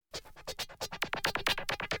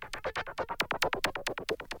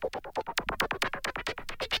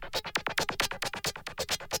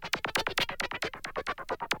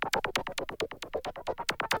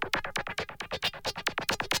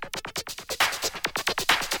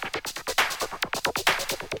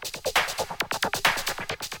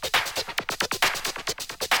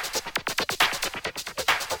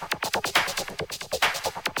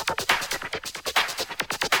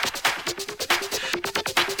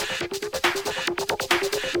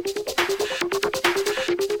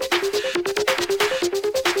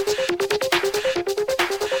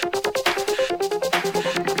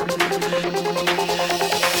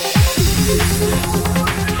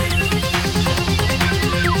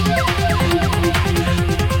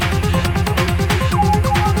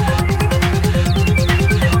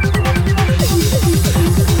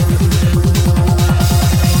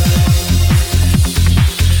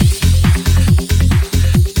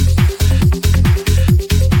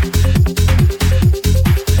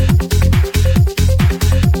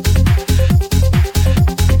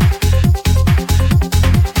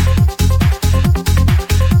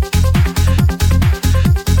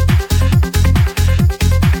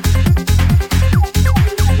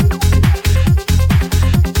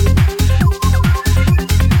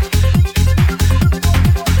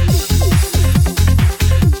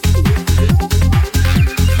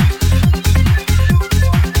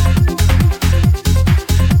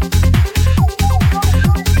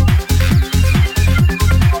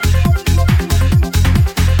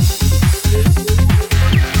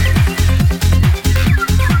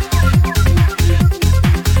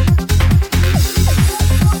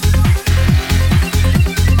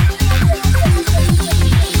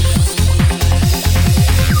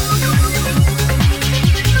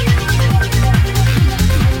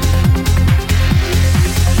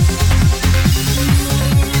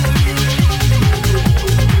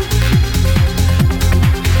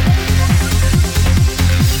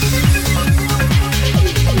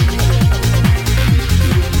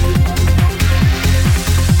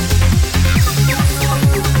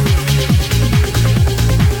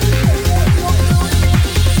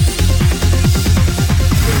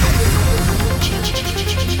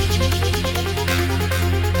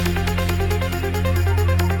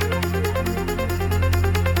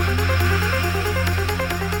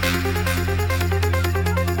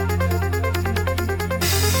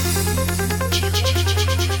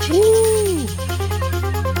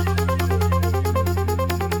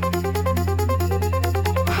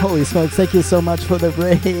Holy smokes, thank you so much for the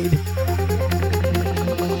raid.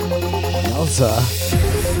 Elsa.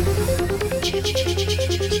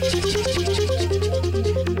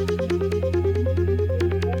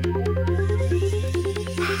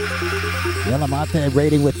 Yelamate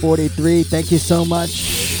rating with 43. Thank you so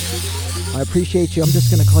much. I appreciate you. I'm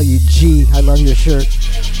just going to call you G. I love your shirt.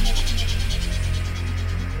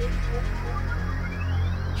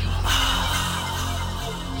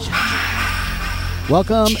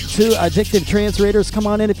 Welcome to Addictive Trance Raiders. Come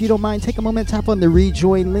on in if you don't mind. Take a moment, tap on the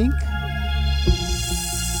rejoin link.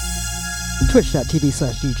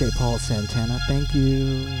 Twitch.tv/DJ Paul Santana. Thank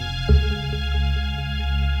you.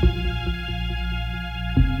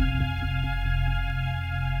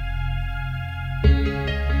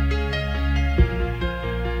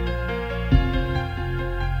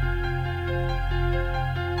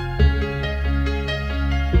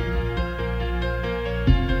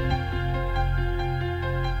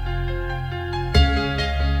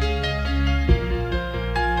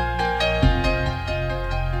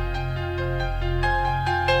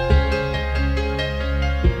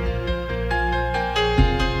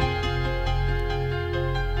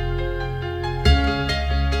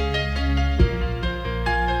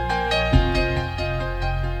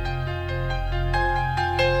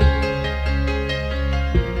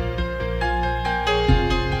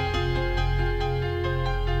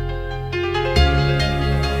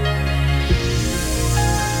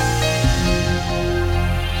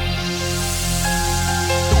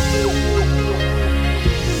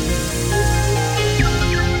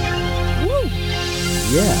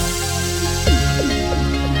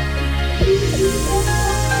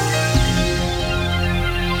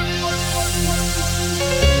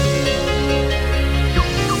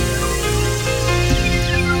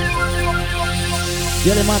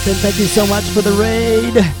 Martin, thank you so much for the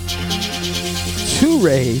raid. 2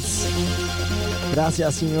 raids.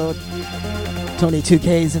 Gracias, señor. Tony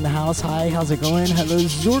 2K is in the house. Hi, how's it going? Hello,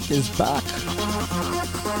 Zork is back.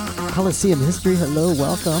 Coliseum History, hello,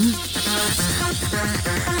 welcome.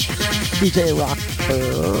 DJ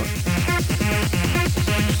Rocker.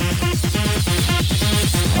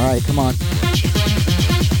 All right, come on.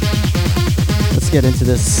 Let's get into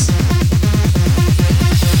this.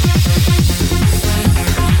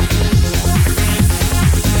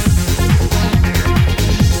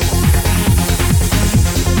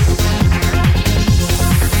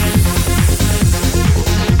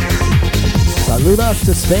 Saludos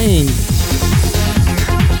to Spain.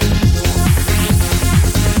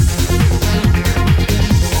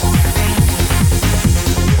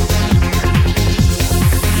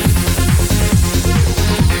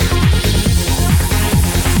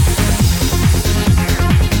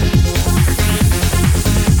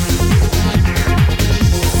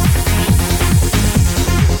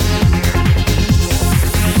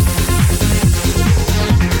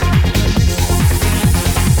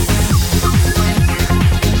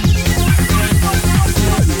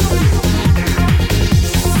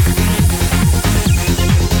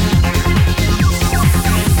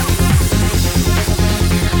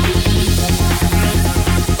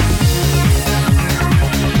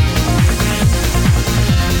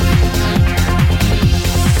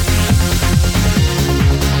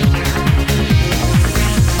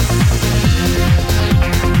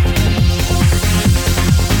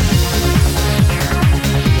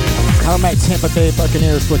 Tampa Bay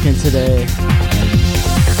Buccaneers looking today.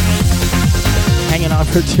 Hanging on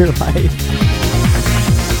for dear life.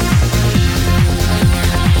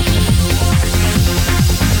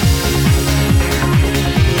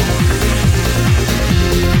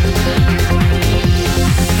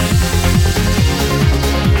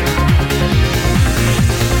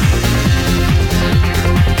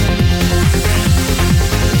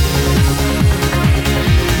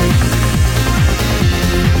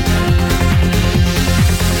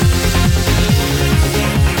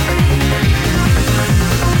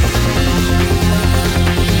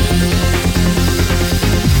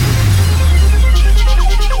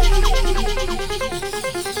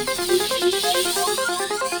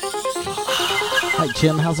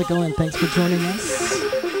 Jim, how's it going? Thanks for joining us.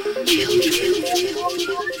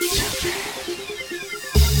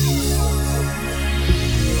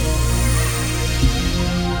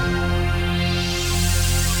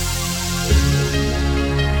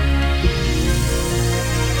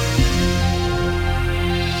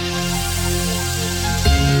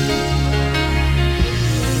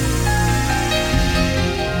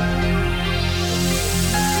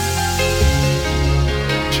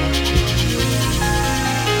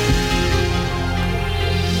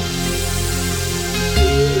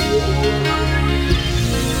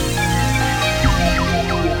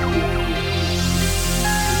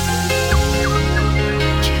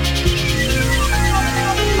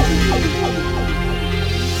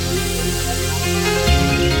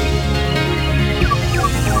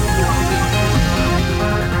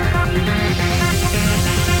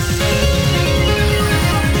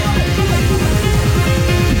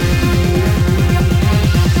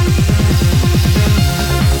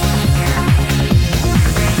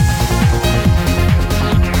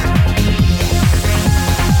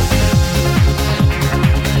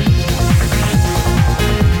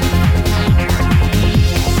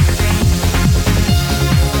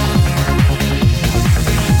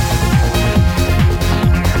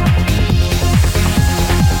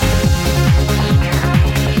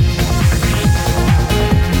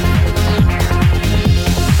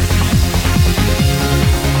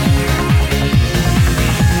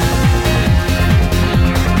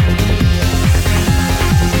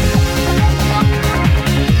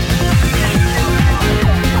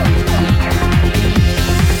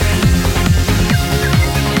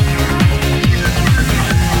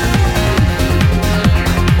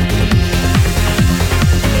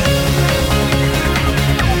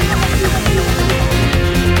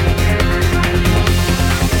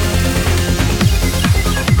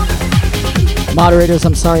 Moderators,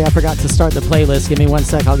 I'm sorry I forgot to start the playlist. Give me 1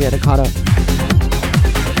 sec, I'll get it caught up.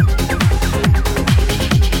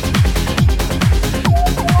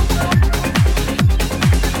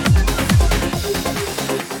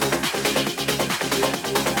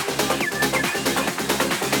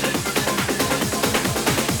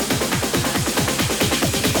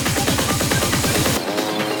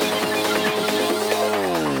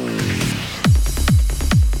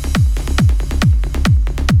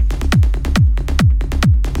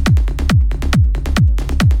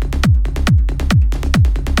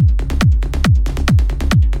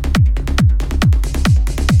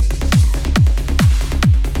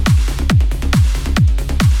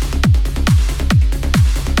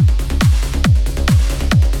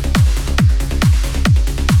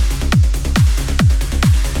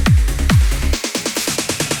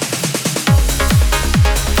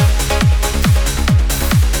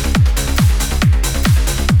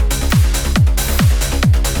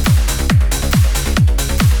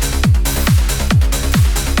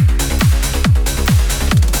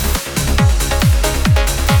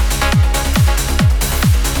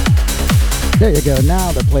 There you go.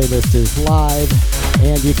 Now the playlist is live,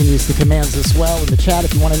 and you can use the commands as well in the chat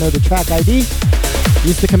if you want to know the track ID.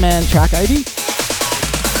 Use the command track ID.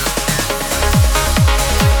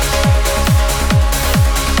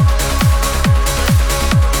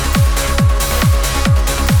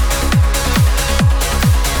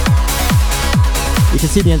 You can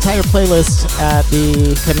see the entire playlist at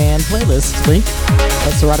the command playlist link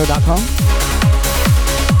at Serato.com.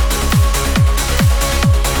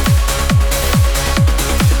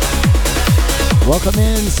 Welcome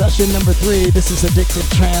in session number 3. This is Addictive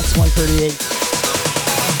Trance 138.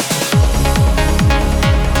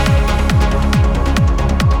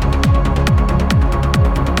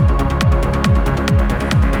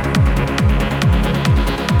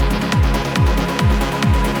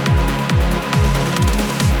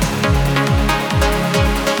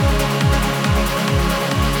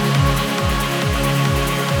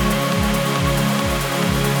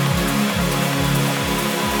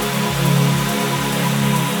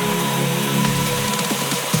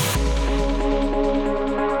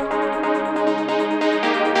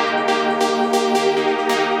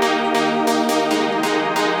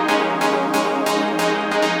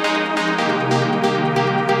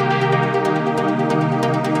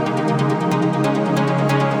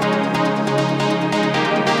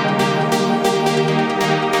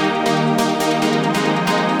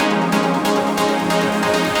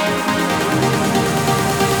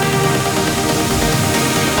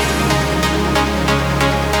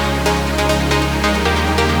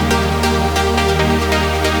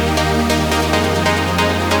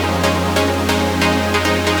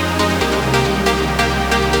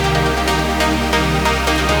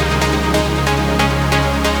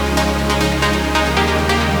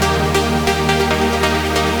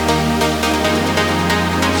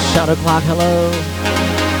 Shadow Clock, hello.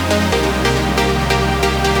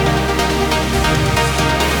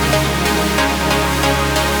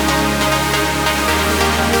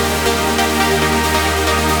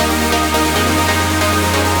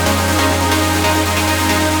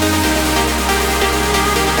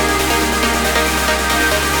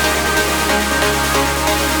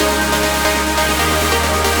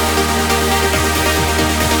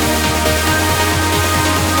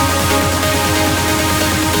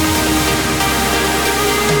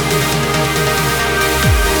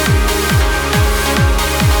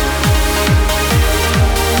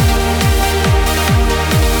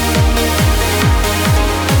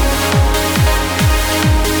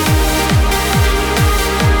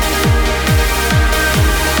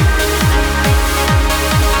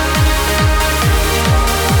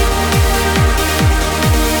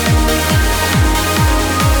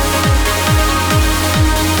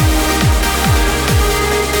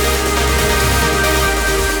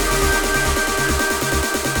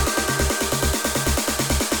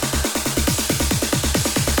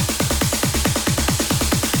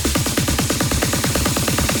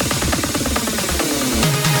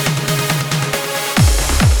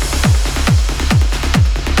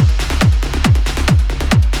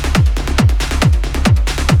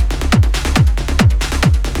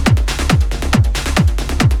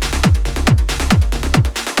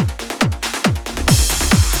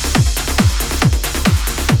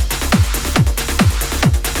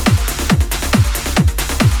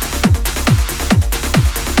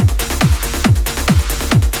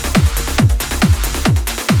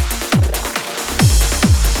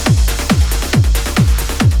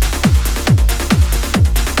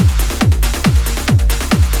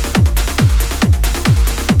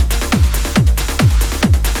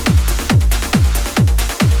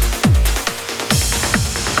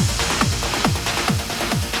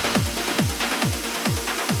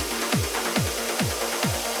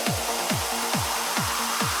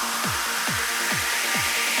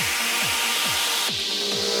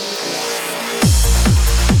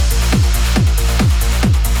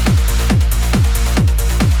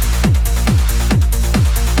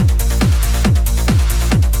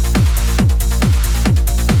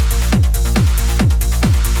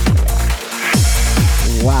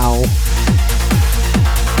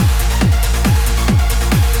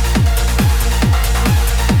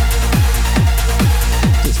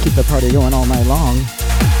 party going all night long.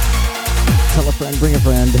 Tell a friend, bring a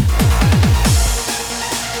friend.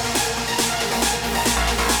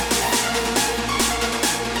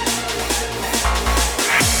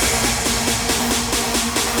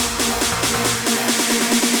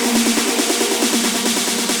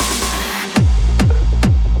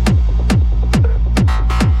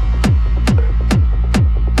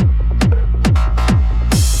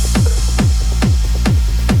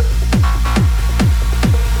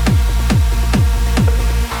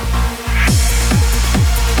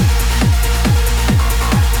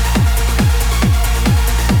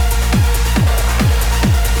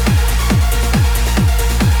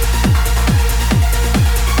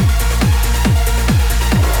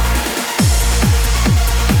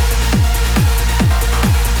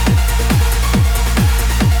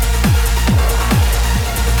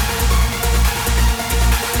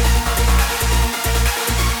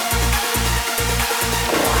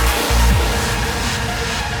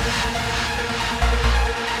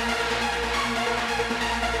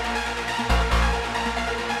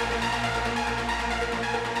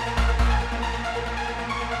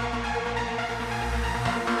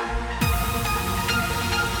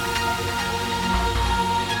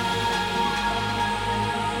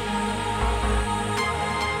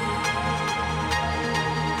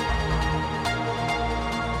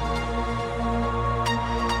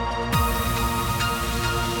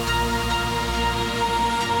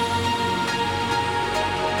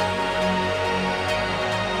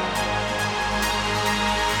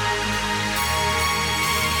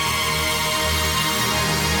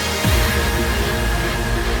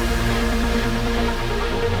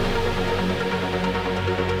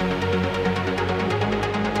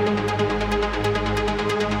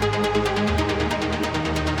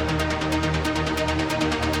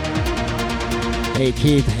 Hey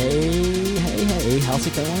Keith, hey, how's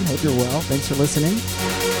it going? Hope you're well. Thanks for listening.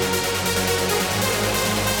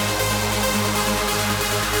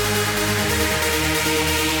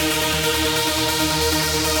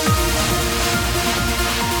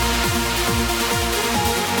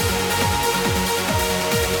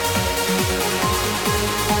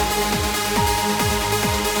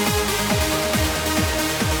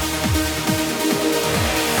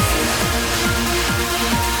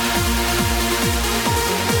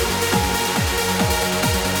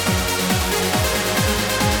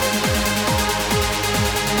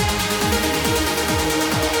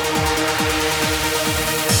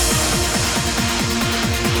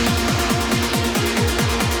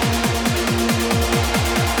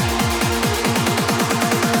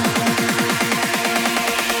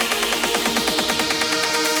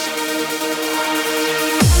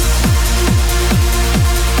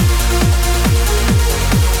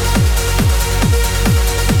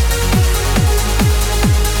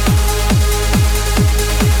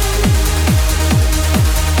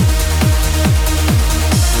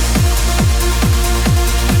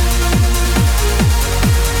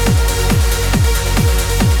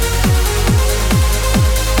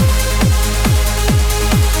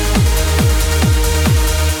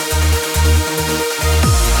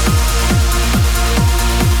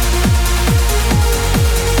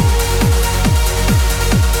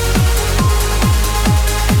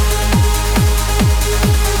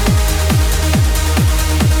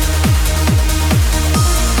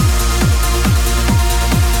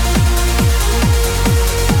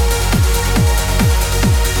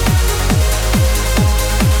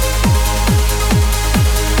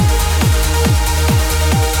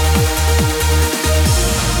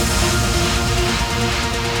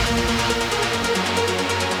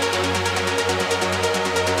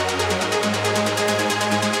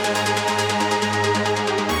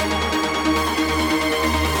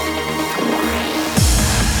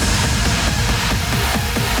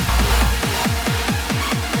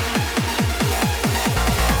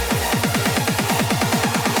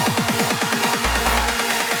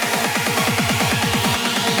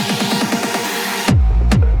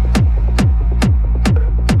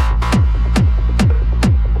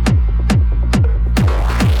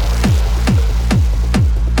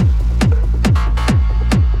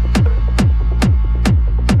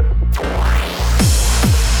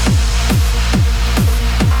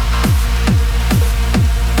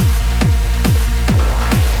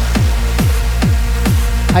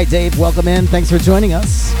 Hi, Dave. Welcome in. Thanks for joining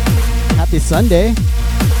us. Happy Sunday.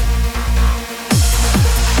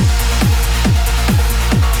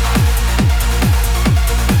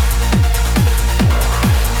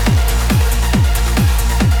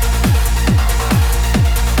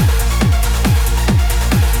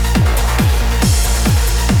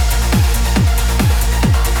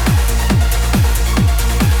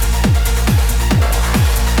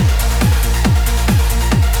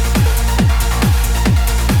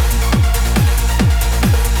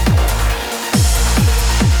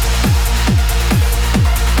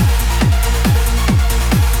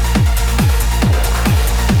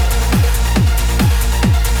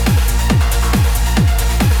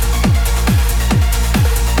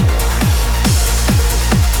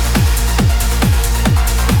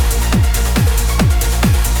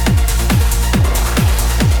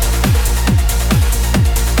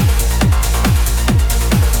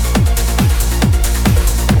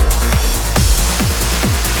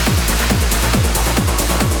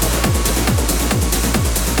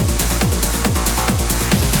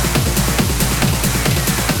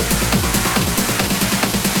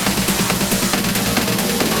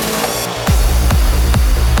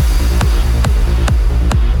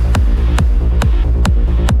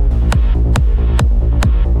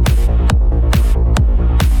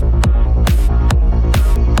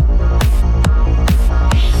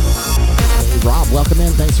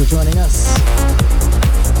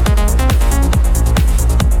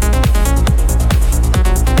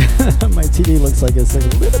 TV looks like it's a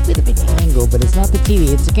little bit of an angle, but it's not the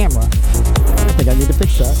TV, it's the camera. I think I need to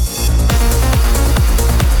fix that.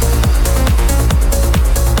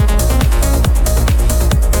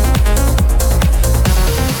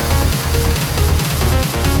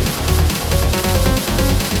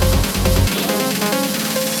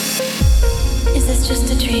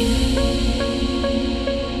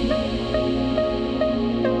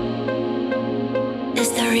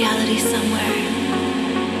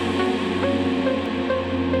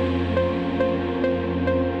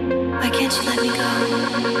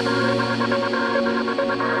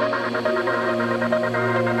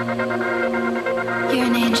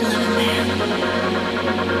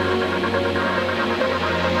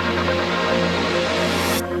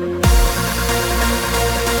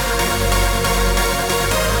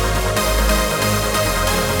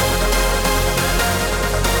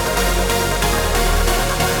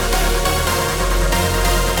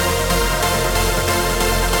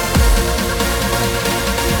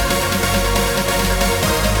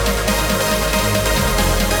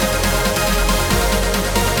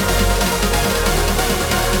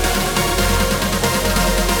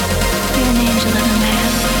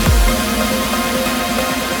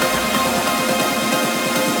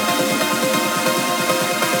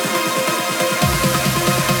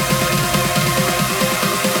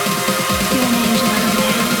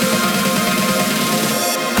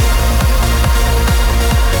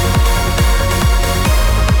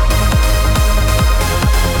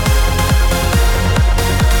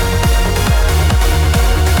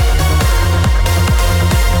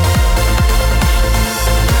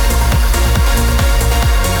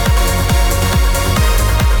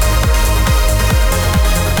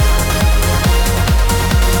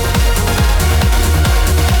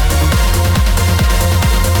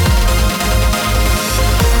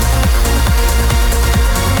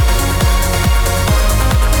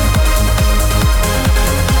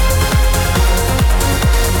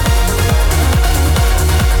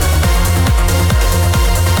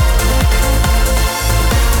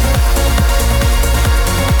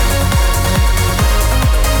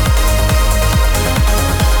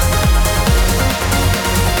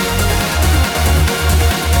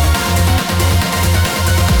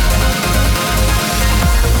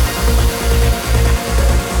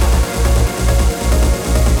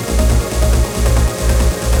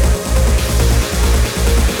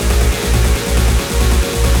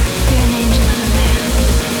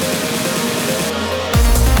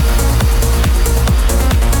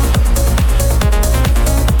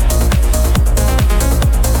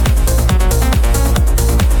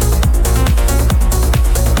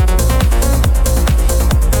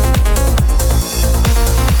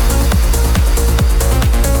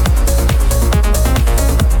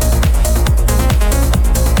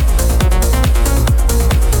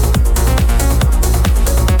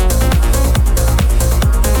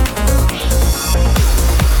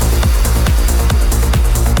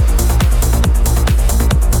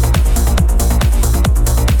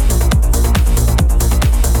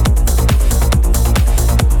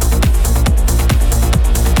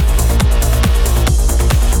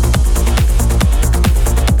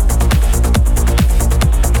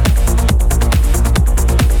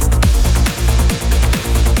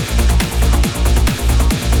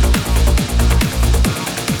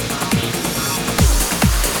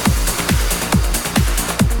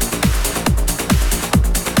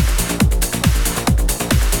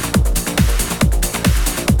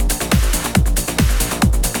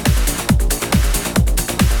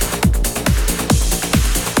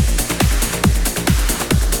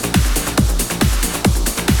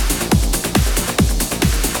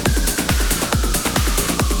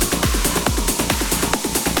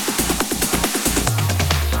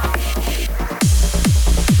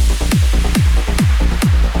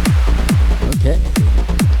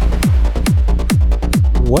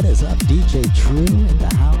 DJ True in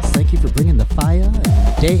the house. Thank you for bringing the fire.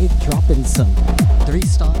 And Dave dropping some 3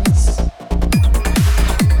 stars.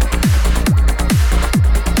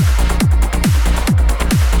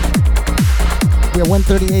 We are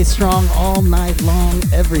 138 strong all night long,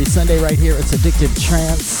 every Sunday right here. It's Addictive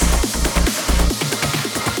Trance.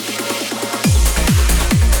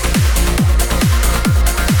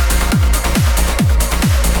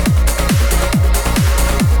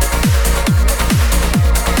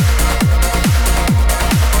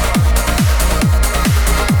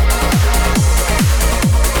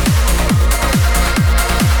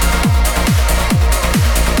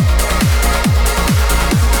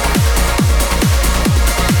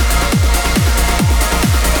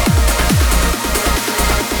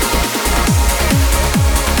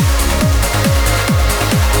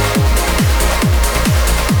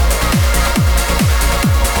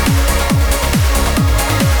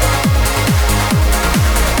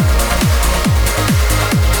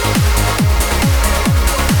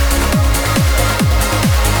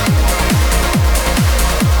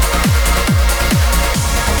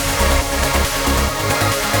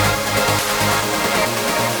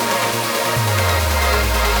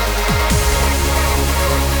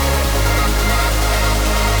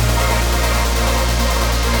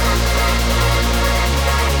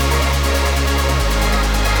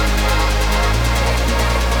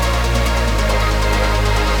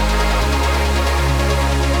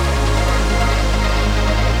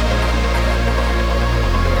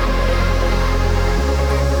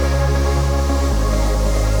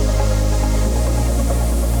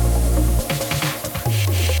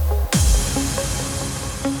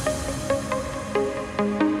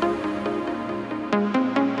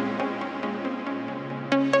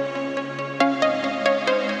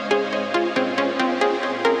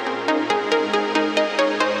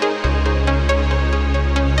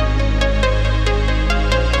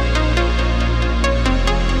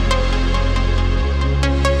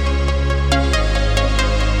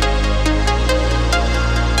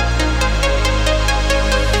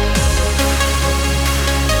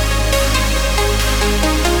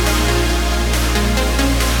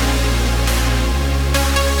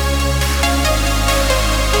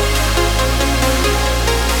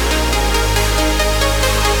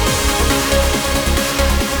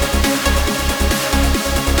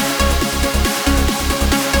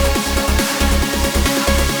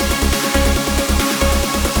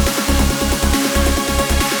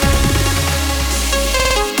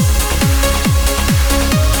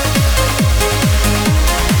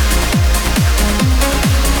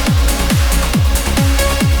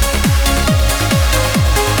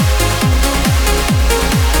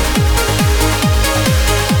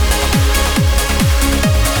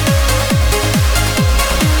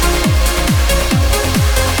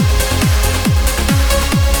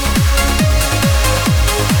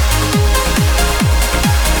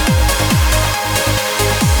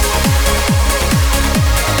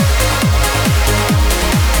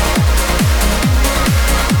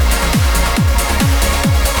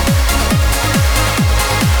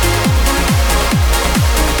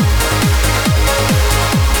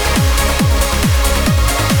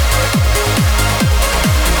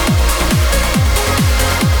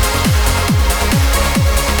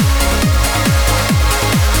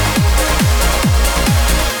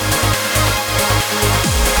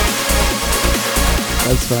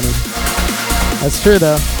 That's funny. That's true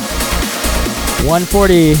though.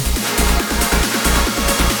 140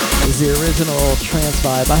 is the original trance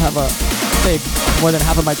vibe. I have more than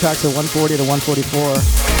half of my tracks are 140 to 144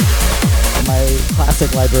 in my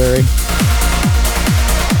classic library.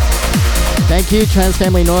 Thank you, Trans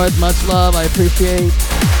Family North. Much love. I appreciate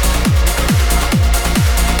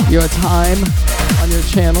your time on your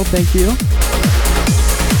channel. Thank you.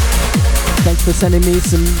 Thanks for sending me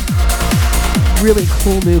some really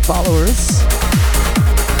cool new followers.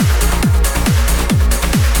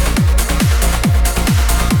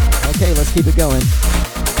 Okay, let's keep it going.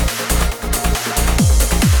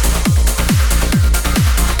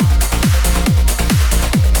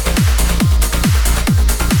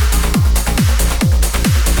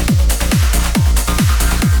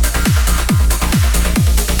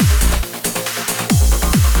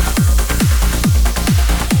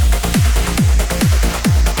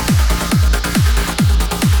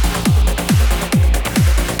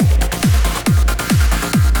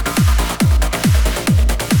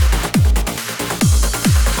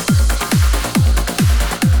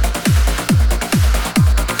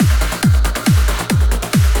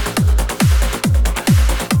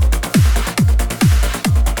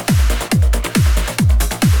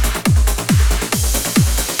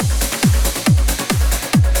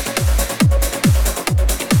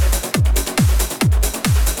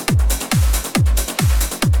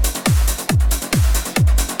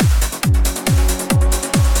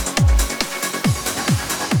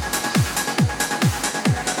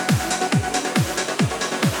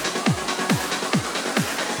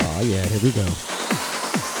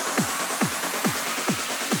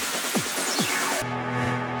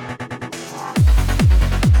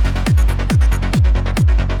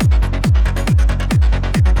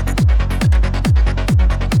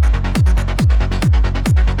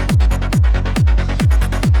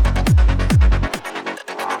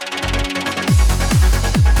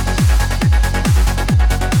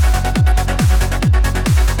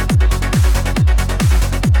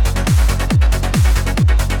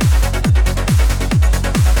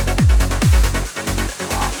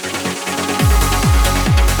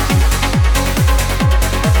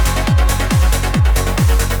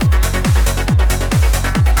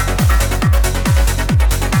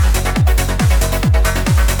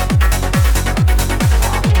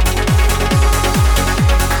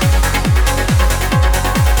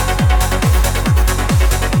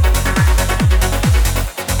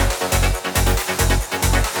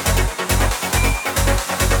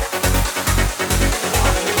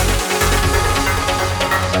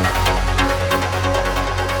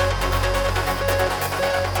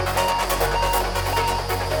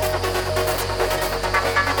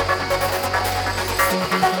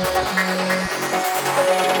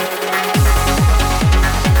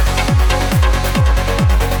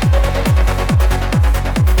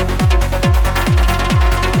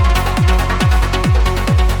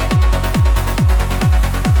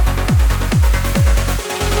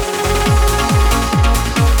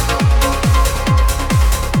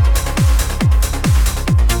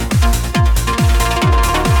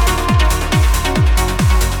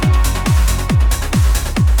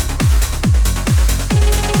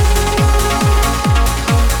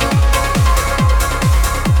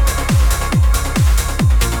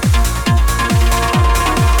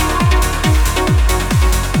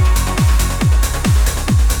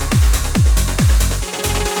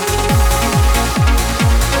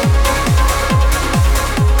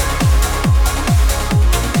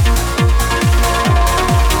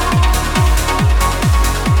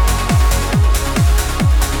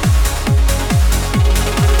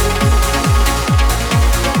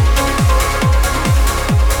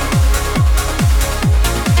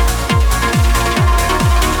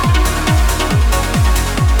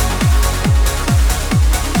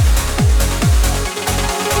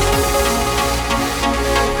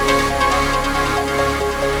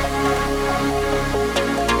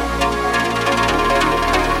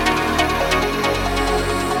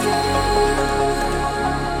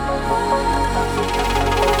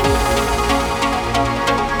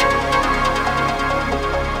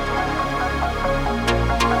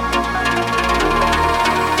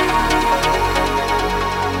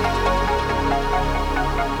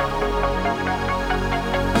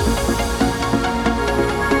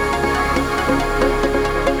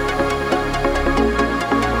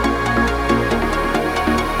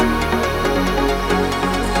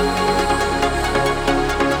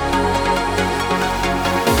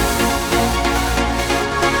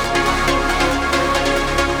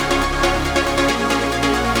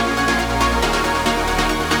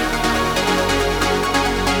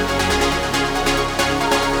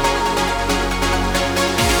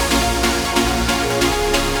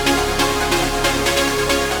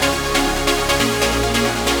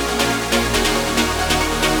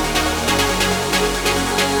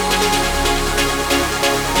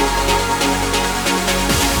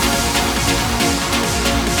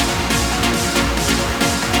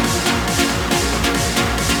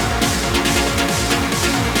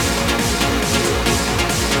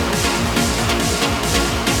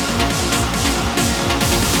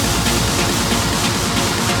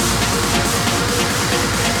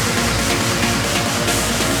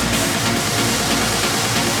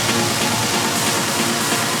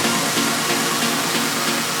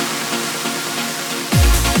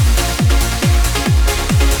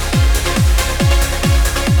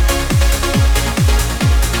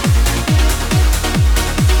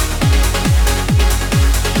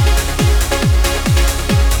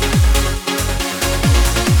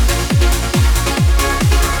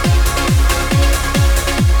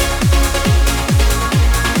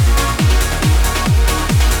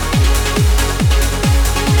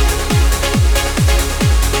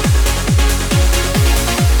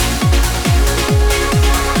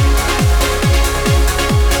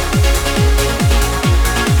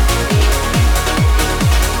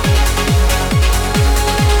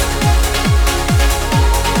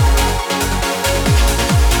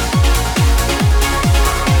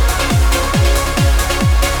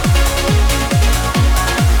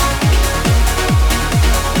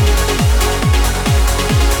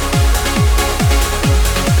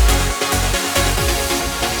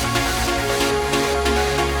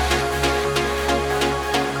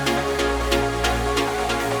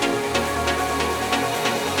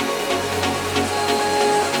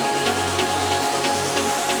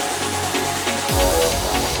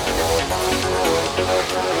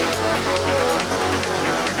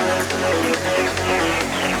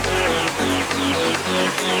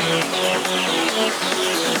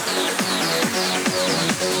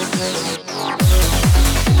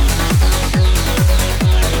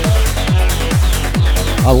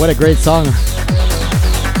 Oh, what a great song.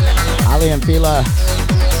 Ali and Fila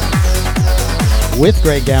with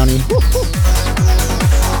Greg Downey.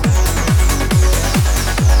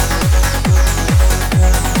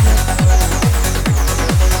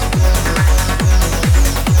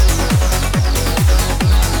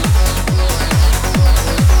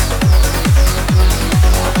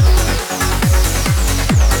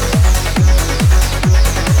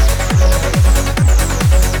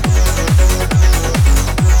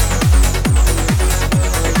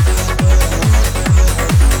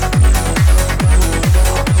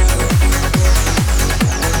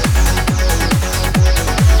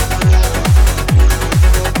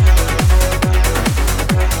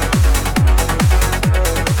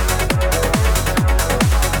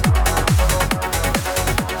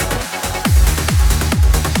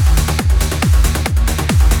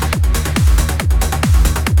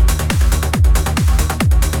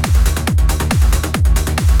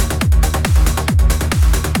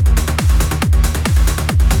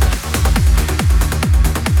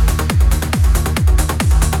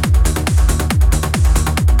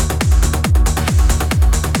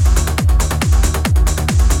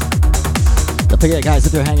 Forget, guys,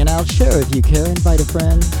 if they're hanging out, share if you care. Invite a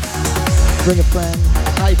friend. Bring a friend.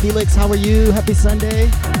 Hi, Felix. How are you? Happy Sunday.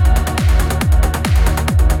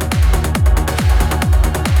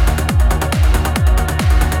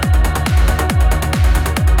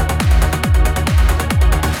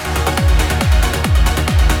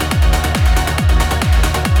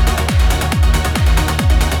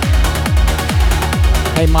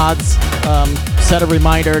 Hey, mods. Set a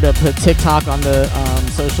reminder to put TikTok on the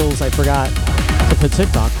socials. I forgot to put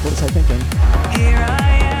TikTok. What was I thinking? Here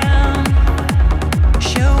I am,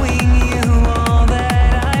 showing you all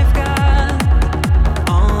that I've got,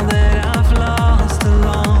 all that I've lost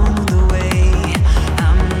along the way.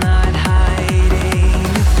 I'm not hiding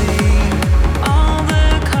a thing. All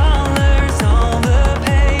the colors, all the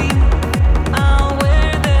pain, I'll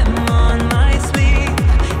wear them on my sleeve,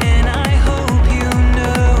 and I hope you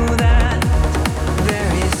know that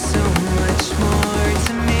there is so much more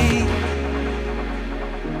to me.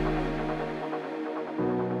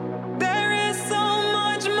 There is so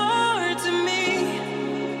much more to me.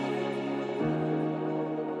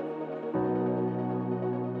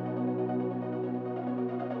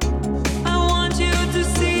 I want you to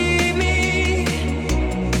see me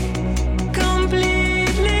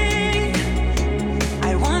completely.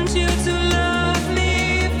 I want you to love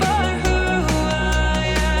me for who I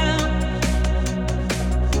am.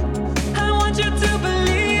 I want you to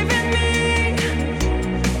believe in me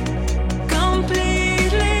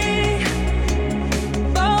completely.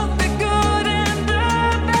 Both the good and the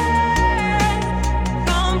bad.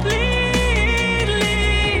 Completely.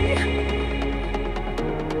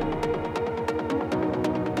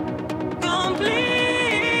 Completely.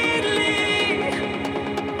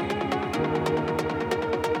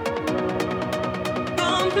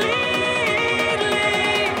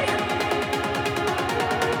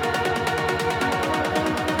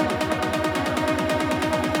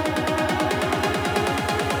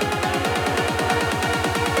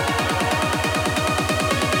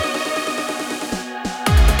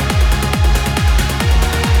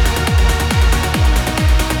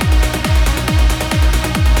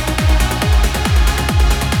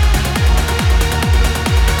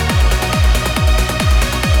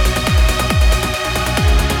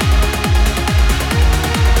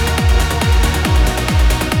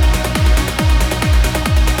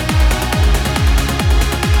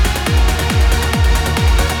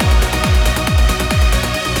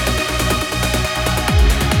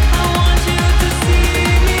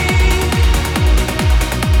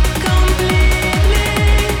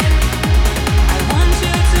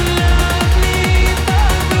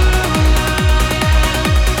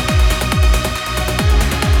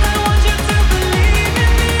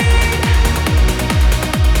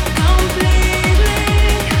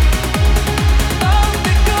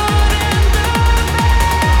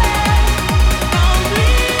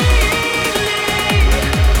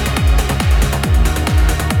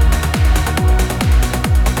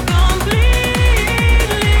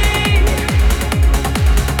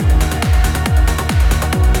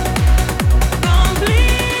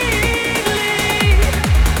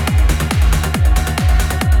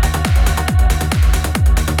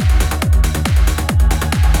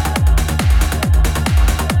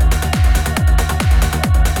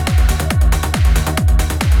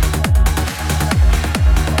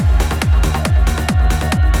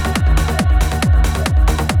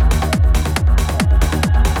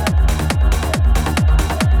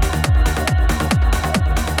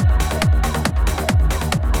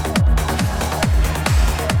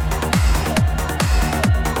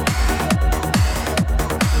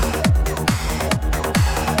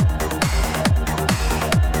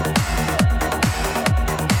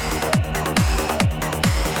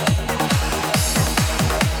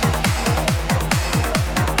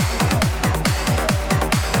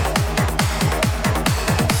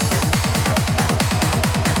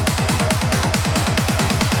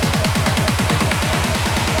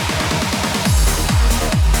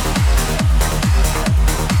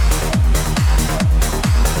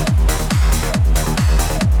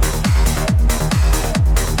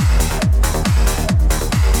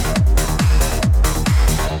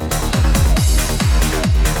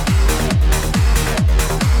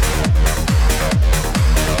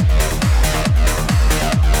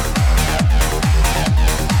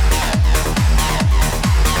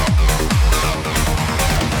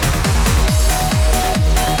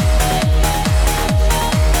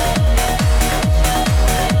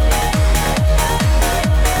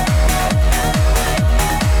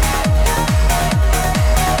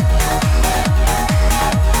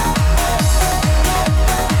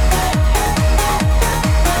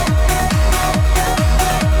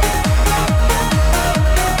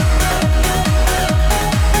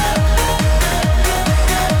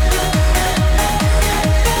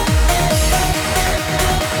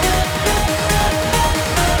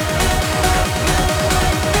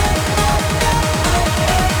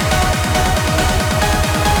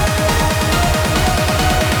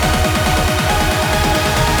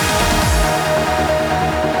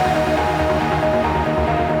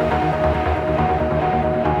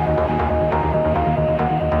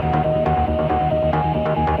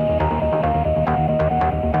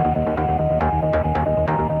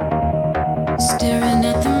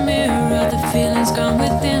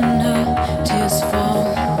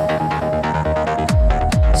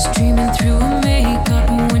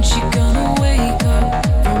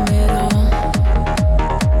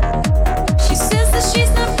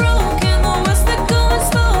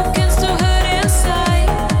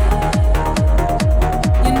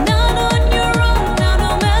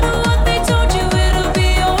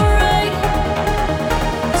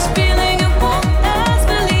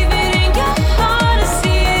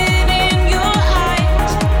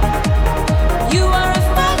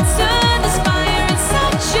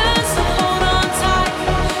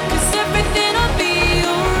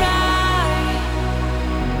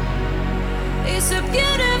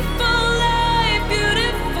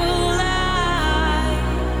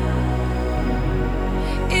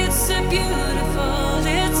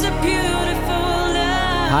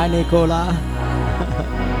 Hi, Nicola.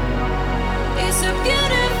 It's a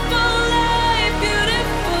beautiful life,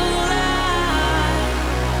 beautiful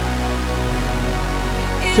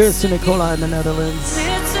life. Cheers to Nicola in the Netherlands.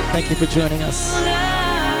 Thank you for joining us.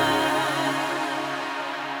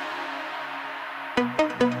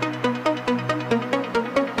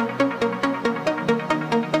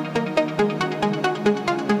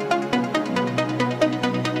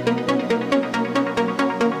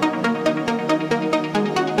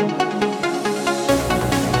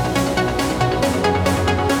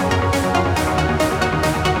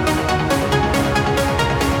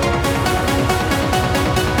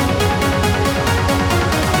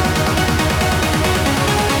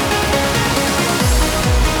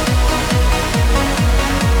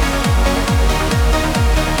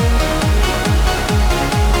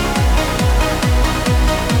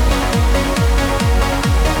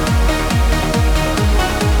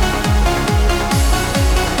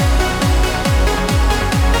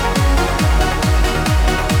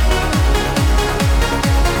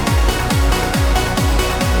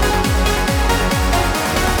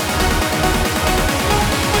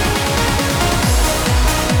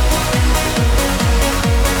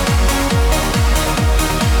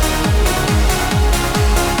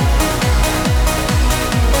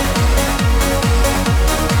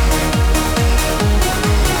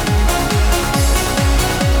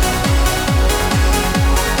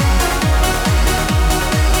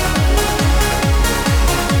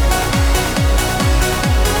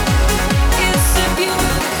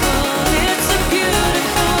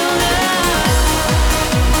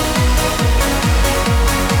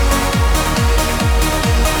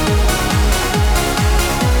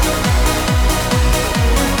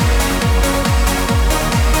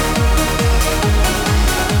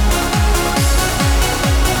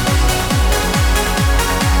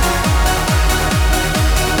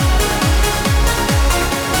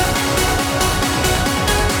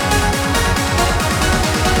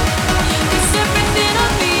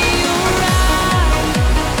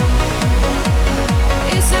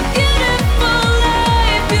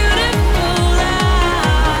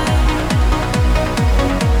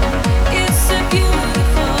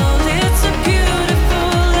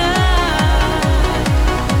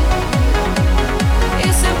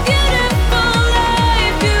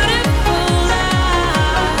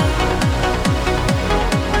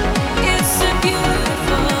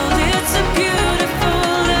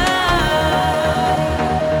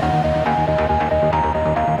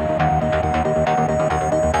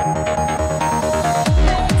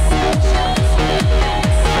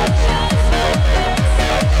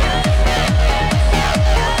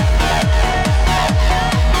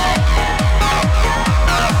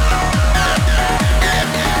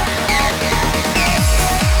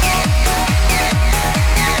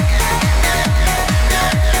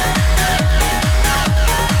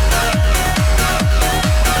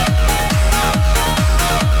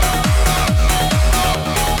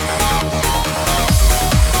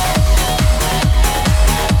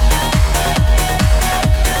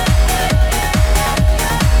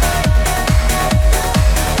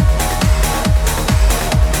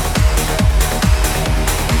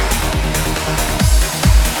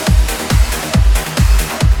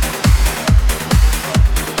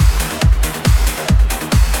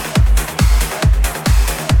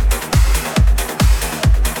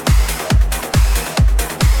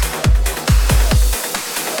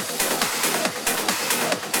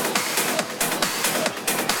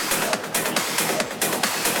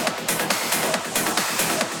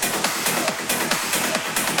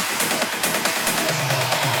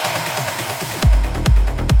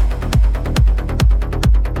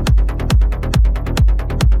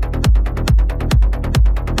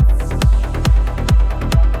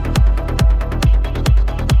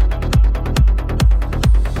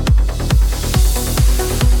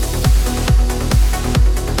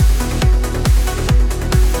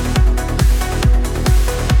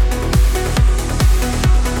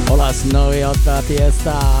 No y otra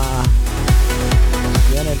fiesta.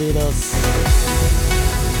 Bienvenidos.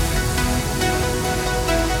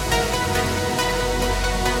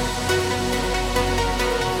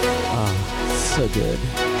 Oh, so good.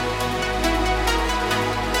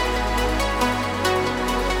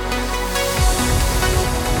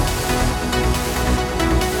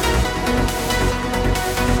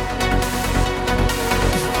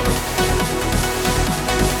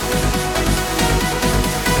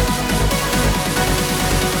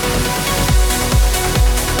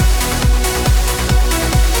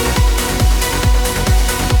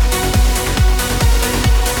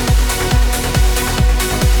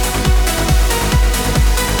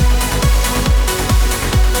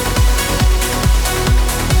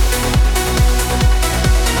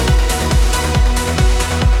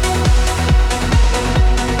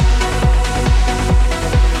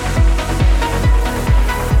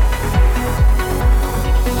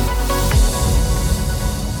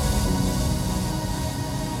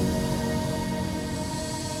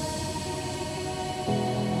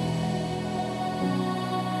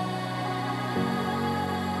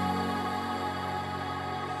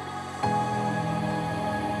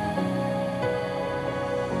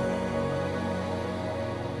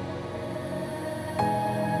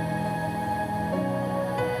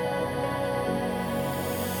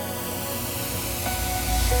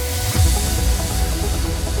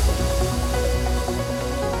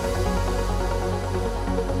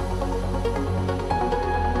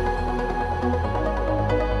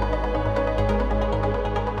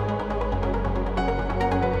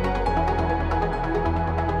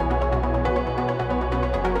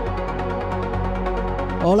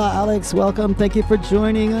 Hola, Alex. Welcome. Thank you for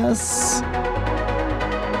joining us.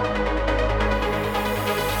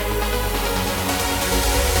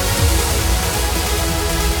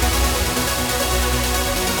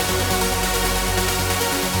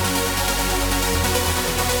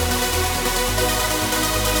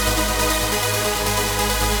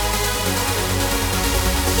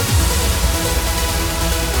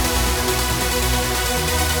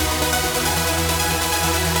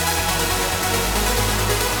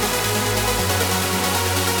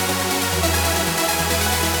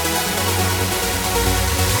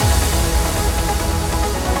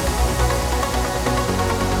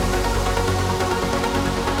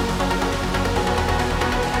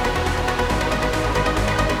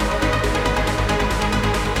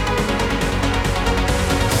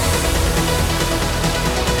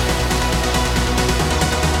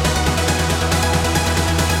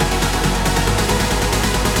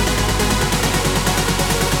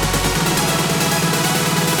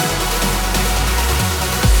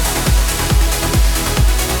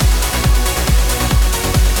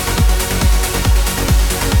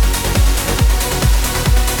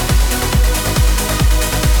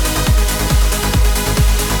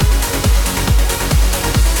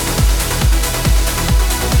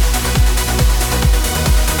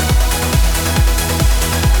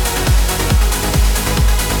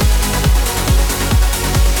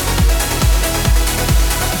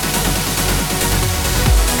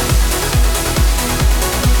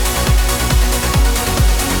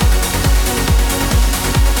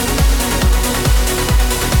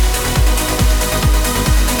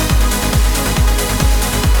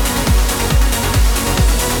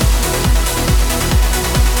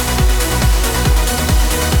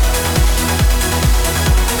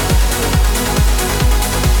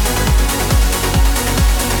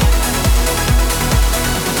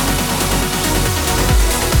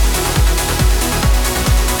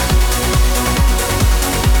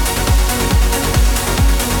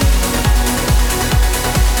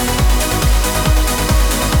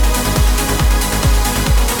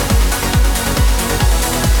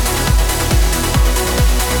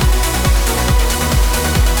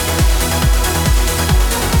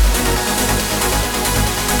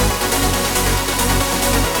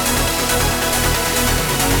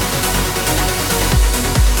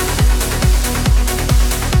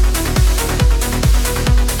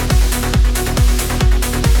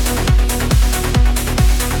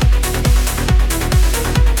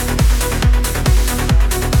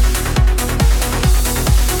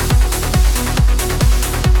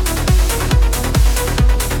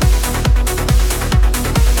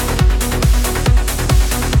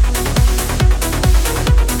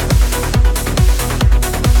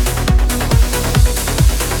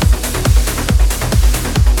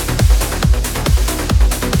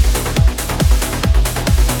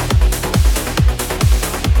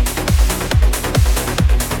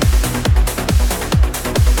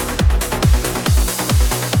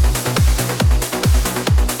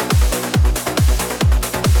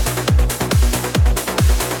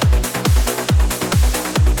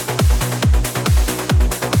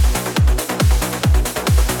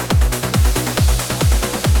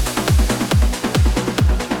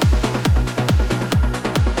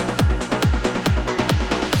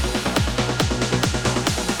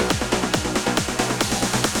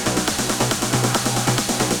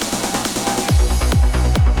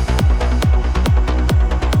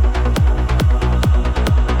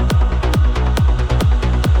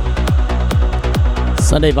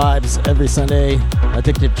 Sunday vibes every Sunday.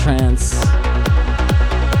 Addictive Trance.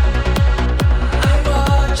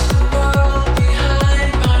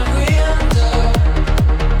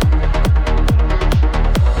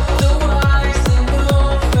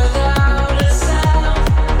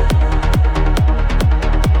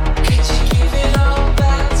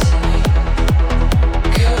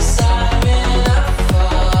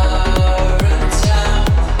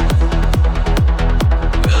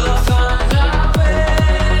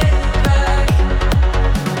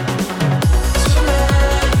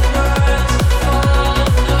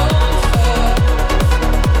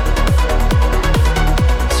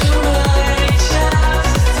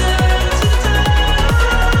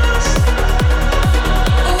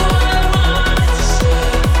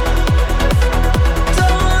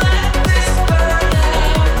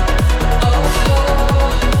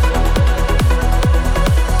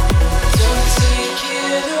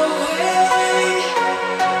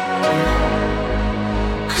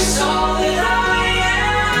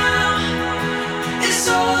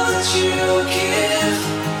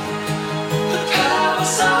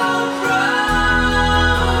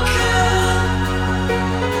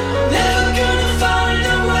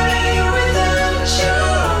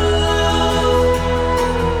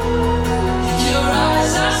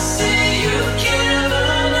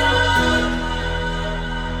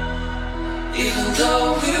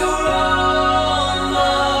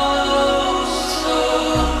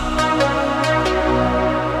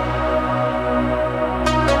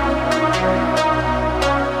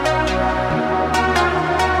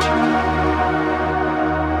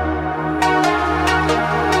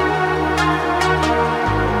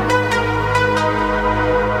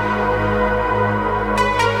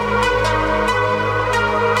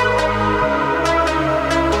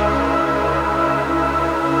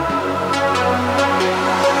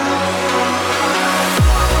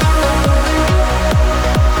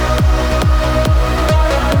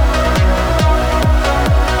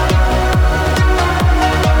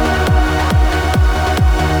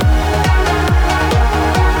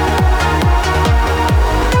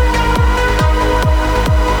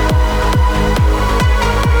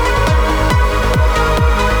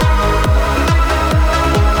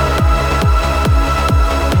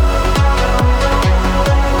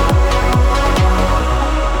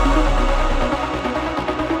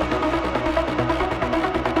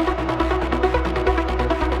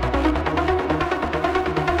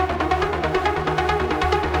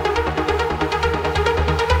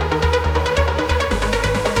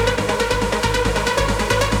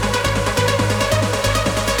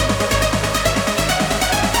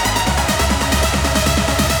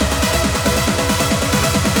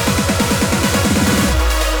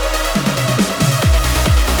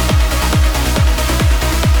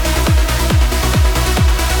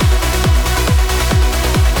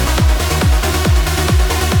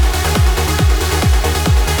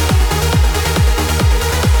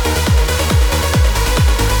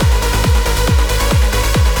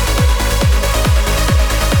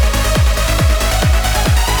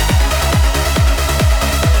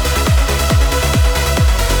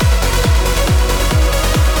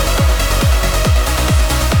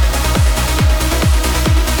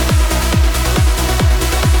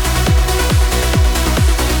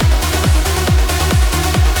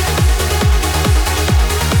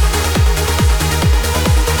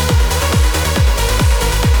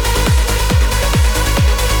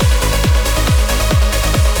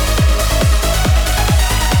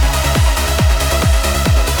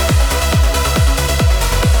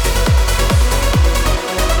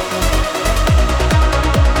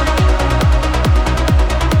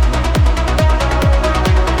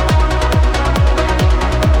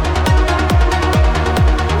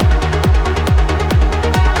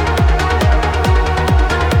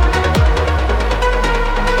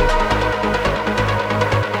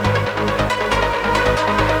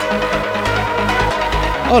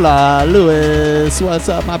 Hola, Louis. What's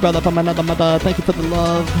up, my brother from another mother? Thank you for the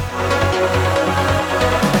love.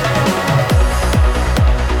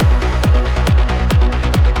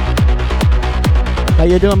 How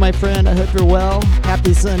you doing, my friend? I hope you're well.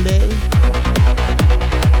 Happy Sunday.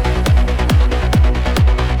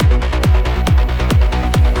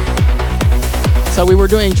 So we were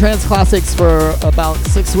doing trance classics for about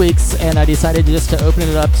 6 weeks, and I decided just to open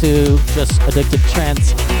it up to just Addicted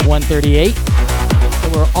Trance 138. So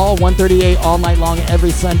we're all 138 all night long, every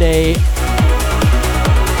Sunday.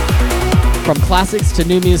 From classics to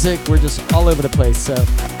new music, we're just all over the place. So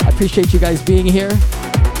I appreciate you guys being here.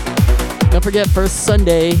 Don't forget, first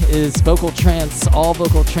Sunday is vocal trance, all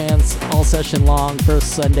session long,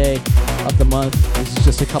 first Sunday of the month, which is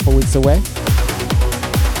just a couple weeks away.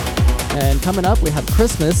 And coming up, we have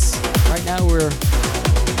Christmas. Right now,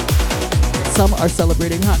 some are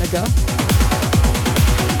celebrating Hanukkah.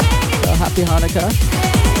 So happy Hanukkah.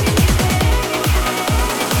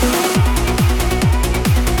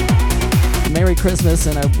 Merry Christmas,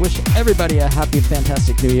 and I wish everybody a happy,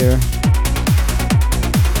 fantastic New Year.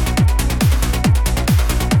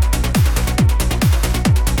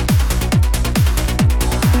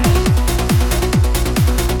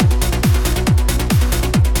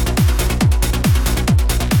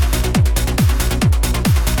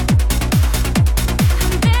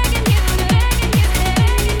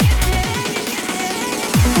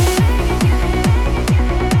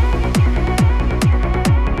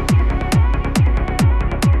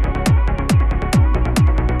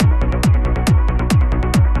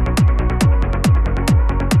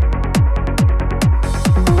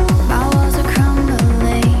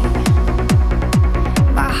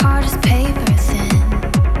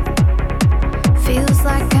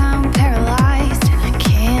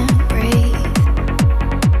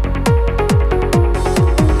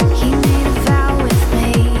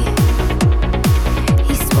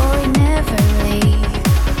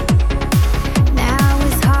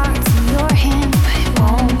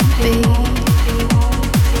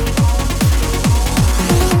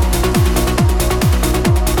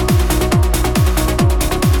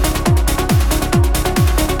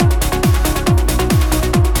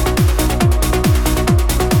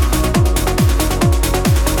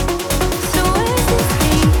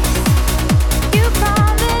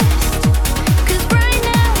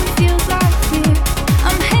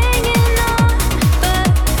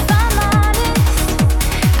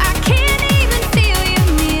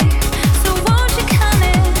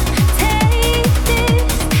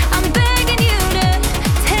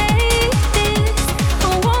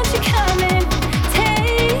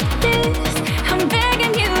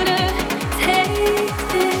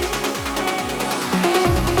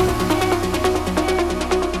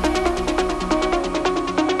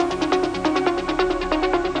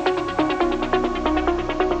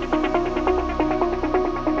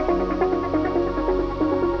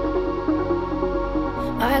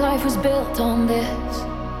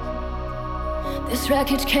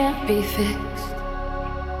 wreckage can't be fixed.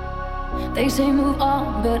 They say move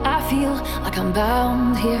on, but I feel like I'm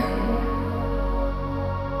bound here.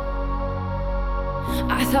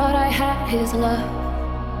 I thought I had his love.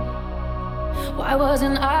 Why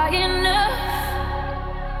wasn't I enough?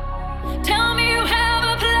 Tell me you have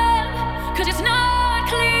a plan, 'cause it's not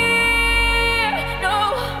clear, no.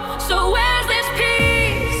 So where's this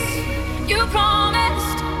peace you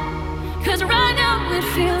promised? 'Cause right now it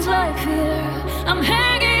feels like fear. I'm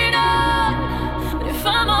hanging on, but if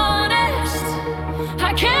I'm honest,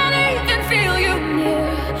 I can't even feel you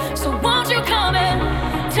near. So won't you come and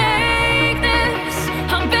take this?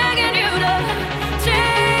 I'm begging you to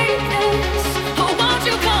take this. Oh, won't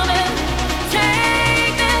you come and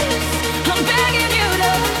take this? I'm begging you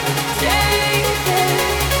to take this.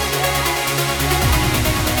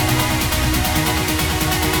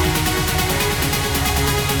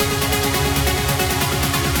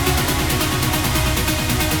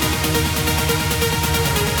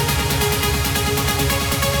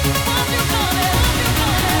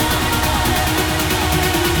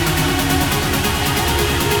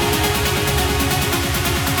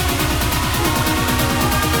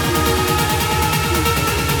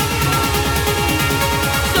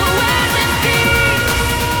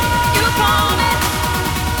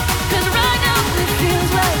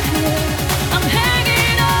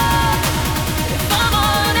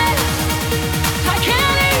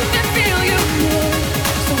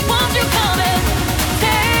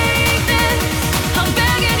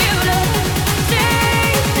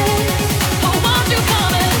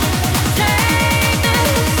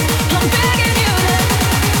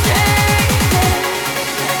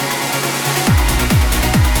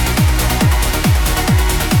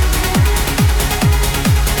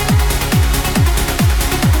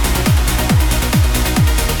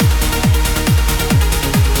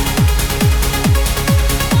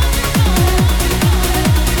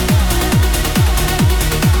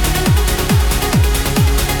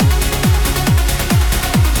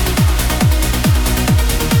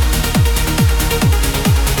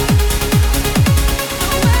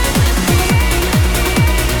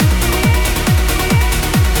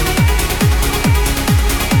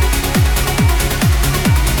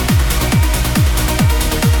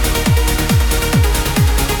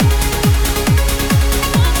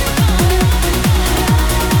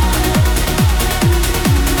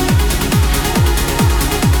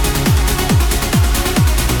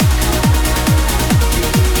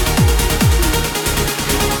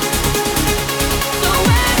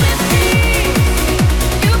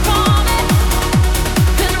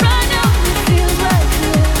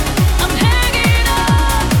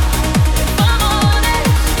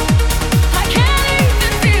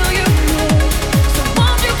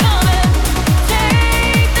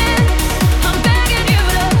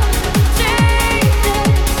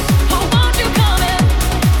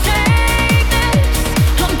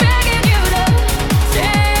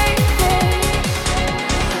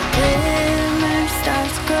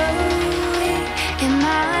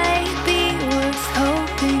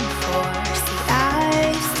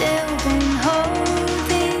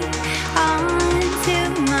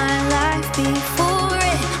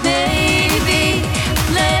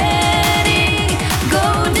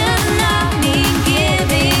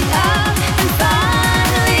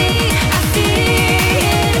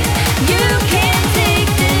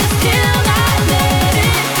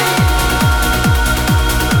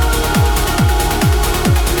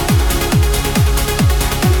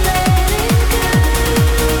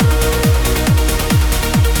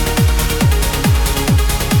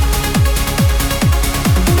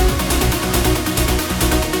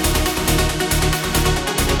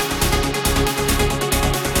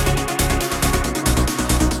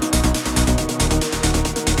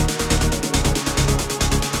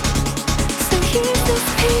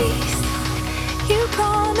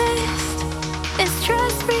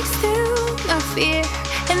 fear,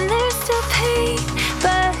 and there's still pain,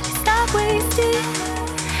 but it's not wasted.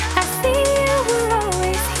 I see you were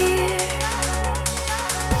always here.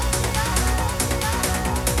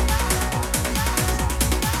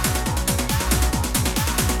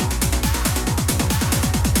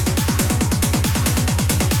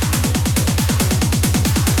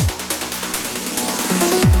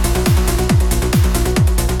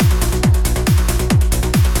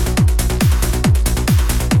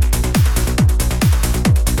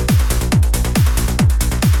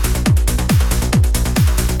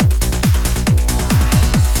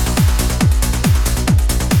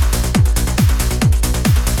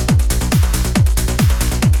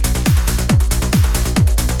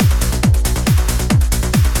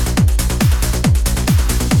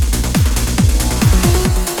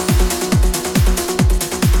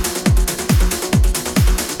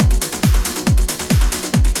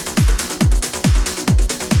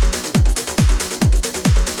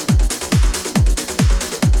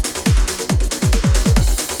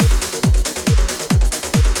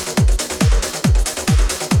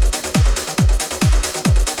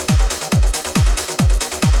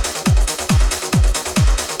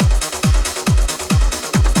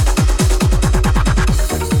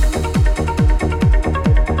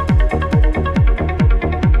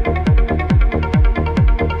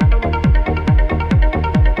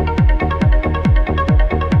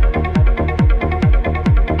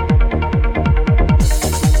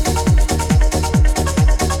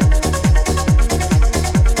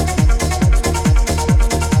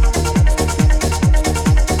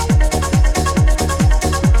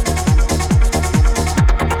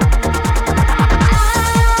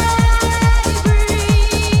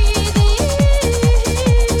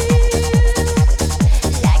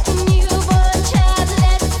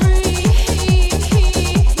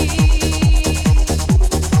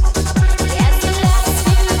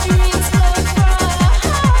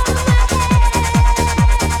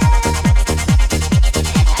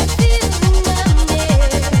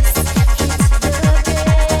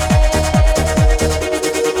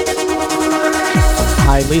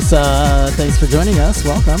 Lisa, thanks for joining us.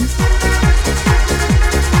 Welcome.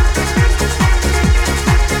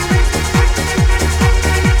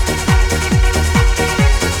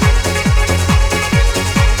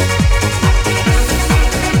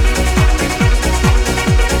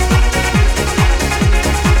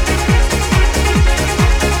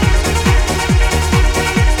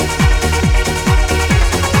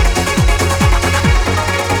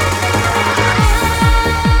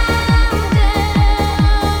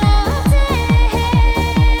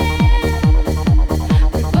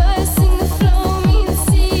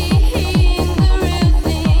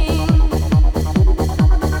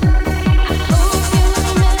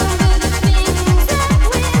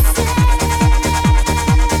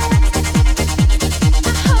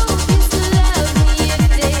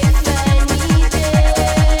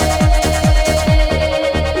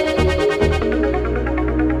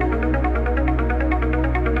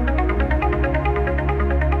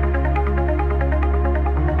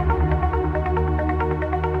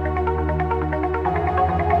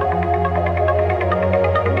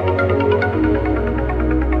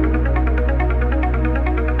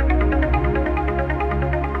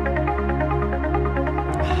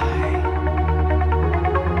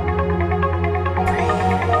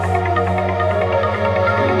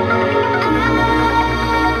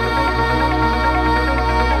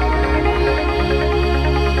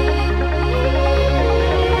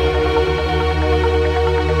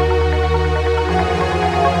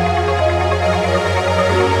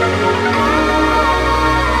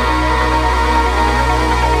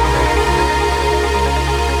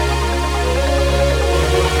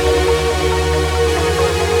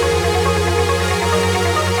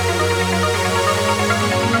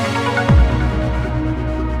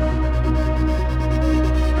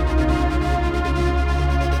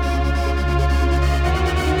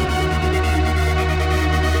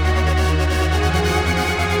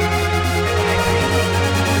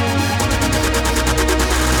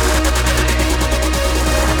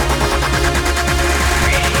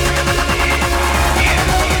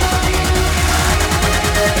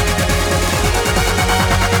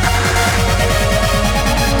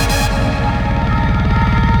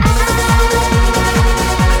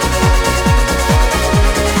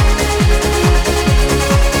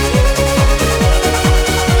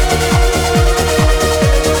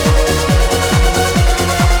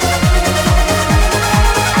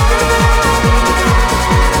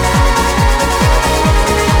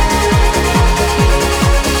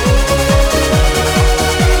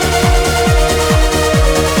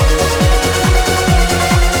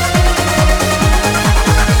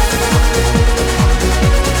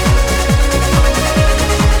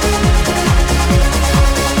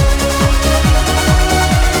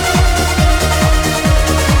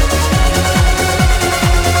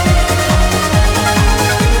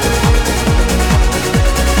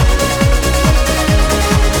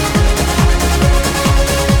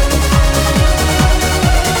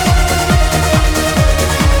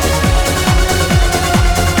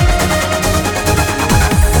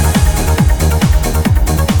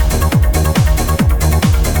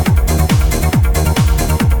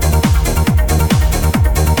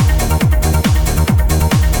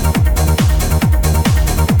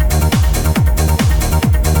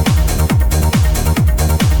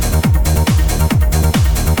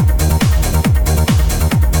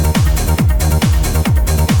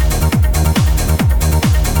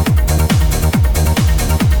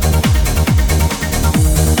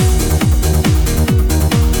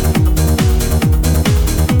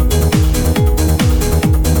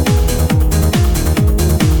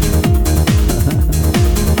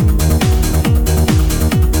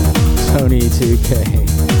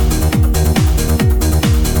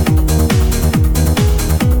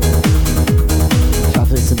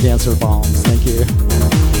 dancer bombs. Thank you.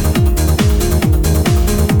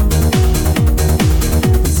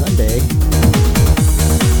 Sunday.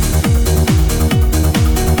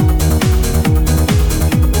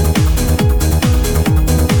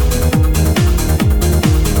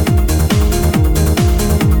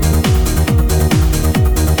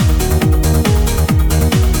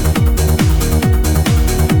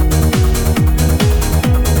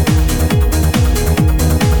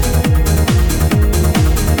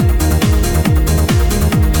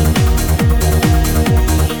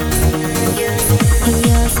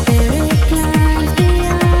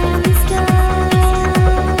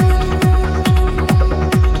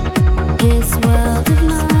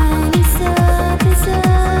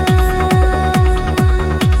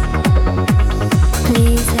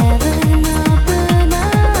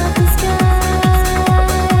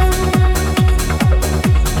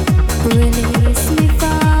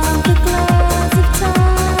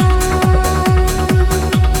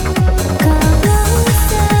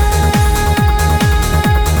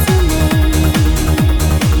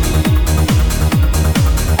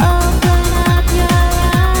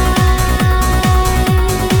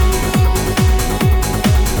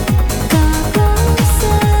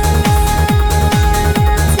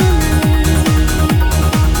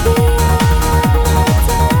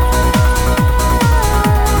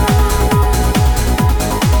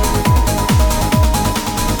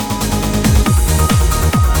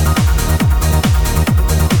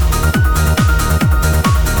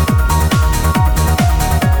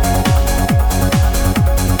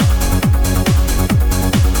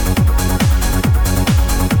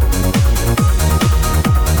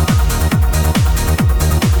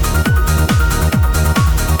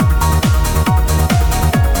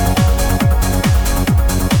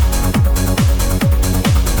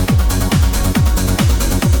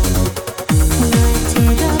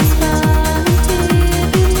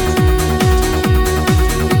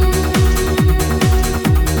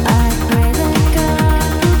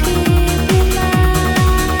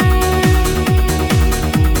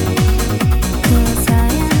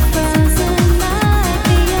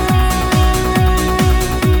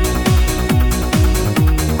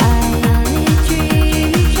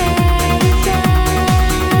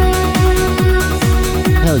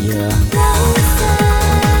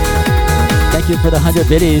 For the 100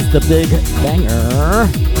 biddies, the big banger.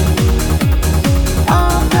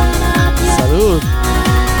 Salud.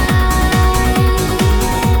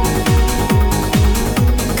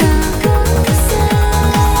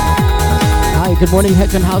 Hi, good morning,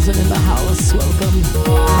 Heckenhausen in the house. Welcome.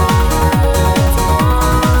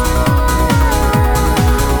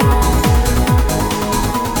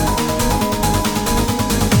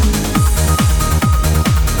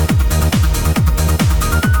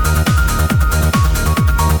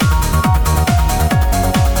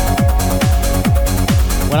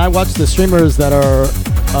 When I watch the streamers that are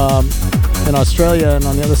in Australia and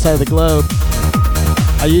on the other side of the globe,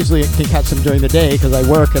 I usually can catch them during the day because I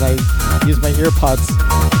work and I use my earpods,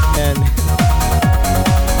 and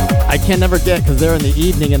I can never get because they're in the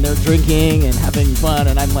evening and they're drinking and having fun,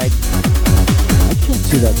 and I'm like, I can't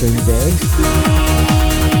do that during the day.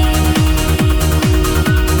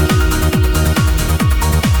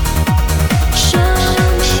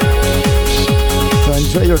 So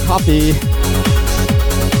enjoy your coffee.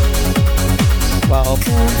 Well,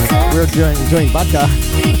 we're enjoying vodka.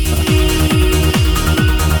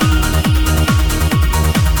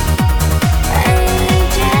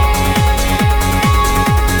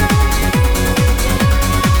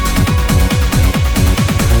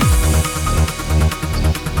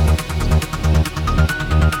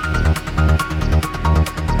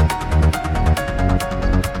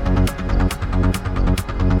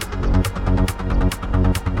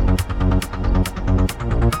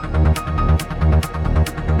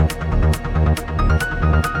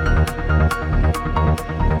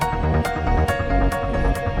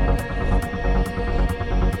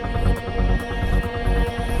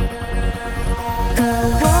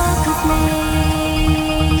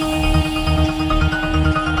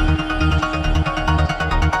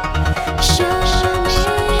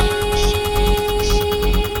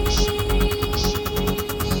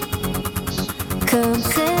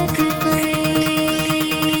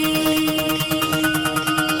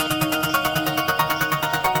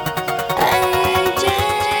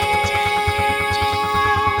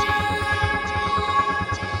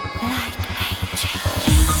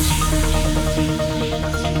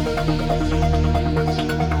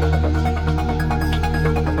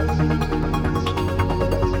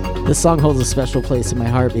 This song holds a special place in my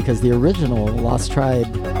heart because the original Lost Tribe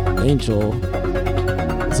Angel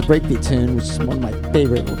is a breakbeat tune, which is one of my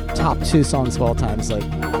favorite, top 2 songs of all time. It's like,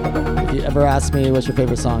 if you ever ask me what's your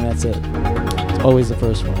favorite song, that's it. It's always the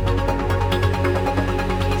first one.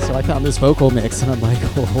 So I found this vocal mix and I'm like,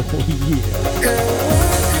 oh yeah.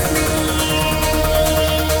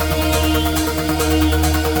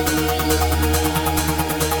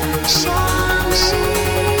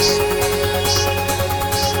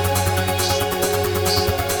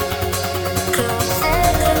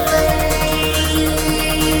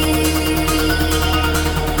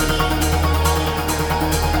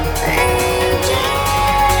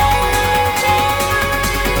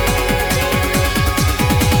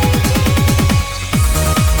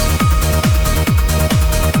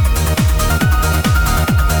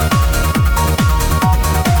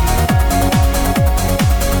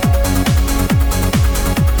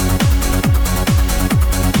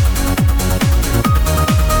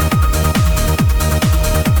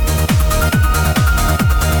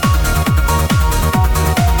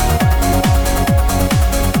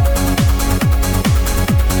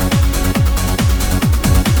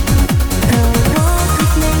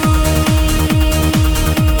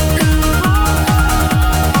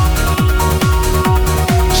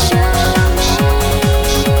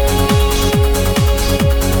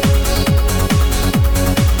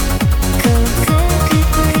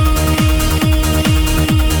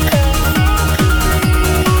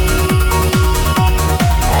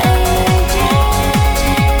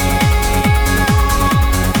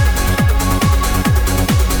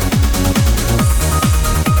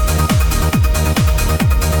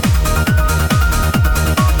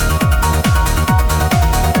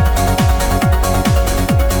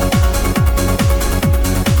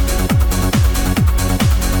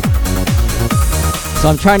 So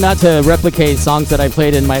I'm trying not to replicate songs that I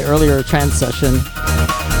played in my earlier trance session.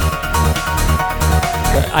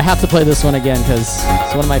 But I have to play this one again because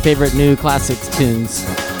it's one of my favorite new classic tunes,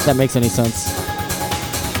 if that makes any sense.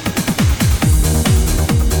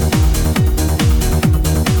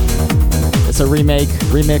 It's a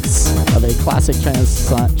remix of a classic trance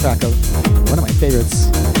track of one of my favorites.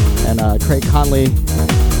 And Craig Conley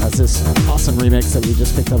has this awesome remix that we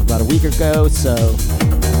just picked up about a week ago, so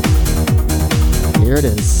here it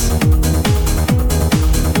is.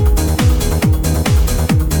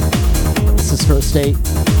 This is First State.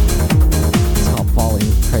 It's called Falling,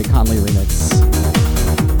 Craig Conley remix.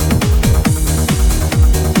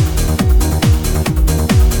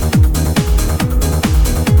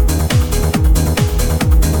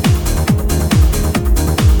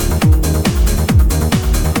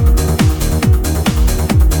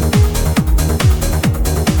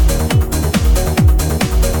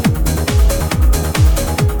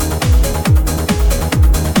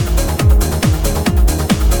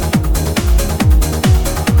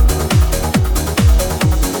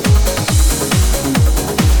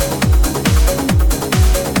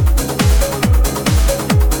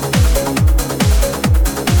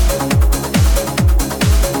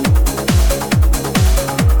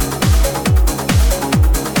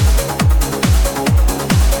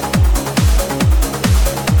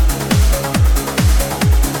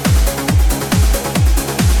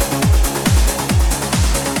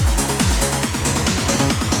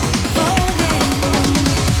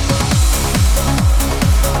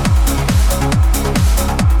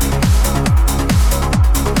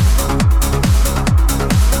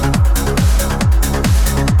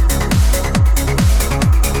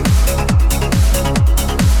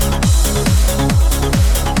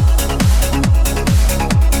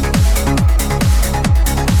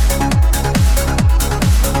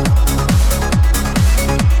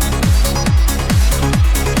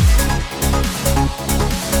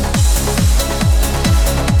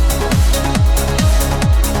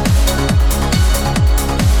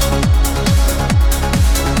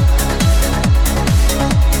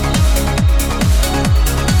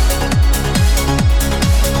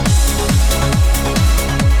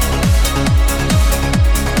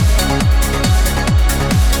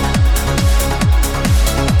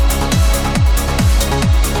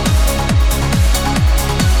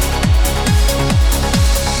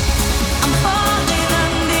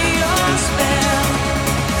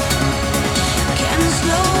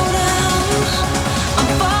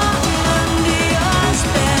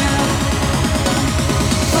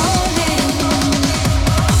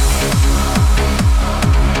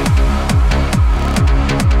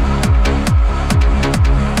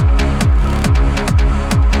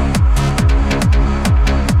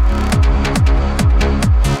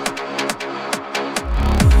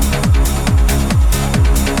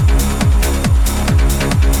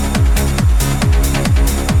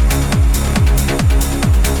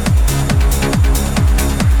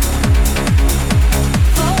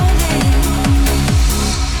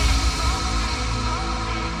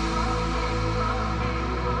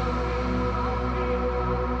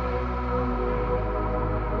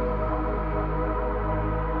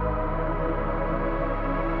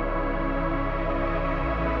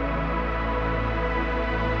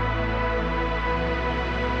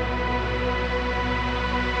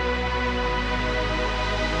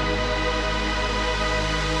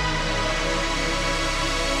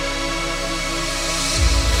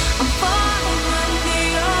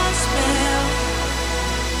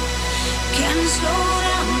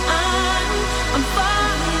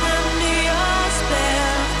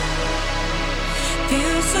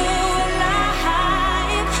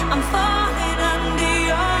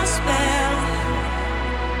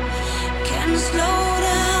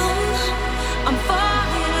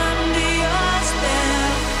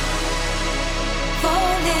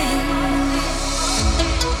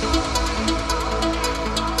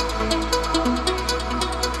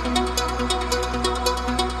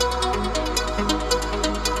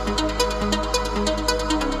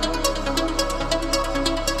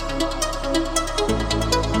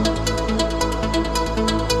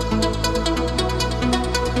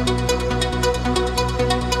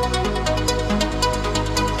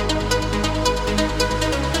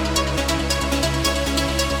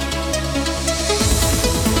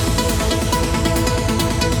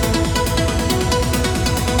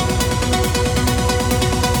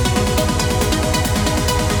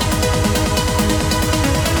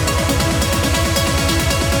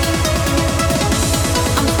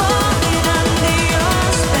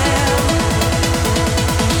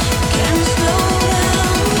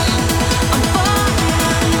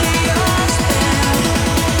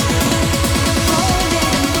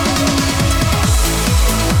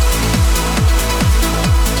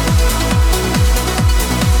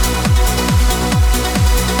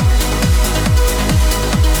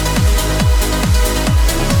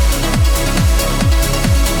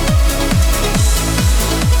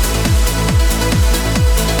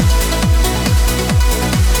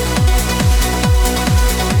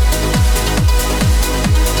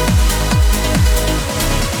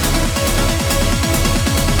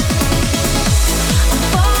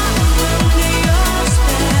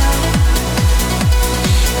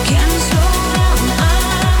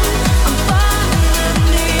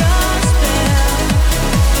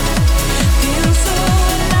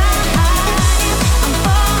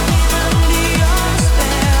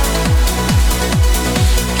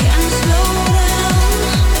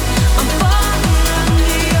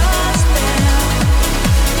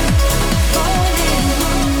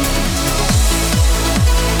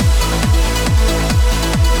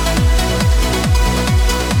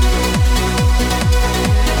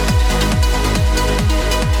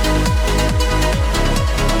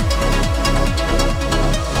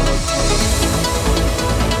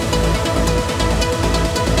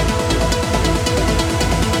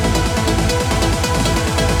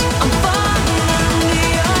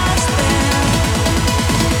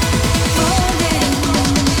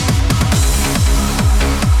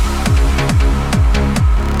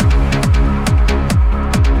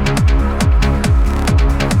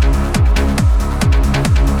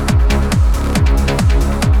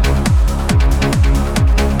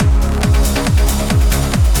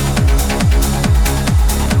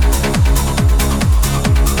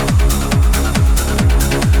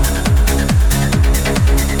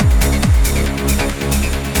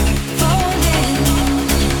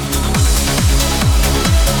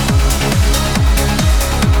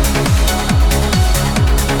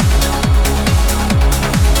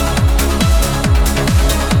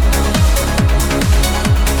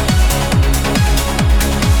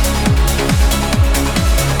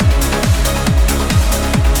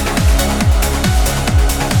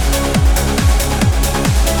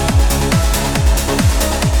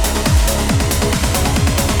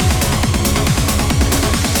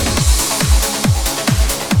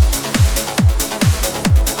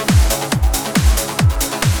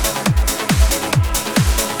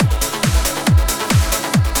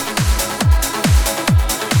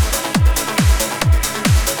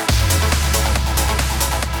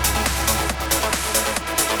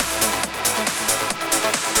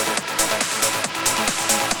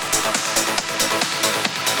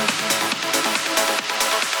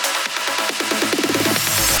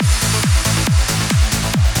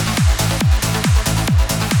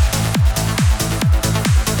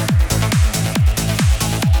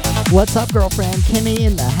 What's up, girlfriend? Kimmy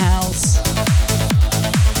in the house.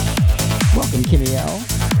 Welcome, Kimmy L.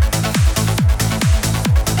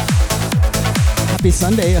 Happy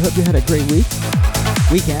Sunday. I hope you had a great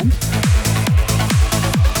weekend.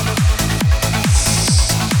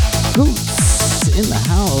 Scoots in the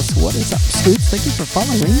house. What is up, Scoots? Thank you for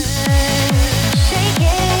following.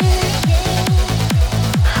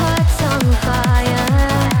 Hearts on fire.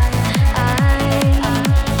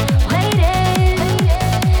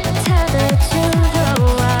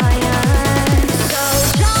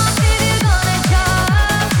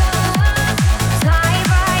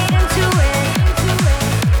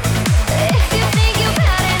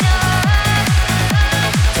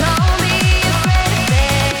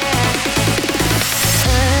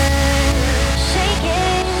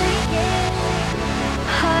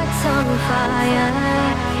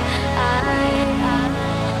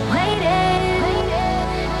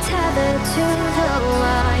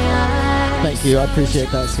 Thank you, I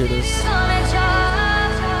appreciate that, Suitors.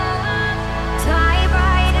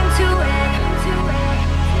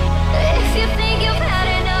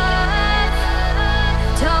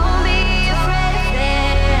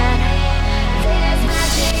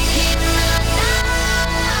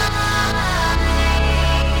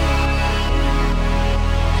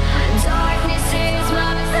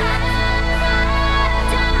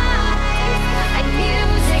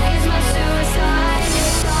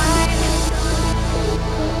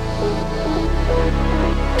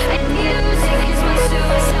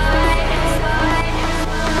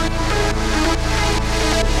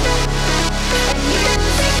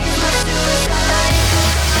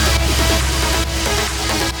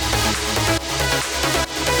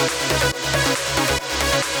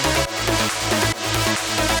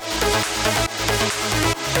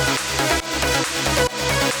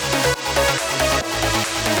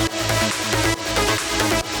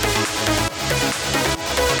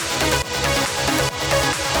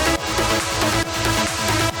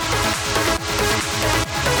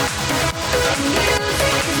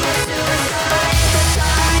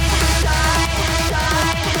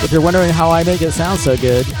 If you're wondering how I make it sound so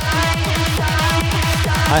good,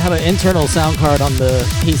 I have an internal sound card on the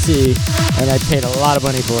PC, and I paid a lot of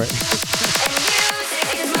money for it.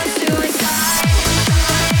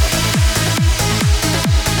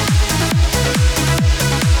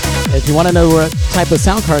 If you want to know what type of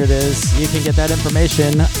sound card it is, you can get that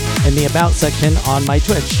information in the About section on my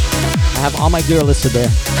Twitch. I have all my gear listed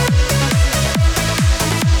there.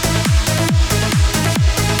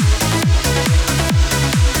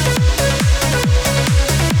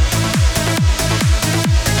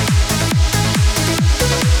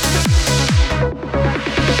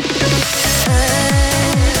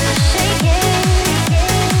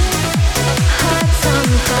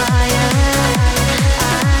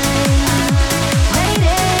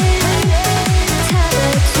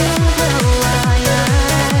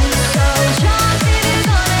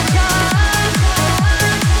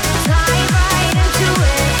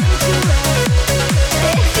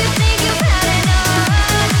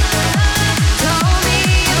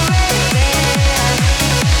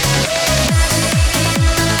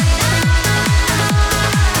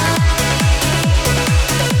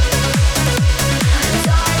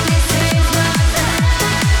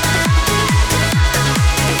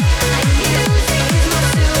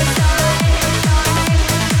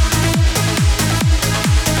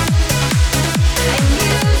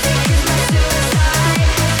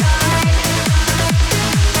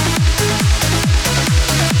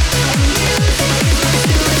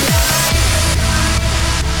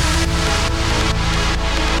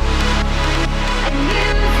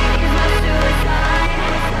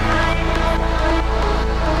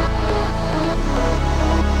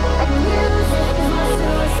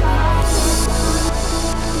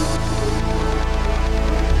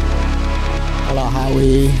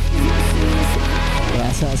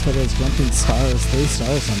 Yes, for those jumping stars, 3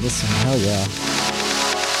 stars on this one. Hell yeah.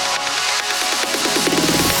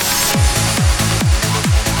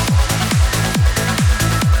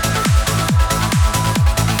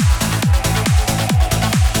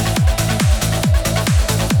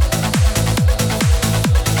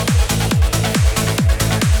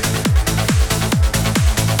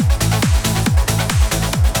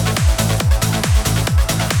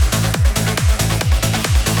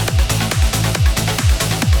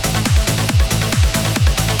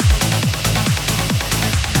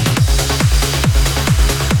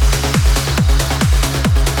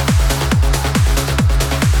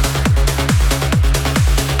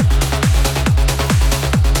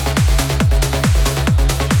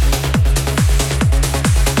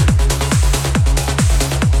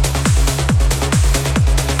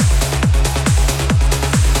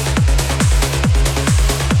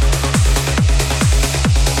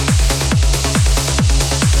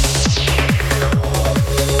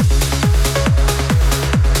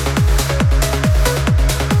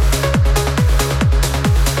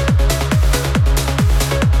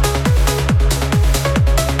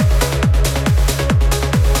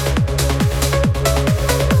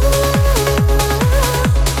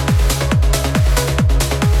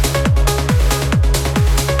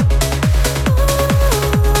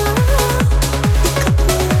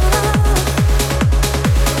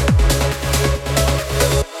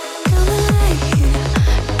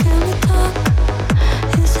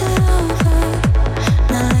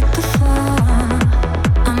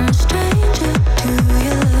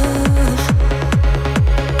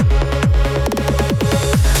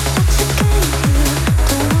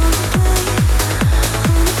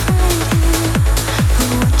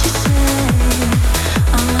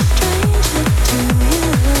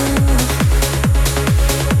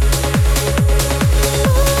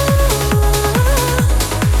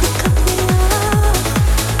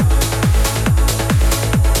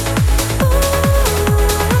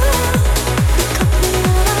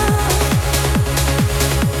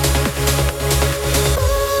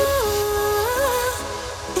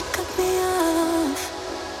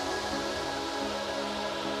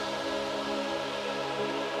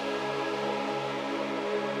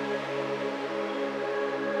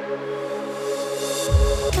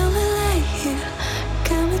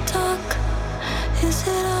 Is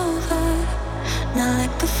it over? Not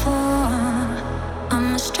like before.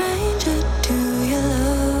 I'm a stranger to your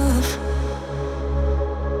love.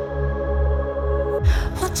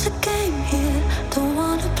 What's a game here? Don't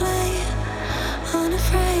wanna play.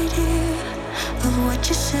 Unafraid here of what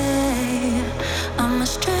you say. I'm a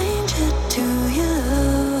stranger to your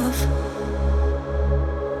love.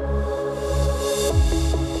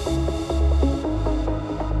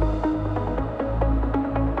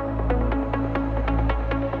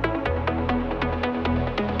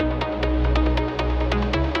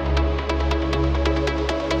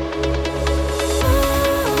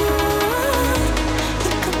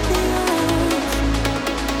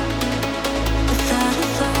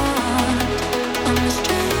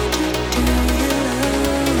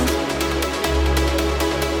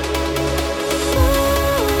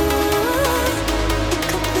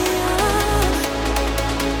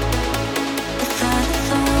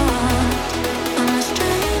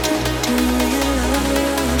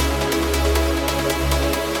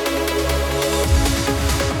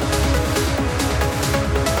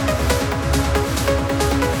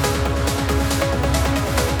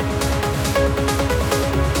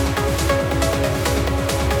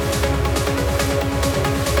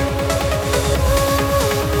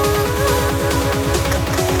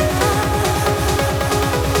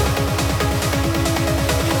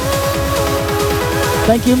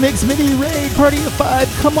 Thank you, Mix Mini Raid, Party of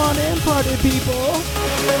 5. Come on in, party people.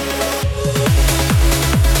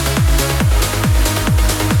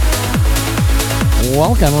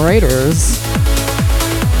 Welcome, Raiders.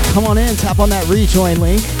 Come on in, tap on that rejoin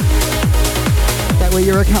link. That way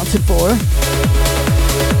you're accounted for.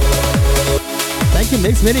 Thank you,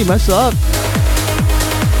 Mix Mini. Much love.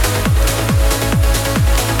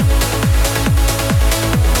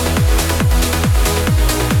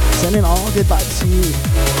 Sending all good vibes to you.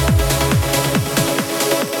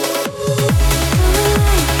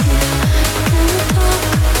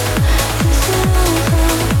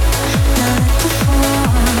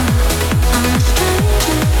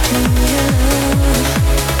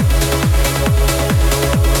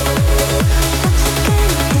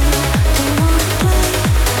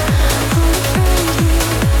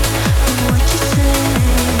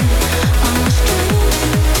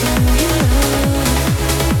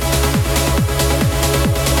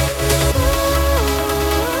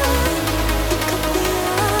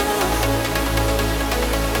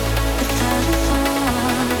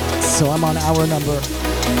 So I'm on hour number.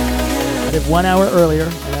 I did 1 hour earlier,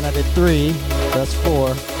 and then I did 3. That's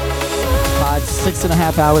 4. 5,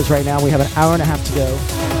 6.5 hours right now. We have an hour and a half to go.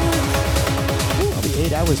 Ooh, I'll be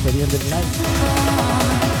 8 hours by the end of the night.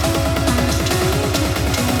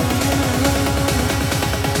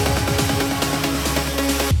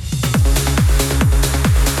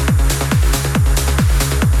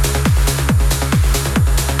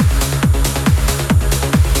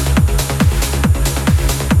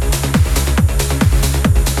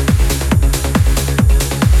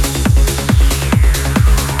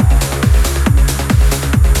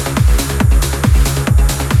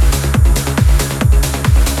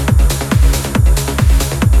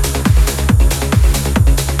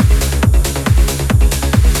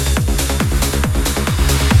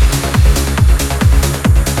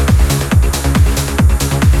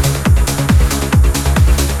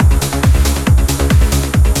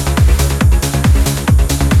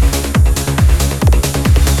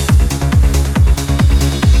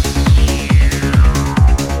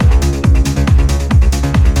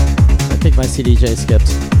 CDJ skipped.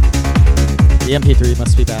 The MP3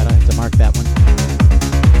 must be bad. I have to mark that one.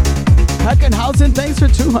 Hackenhausen, thanks for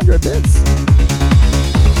 200 bits.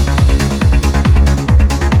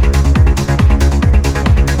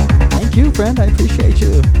 Thank you, friend. I appreciate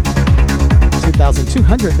you.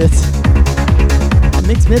 2,200 bits. And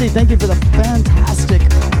Mix Midi, thank you for the fantastic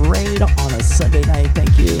raid on a Sunday night.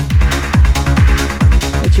 Thank you.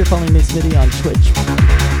 Make sure you're following Mix Midi on Twitch.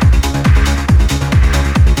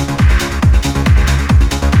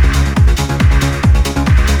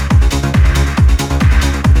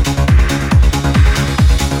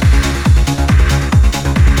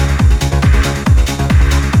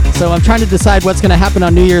 So I'm trying to decide what's going to happen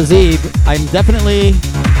on New Year's Eve. I'm definitely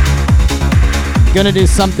going to do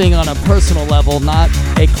something on a personal level, not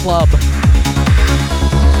a club.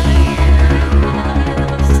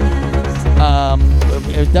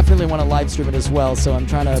 I definitely want to live stream it as well, so I'm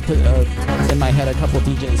trying to put in my head a couple of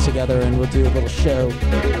DJs together, and we'll do a little show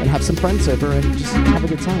and have some friends over and just have a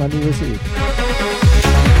good time on New Year's Eve.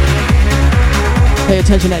 Pay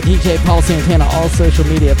attention at DJ Paul Santana, all social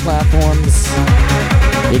media platforms.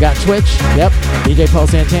 You got Twitch, yep. DJ Paul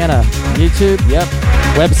Santana. YouTube, yep.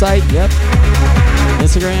 Website, yep.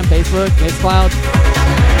 Instagram, Facebook, Mixcloud.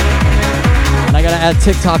 And I gotta add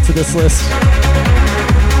TikTok to this list.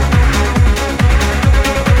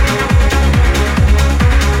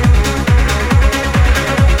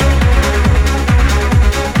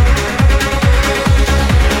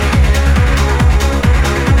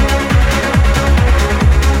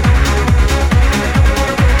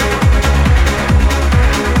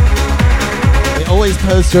 Always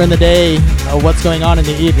post during the day what's going on in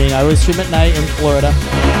the evening. I always stream at night in Florida,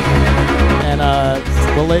 and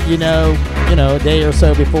we'll let you know, a day or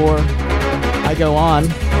so before I go on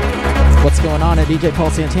what's going on at DJ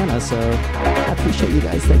Paul Santana. So I appreciate you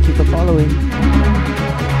guys. Thank you for following.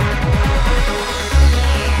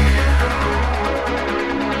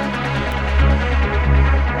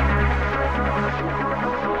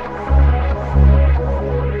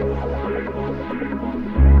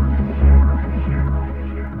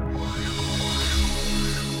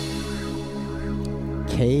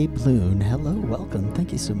 K Bloon, hello, welcome.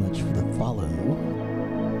 Thank you so much for the follow.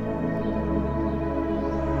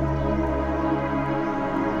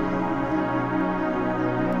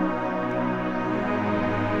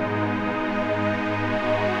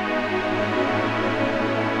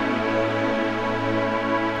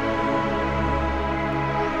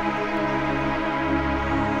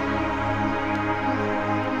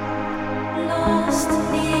 Lost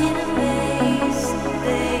in a maze,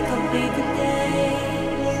 they complete the days.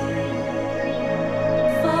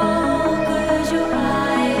 Fall 'cause you're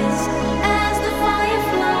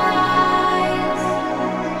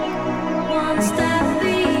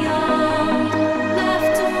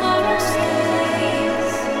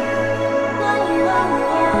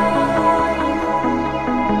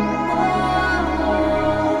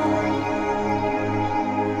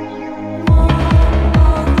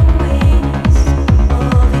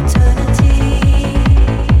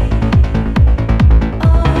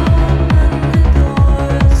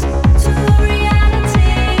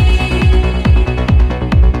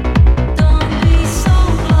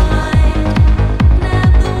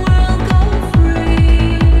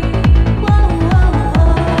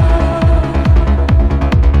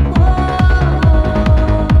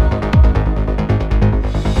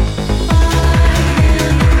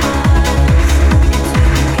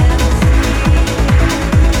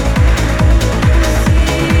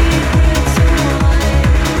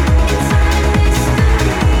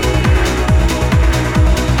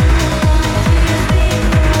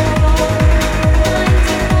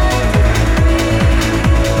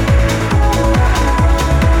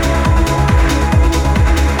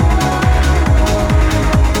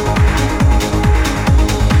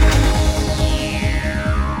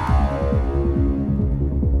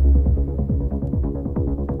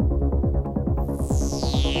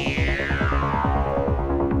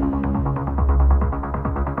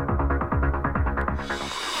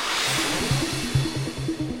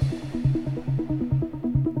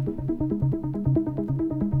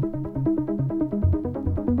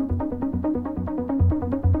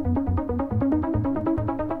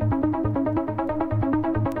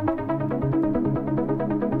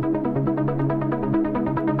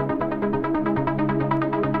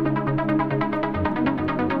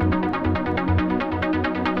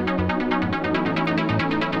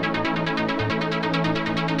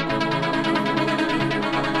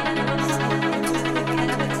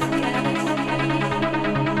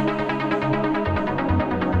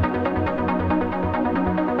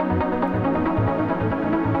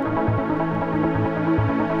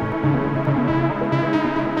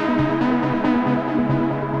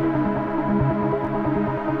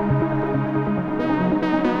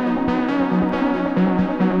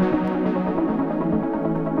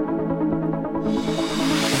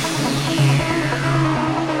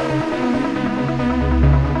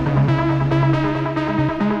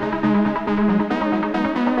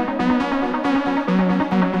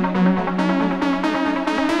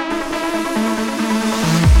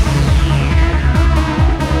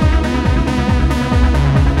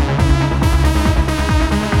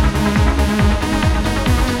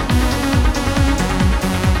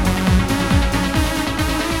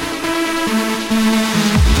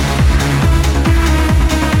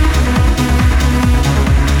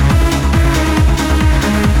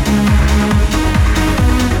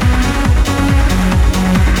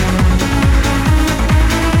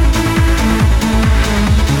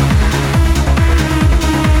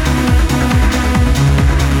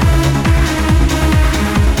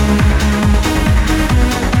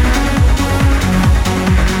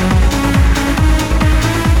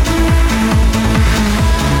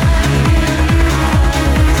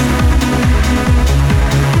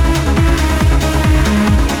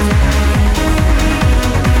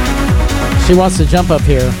She wants to jump up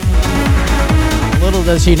here. Little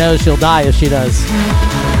does she know she'll die if she does.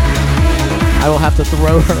 I will have to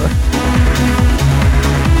throw her.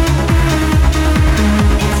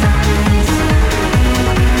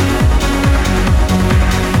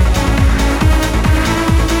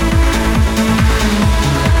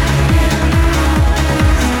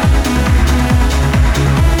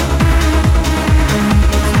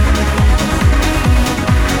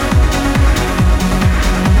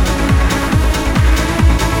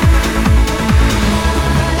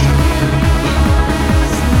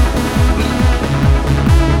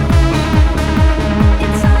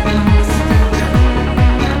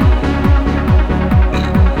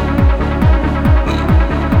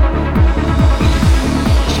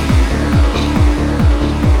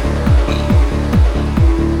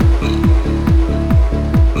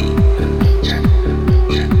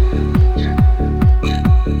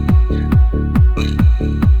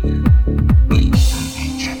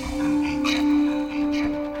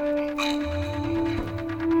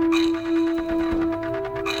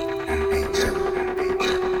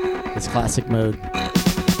 Classic mode.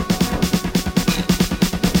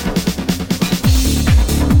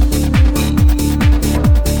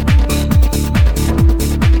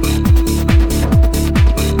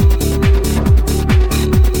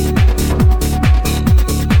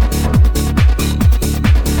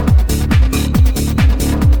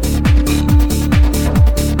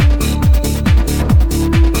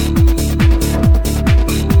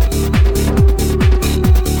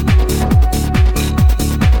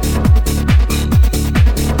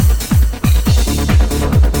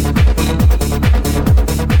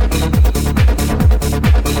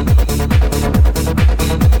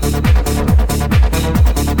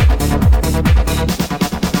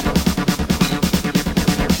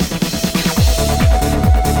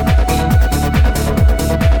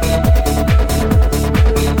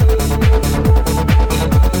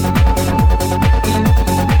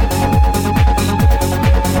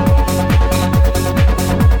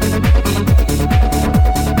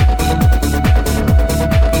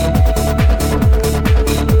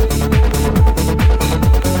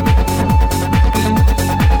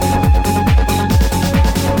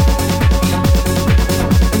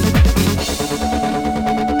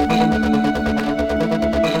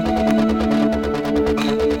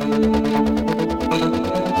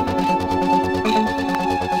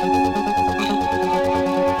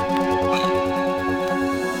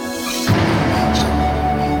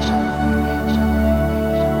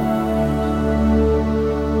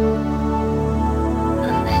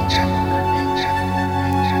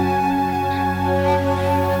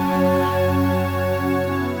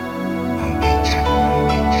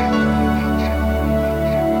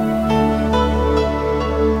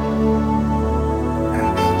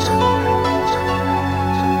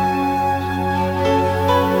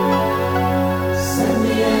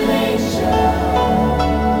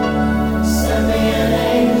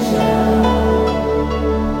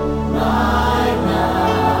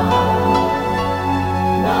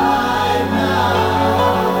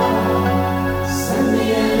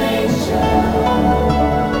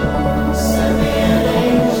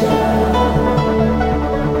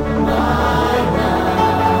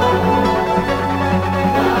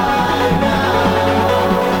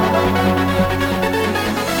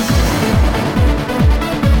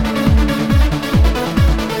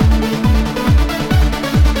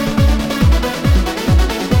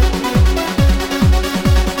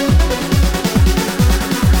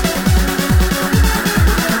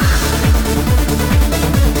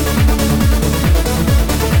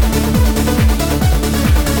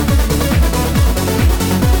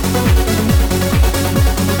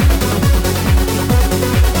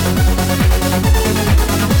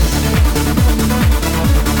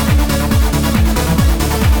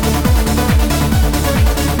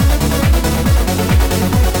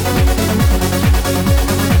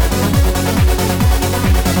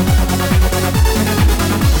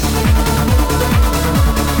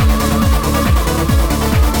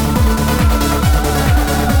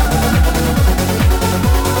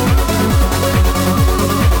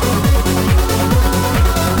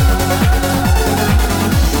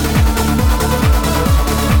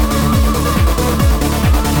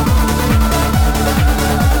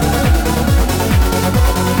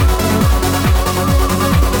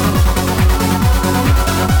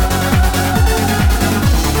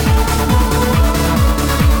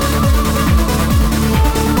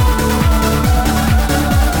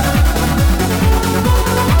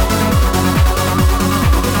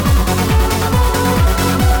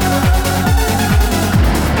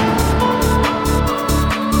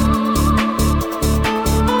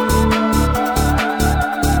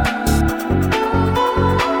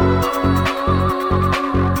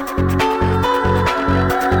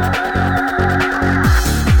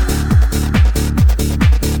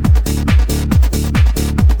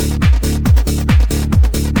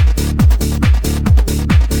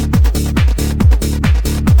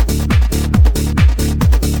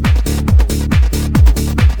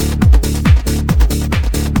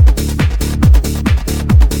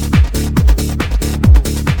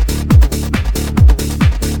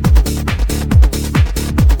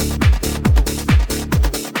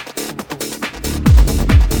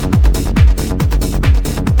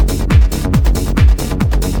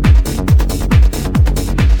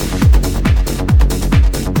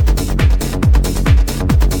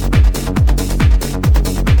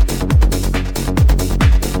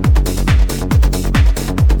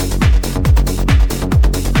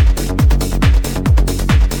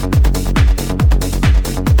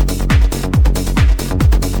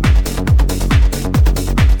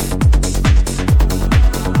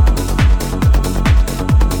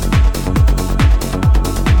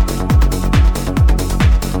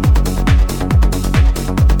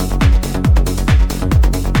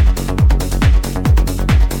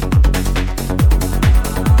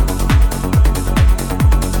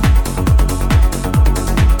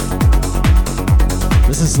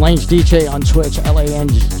 Lange DJ on Twitch,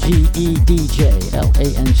 L-A-N-G-E DJ,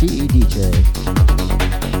 L-A-N-G-E DJ.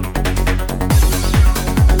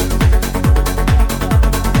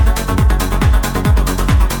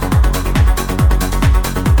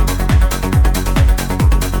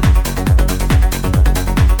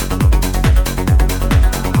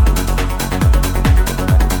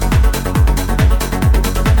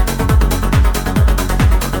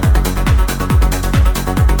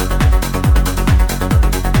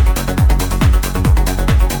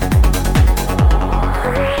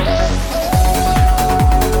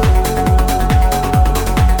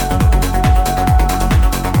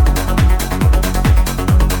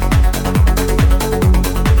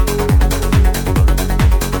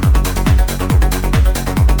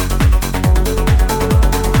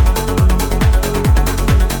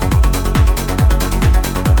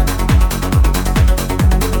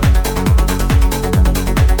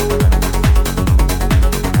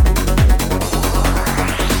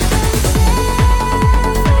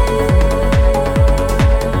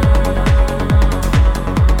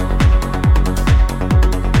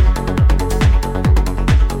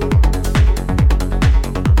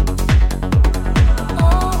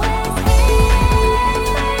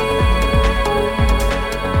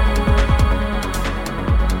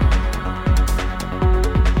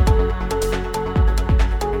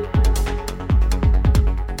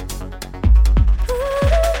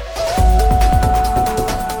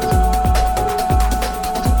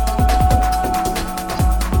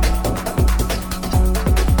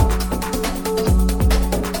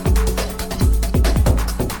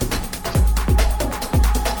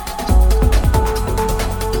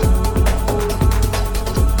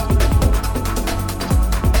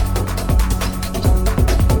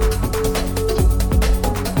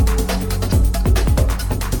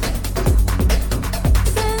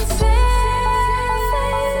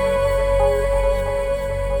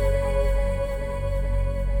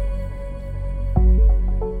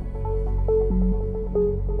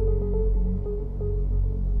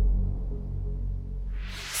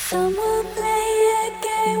 Some will play a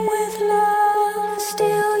game with love,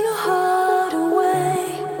 steal your heart away.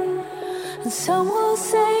 And some will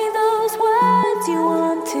say those words you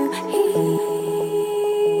want to hear.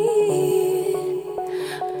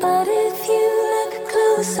 But if you look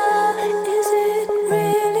closer, is it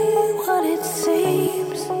really what it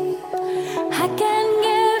seems? I can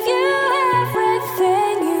give you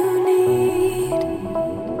everything you need.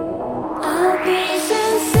 I'll be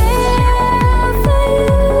sincere for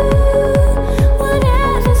you.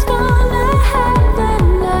 Whatever's gonna happen,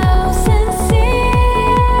 I'll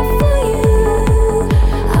sincere for you.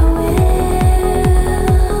 I will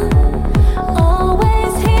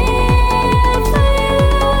always here for you.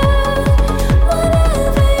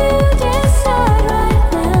 Whatever you decide right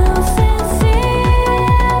now,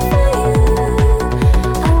 sincere for you.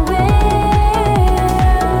 I will.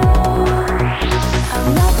 I'm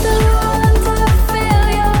not the one to fill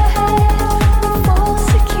your head with false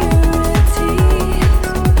security.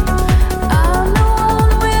 I'm the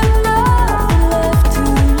one with nothing left to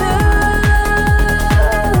lose.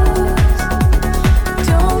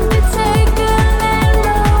 Don't be taken in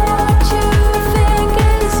by what you think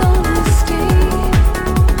is honesty.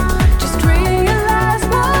 Just realize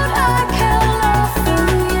what I can offer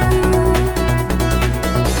you.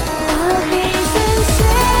 I'll be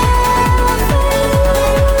sincere for you.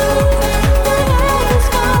 Whatever's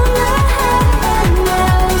gonna happen,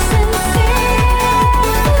 I'll sincere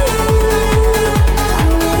for you. I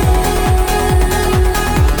will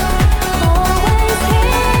always here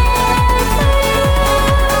for you. Whatever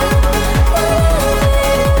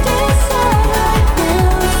you decide right now,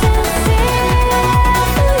 sincere for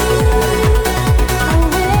you. I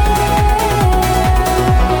will.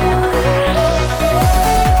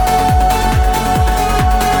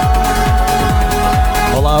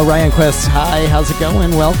 Hola, Ryan Quest. Hi, how's it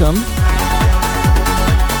going? Welcome.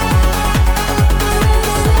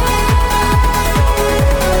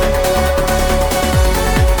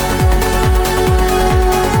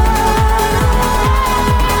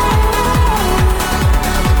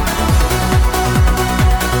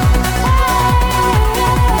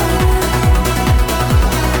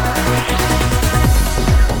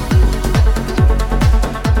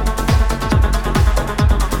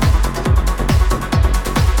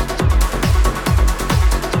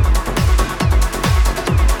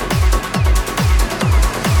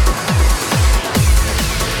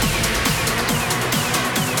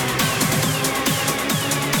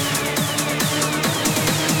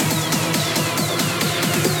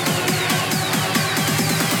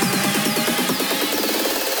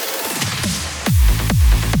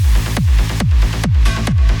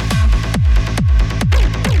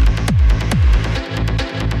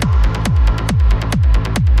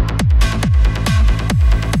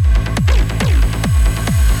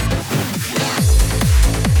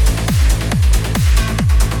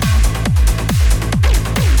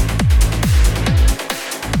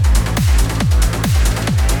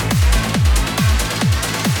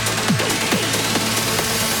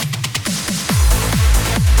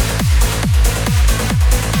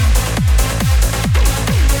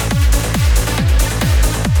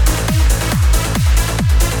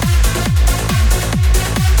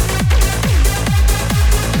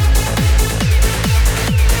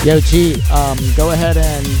 Yo, G, go ahead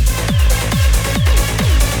and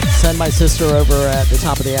send my sister over at the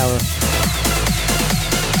top of the hour.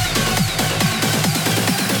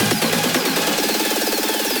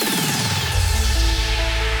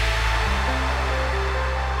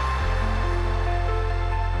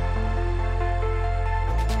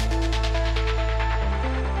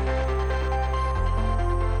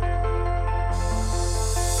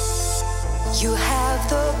 You have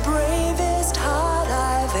the bravest heart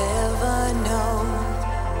I've ever known.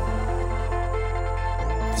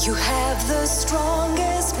 You have the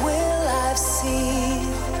strongest will I've seen.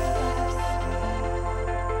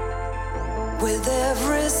 With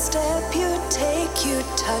every step you take, you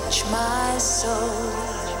touch my soul.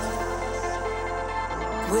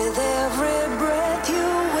 With every breath you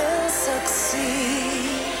will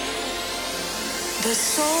succeed. The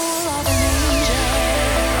soul of an angel.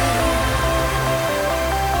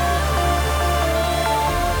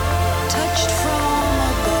 Touched from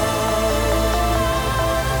above,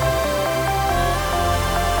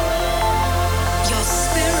 your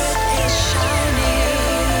spirit is shining,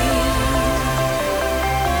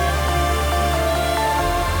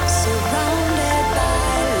 surrounded by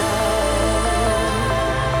love,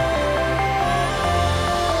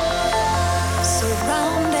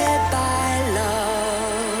 surrounded by love.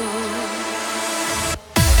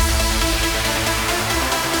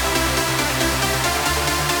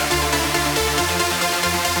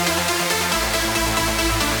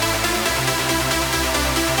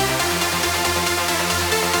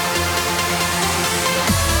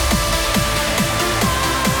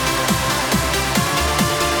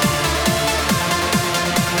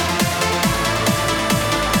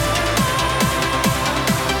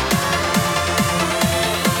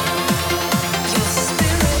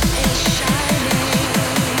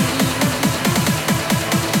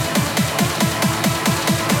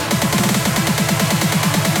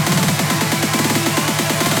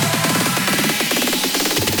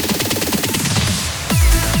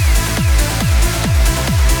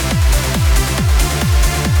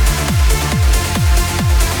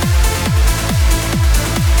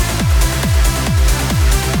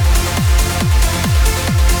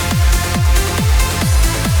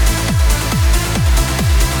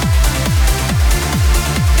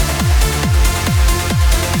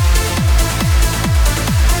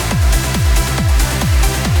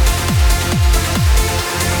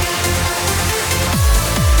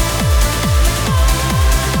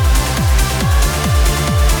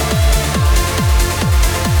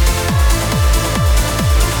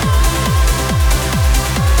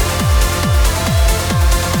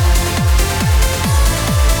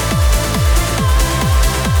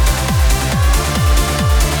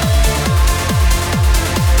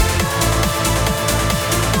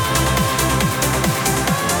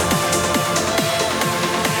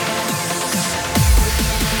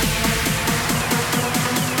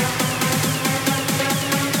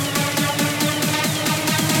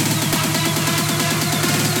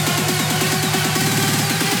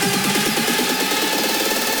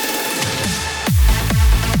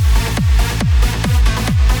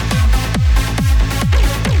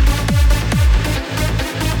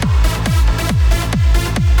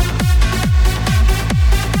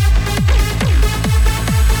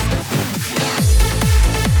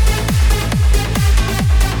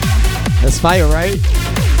 Fire, right?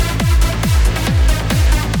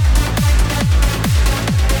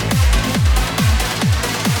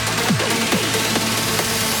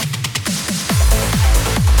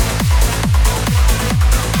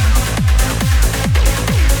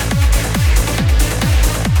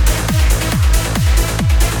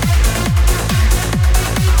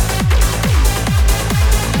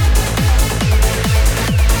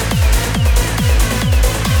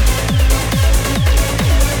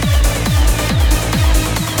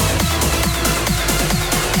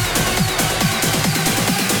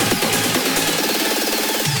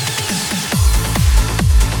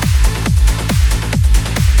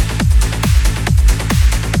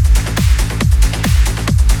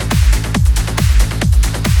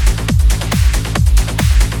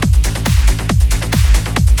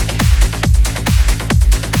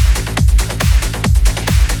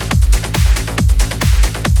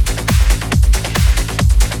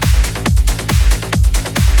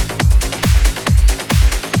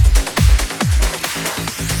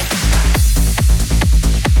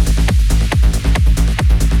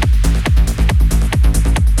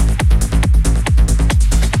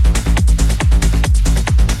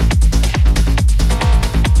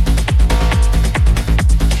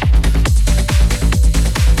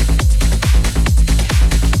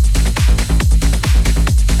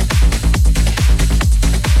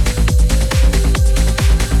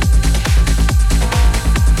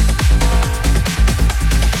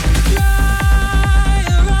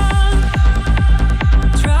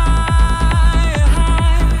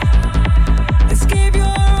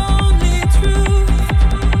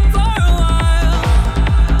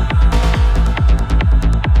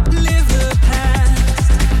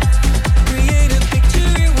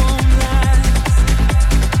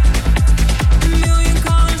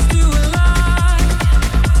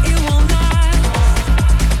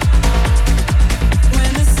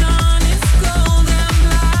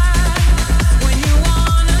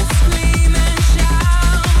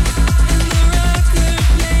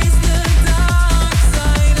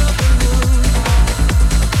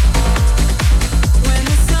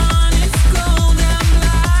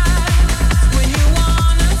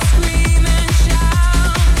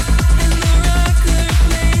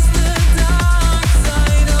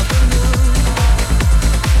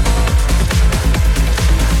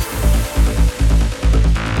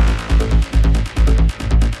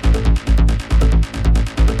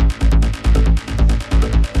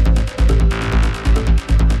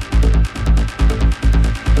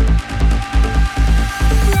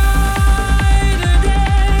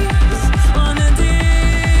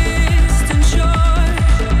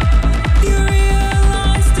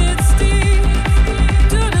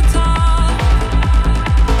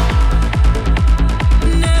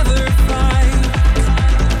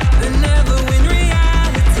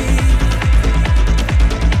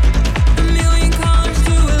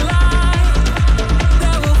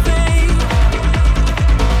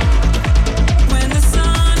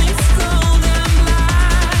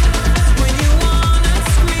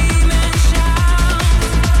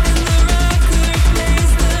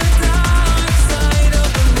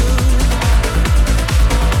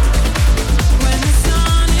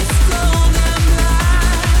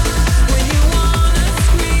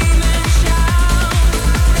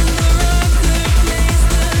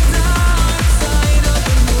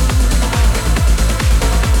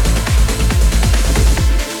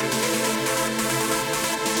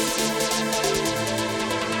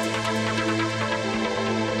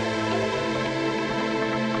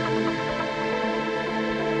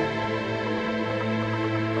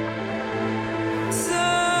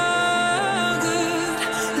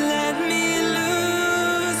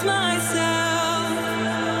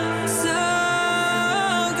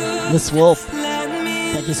 Miss Wolf,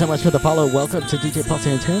 thank you so much for the follow. Welcome to DJ Paul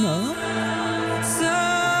Santana.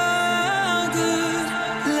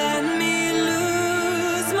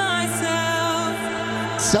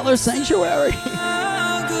 Stellar Sanctuary.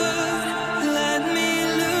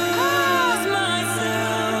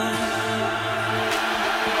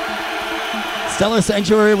 Stellar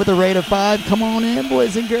Sanctuary with a rate of 5. Come on in,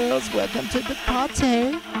 boys and girls. Welcome to the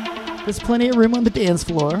party. There's plenty of room on the dance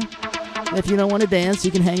floor. If you don't want to dance,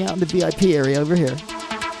 you can hang out in the VIP area over here.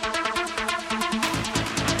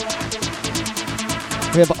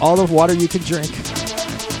 We have all the water you can drink.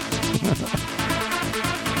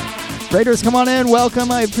 Raiders, come on in. Welcome.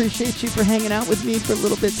 I appreciate you for hanging out with me for a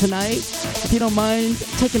little bit tonight. If you don't mind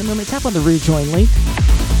taking a moment, tap on the rejoin link.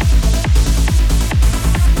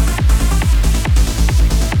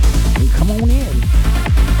 And come on in.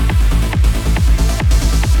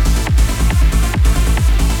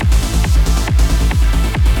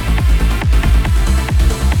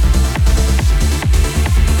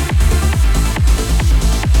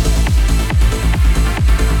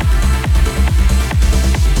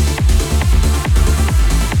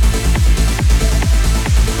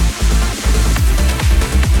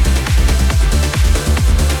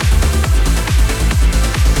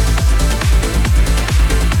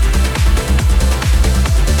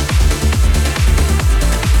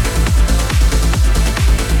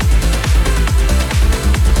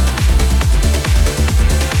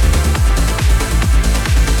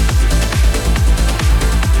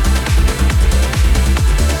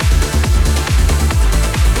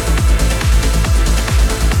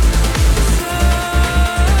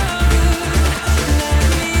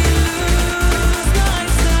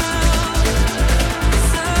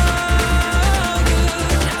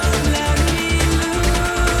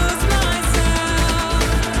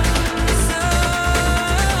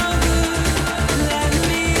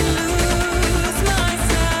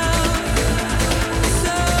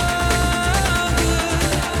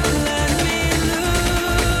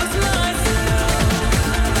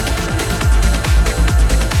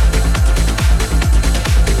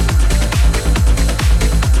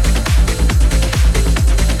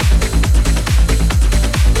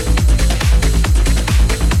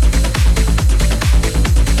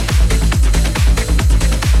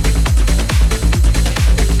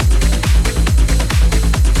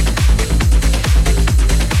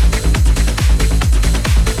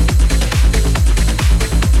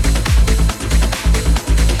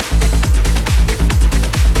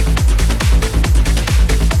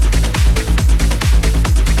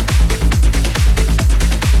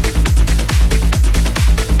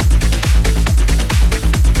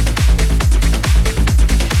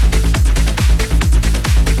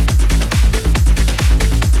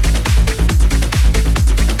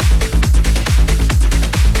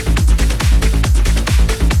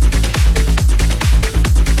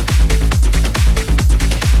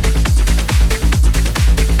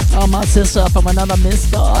 Sister from another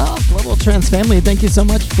Mr. Global Trans Family, thank you so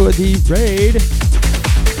much for the raid.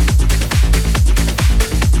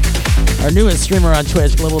 Our newest streamer on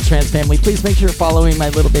Twitch, Global Trans Family. Please make sure you're following my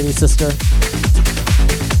little baby sister.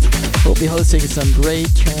 We'll be hosting some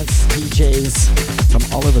great trance DJs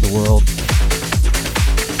from all over the world.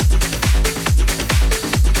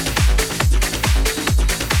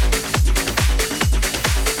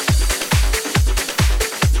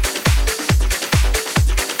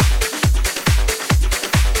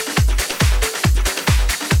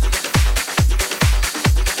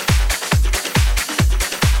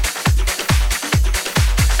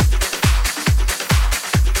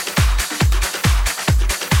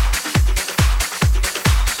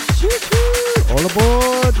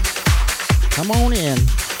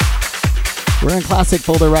 We're in classic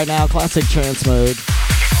folder right now, classic trance mode.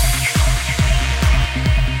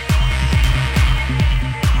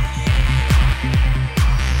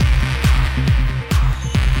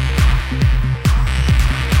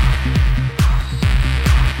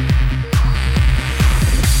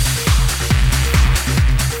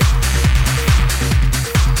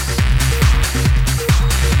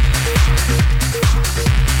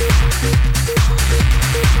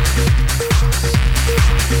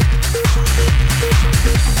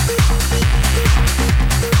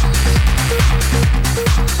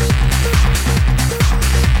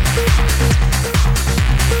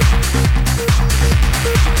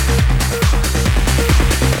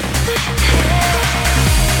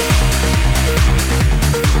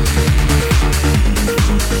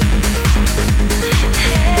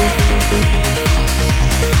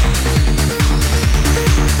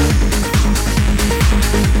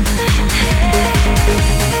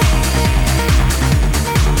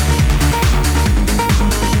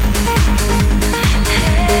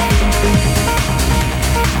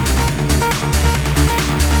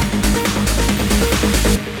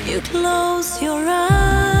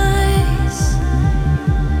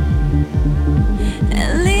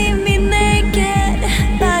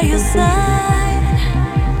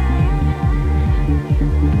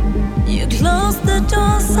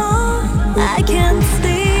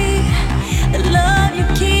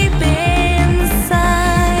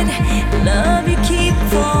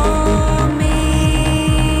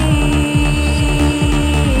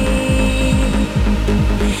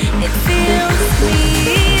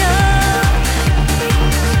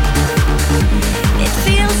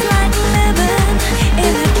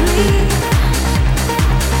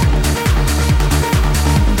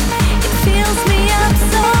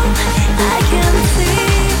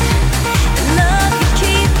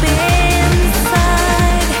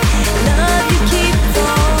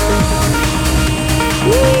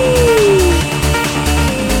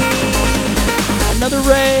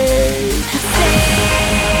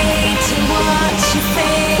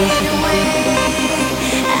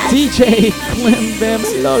 DJ Klim Bim,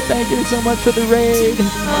 hello, thank you so much for the raid.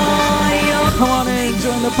 Come on in,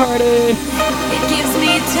 join the party. It gives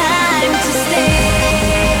me time to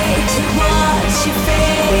stay, to watch you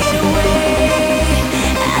fade away.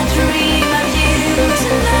 I dream of you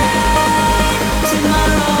tonight.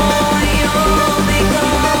 Tomorrow you'll be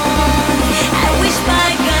gone. I wish my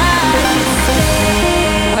God you'd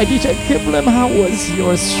stay. Hi DJ Kiplim, how was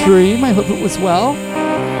your stream? I hope it was well.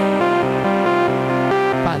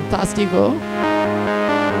 Fantastico.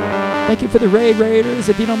 Thank you for the raid, raiders.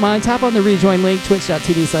 If you don't mind, tap on the rejoin link,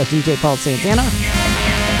 twitch.tv/DJ Paul Santana.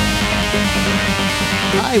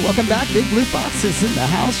 Hi, welcome back. Big Blue Fox is in the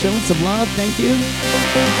house showing some love. Thank you.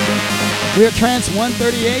 We are Trance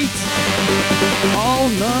 138 all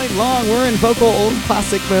night long. We're in vocal old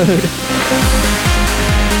classic mode.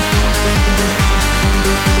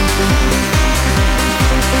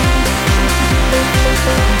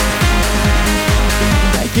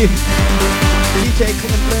 Thank you. DJ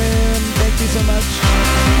Clinton, thank you so much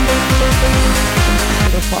for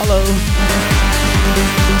the follow.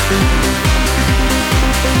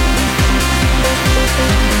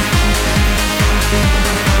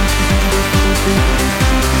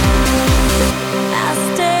 I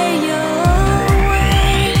stay awake.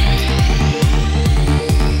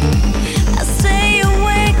 I stay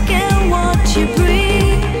awake and watch you breathe.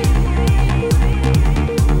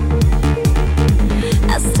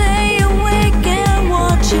 I stay awake and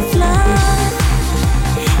watch you fly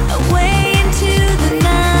away into the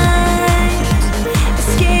night,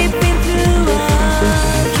 escaping through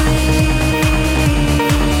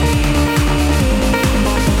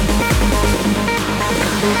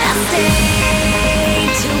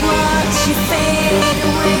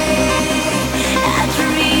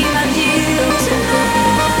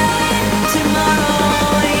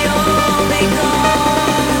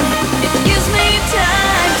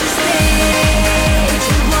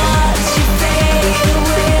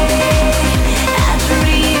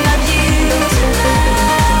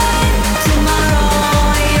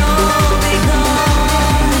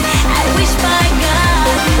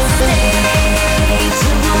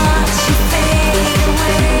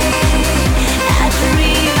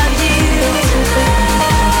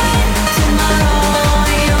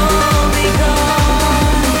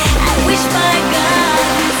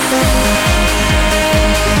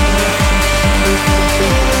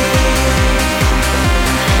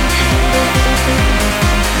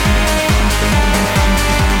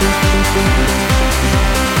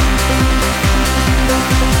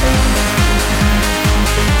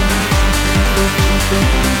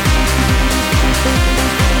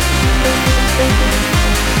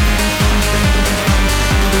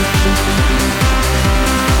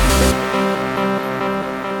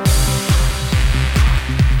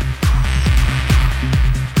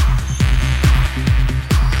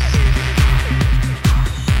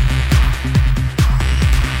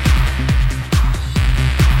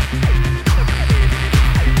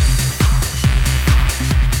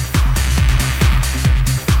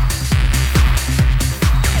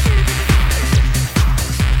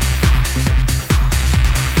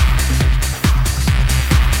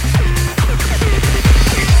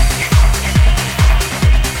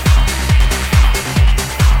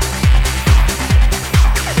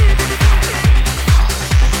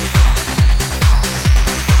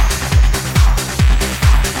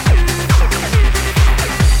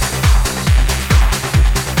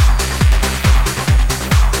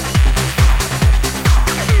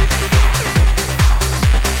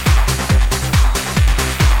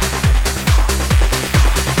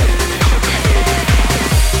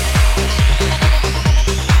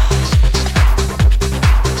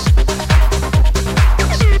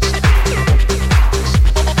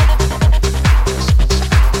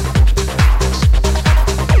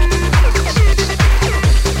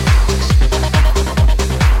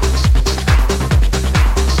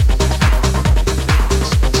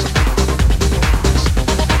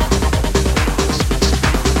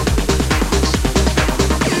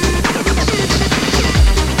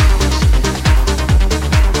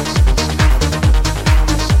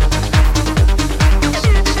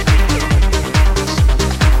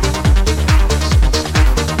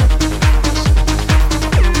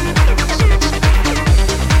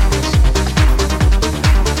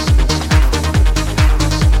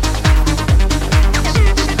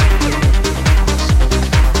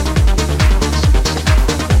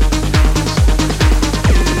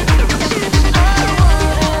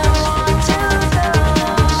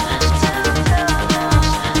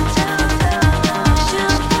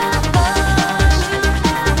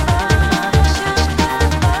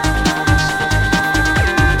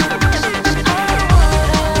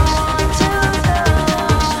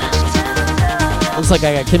Looks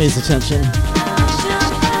like I got Kimmy's attention.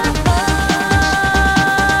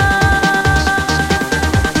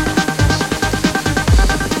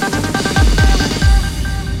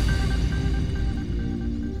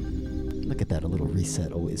 Look at that, a little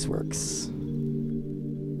reset always works.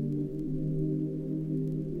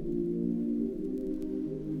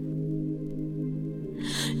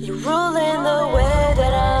 You're ruling the way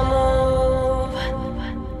that I move,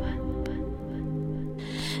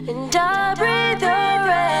 and I breathe your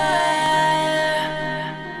air.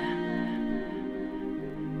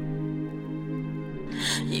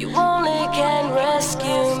 You only can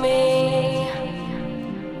rescue me.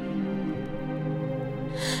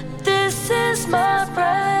 This is my prayer.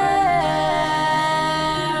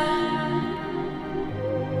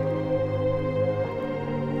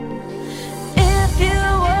 If you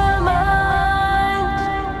were mine,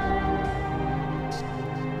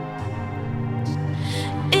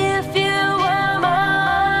 if you were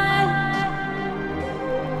mine,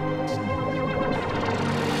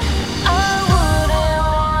 I wouldn't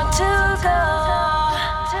want to go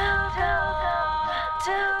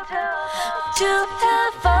to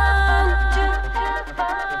have fun,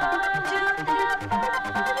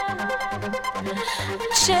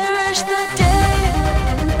 cherish the day.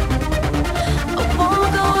 I won't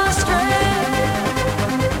go astray.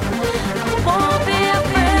 I won't be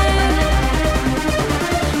afraid.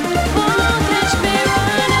 You won't catch me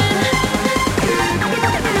running.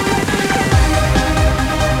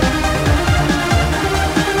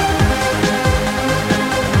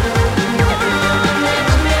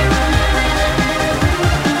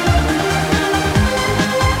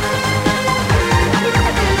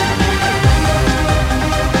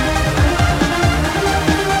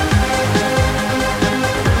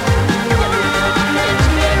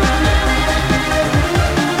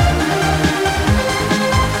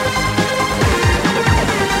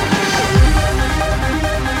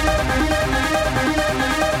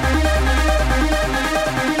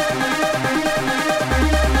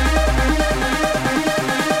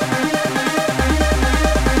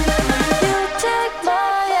 You take my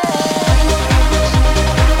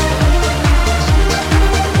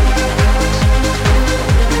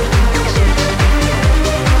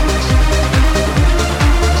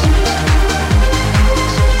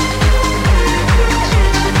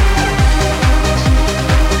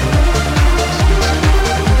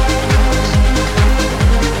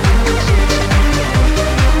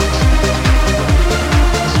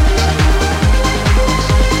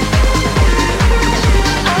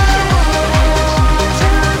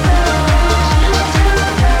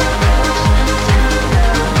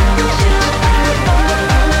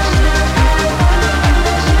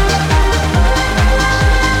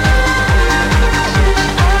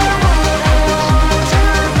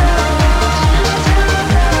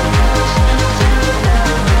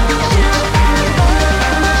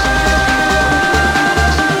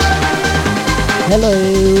Hello,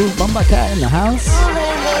 Bomba Cat in the house.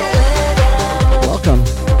 Welcome.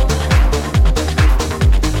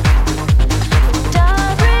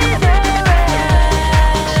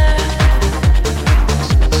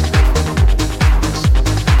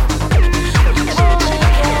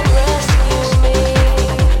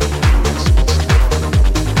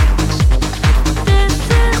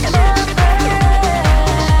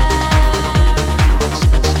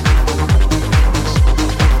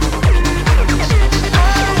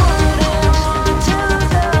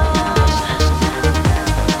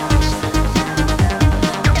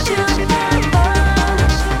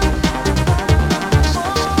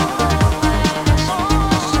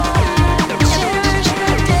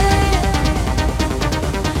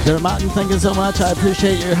 Martin, thank you so much. I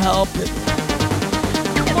appreciate your help with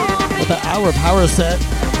the hour power set.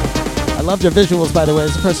 I loved your visuals, by the way.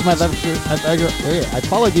 It's the first time I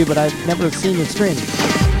followed you, but I've never seen you stream.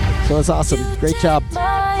 So it's awesome. Great job.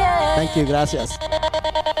 Thank you. Gracias.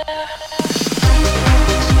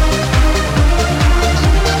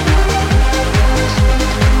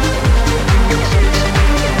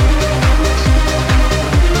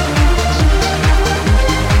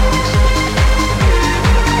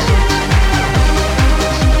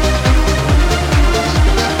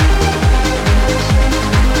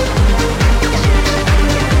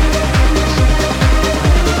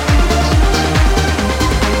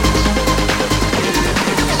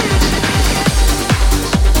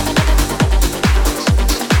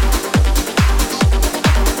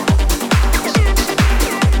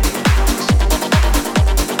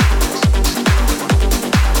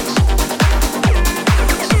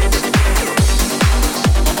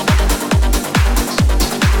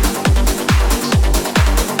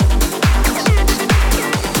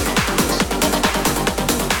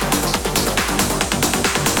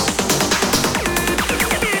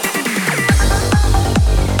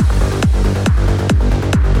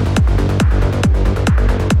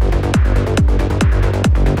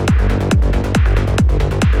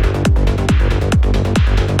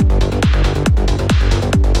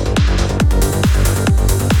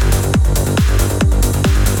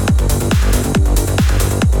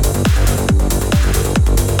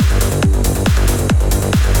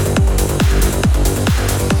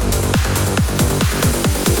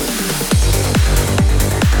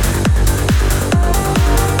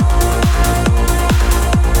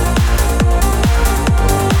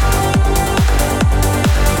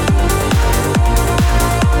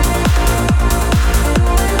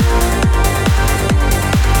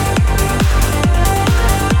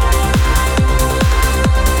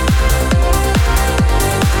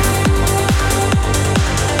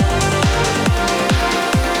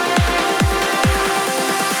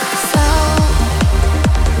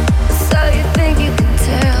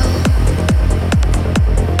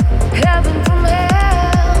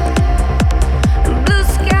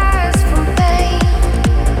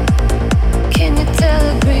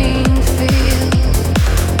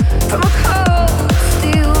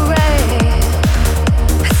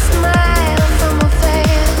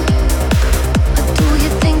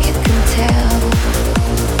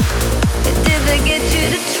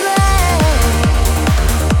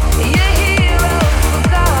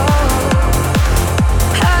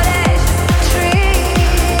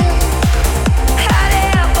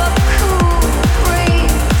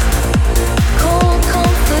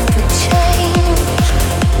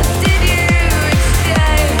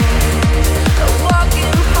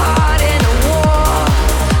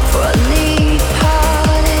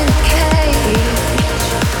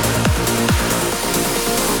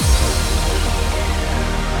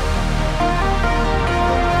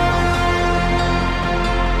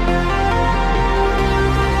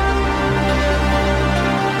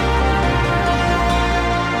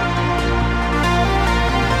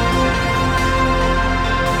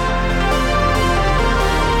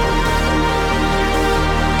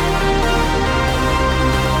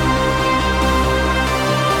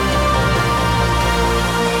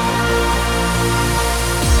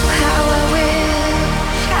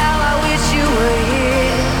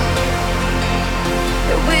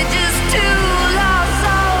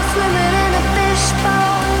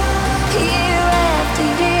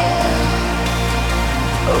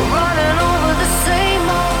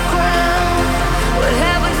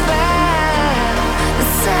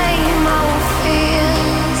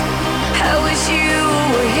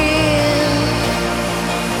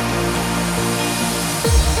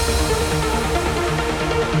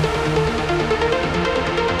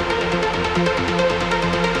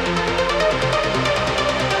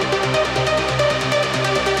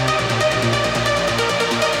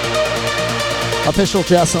 Official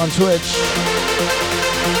Jess on Twitch.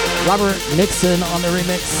 Robert Nixon on the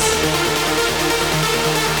remix.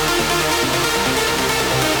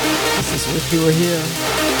 This is Wish You Were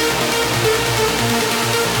Here.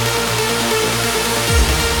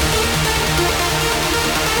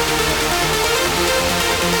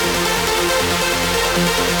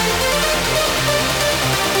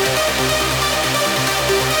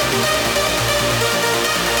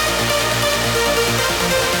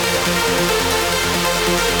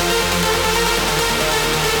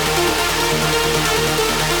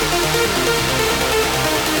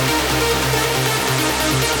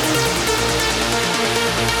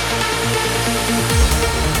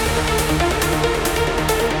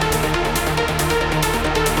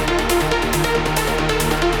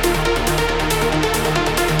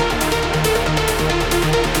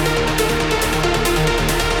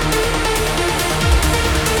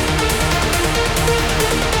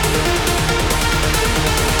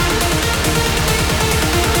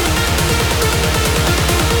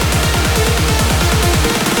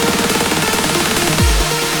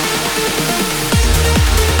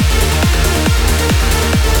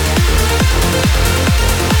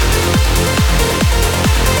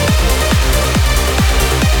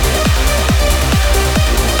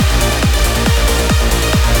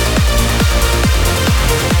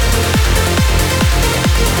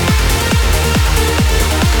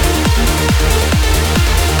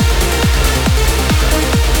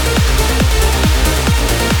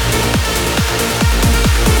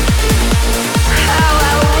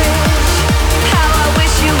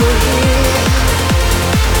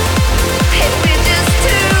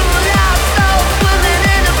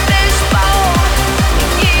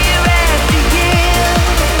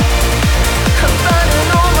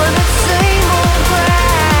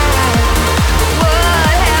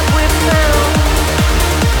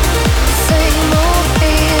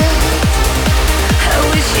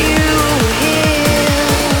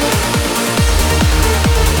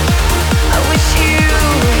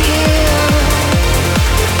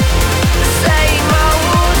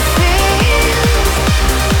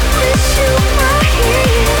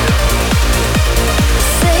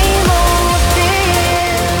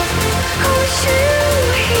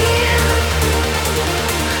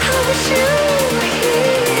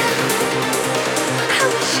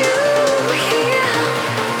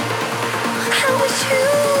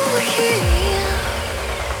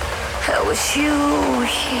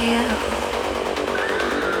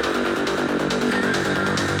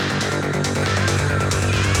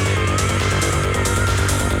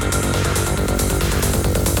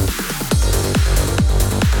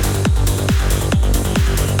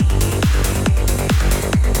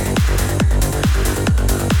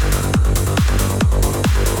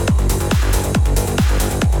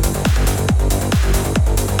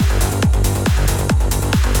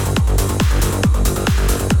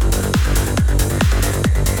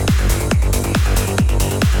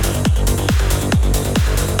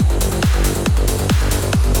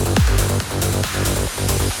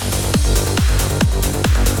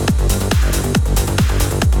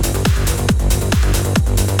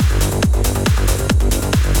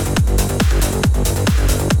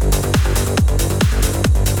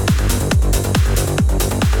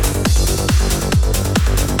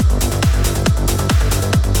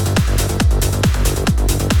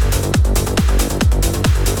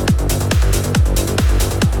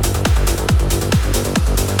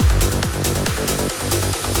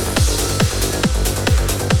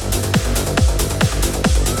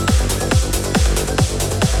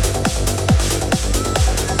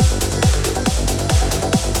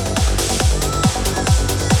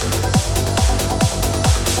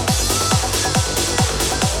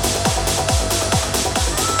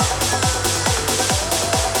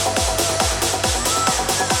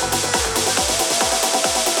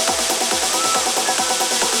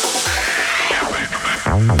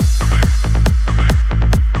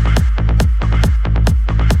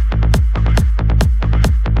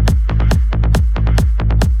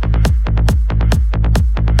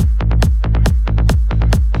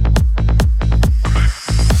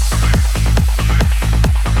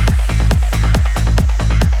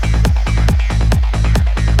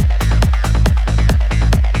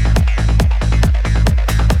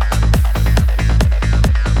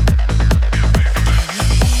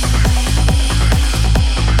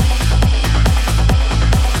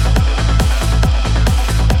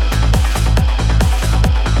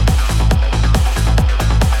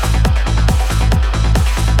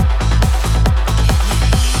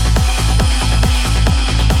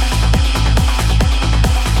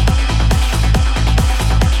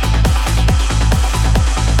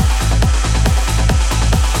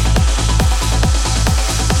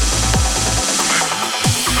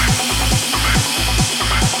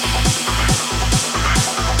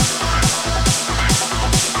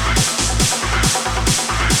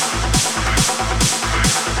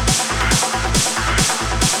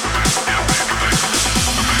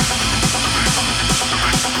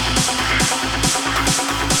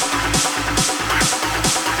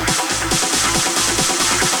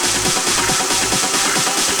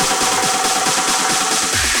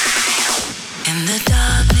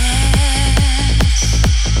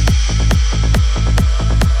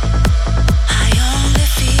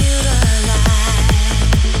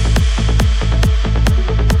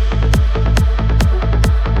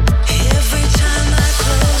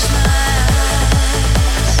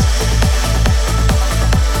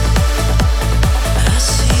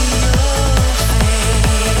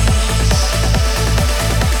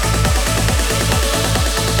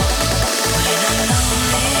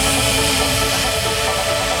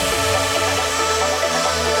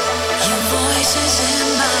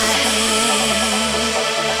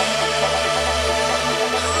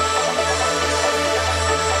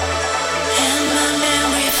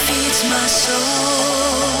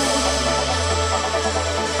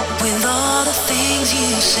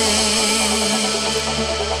 Every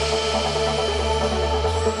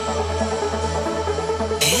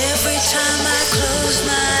time I close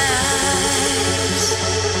my eyes,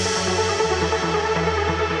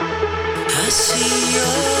 I see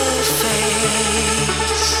your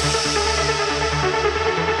face.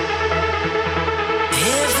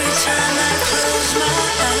 Every time I close my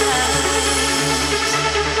eyes,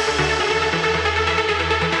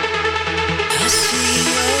 I see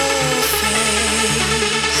your face.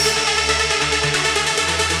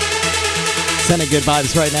 Sending good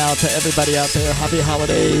vibes right now to everybody out there. Happy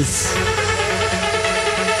holidays.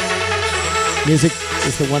 Music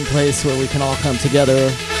is the one place where we can all come together.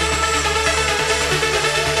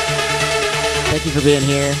 Thank you for being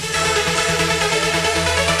here.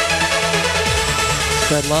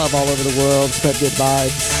 Spread love all over the world. Spread good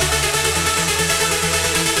vibes.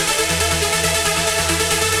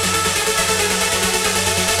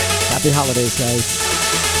 Happy holidays, guys.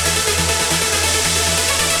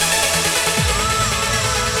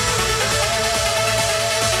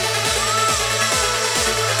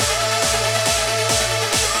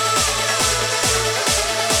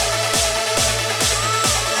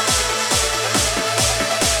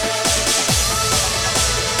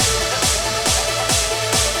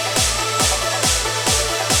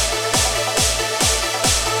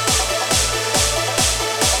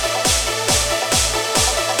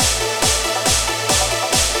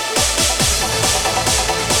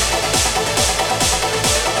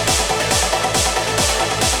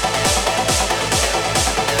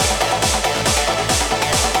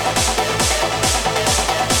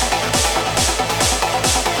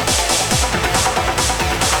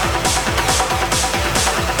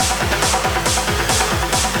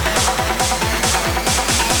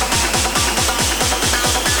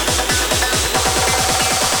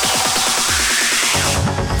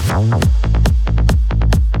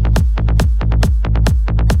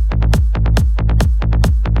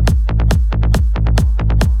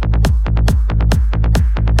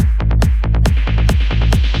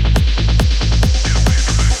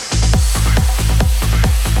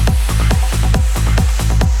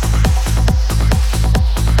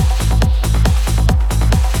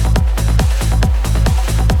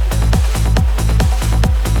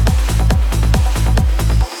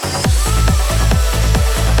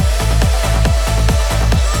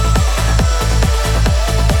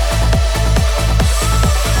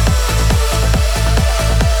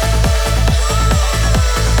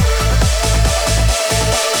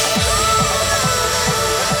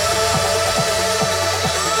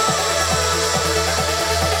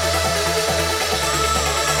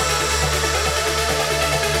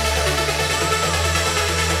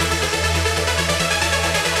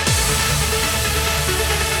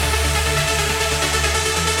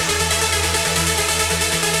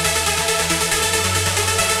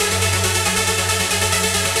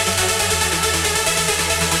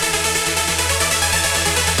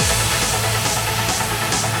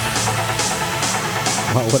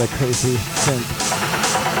 Wow, what a crazy synth.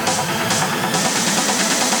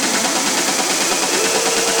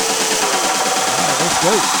 That's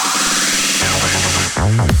great.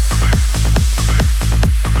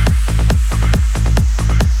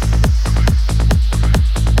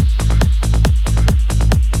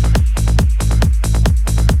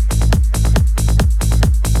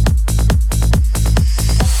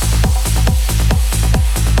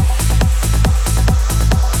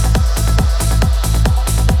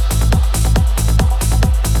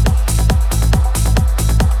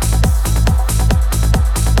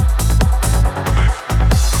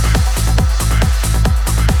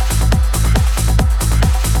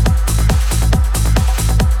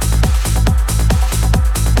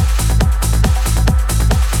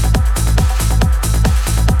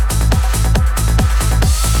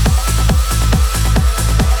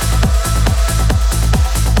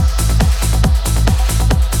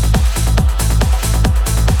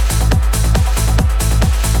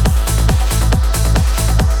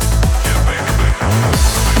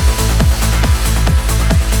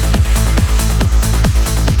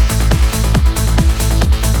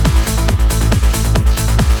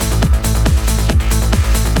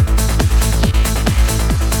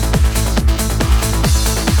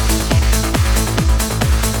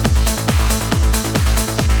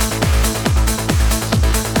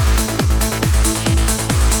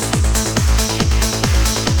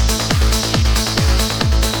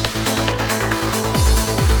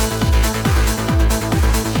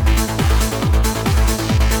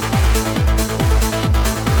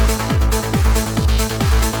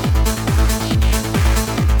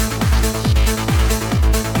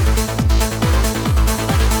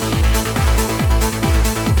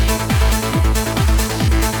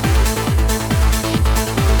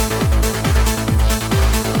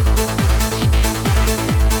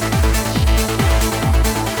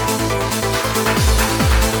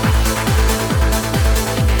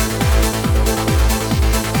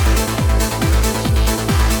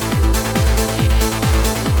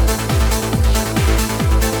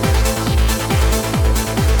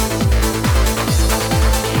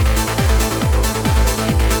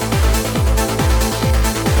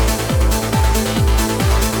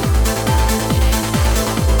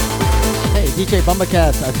 DJ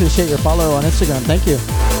Bumbacat, I appreciate your follow on Instagram. Thank you.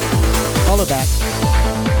 Follow back.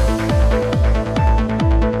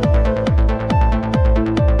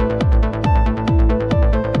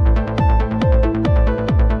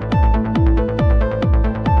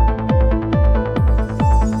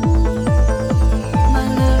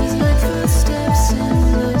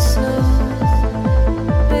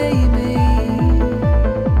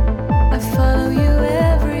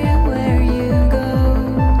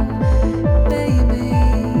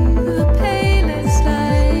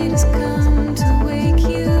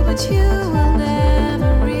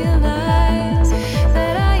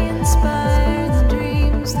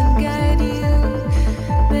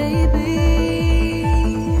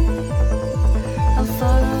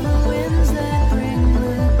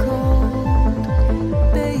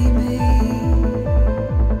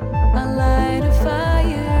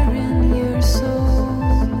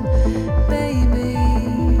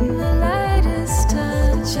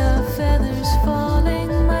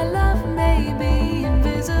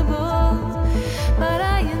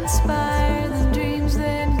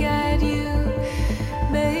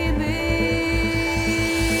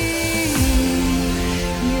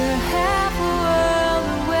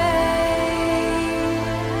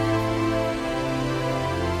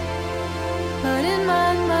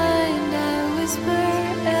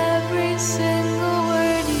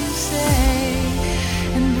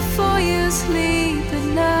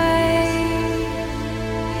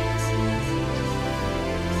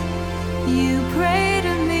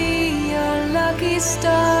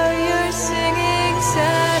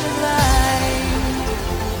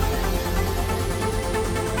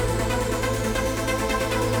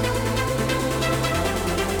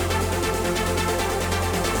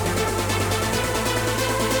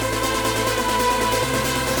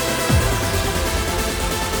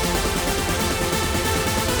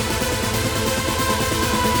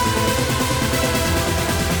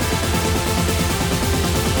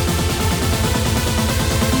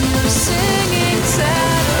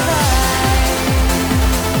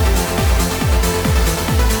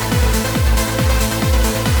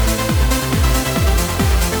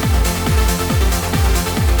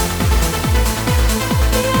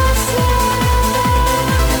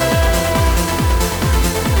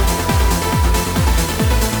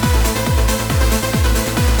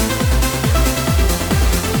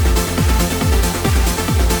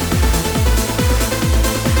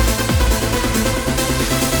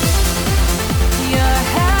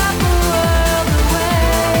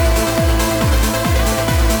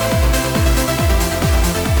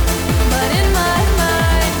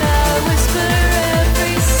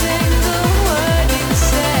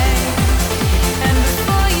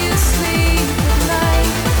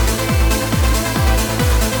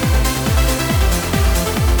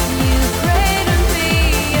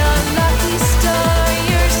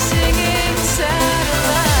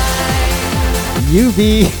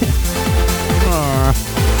 UV.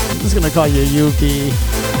 I'm just gonna call you UV.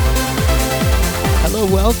 Hello,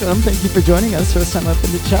 welcome. Thank you for joining us. First time up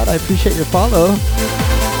in the chat. I appreciate your follow.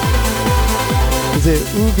 Is it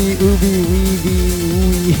Ubi,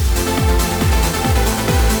 Weeby,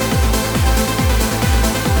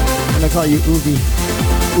 I'm gonna call you Ubi,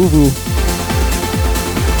 Ubu.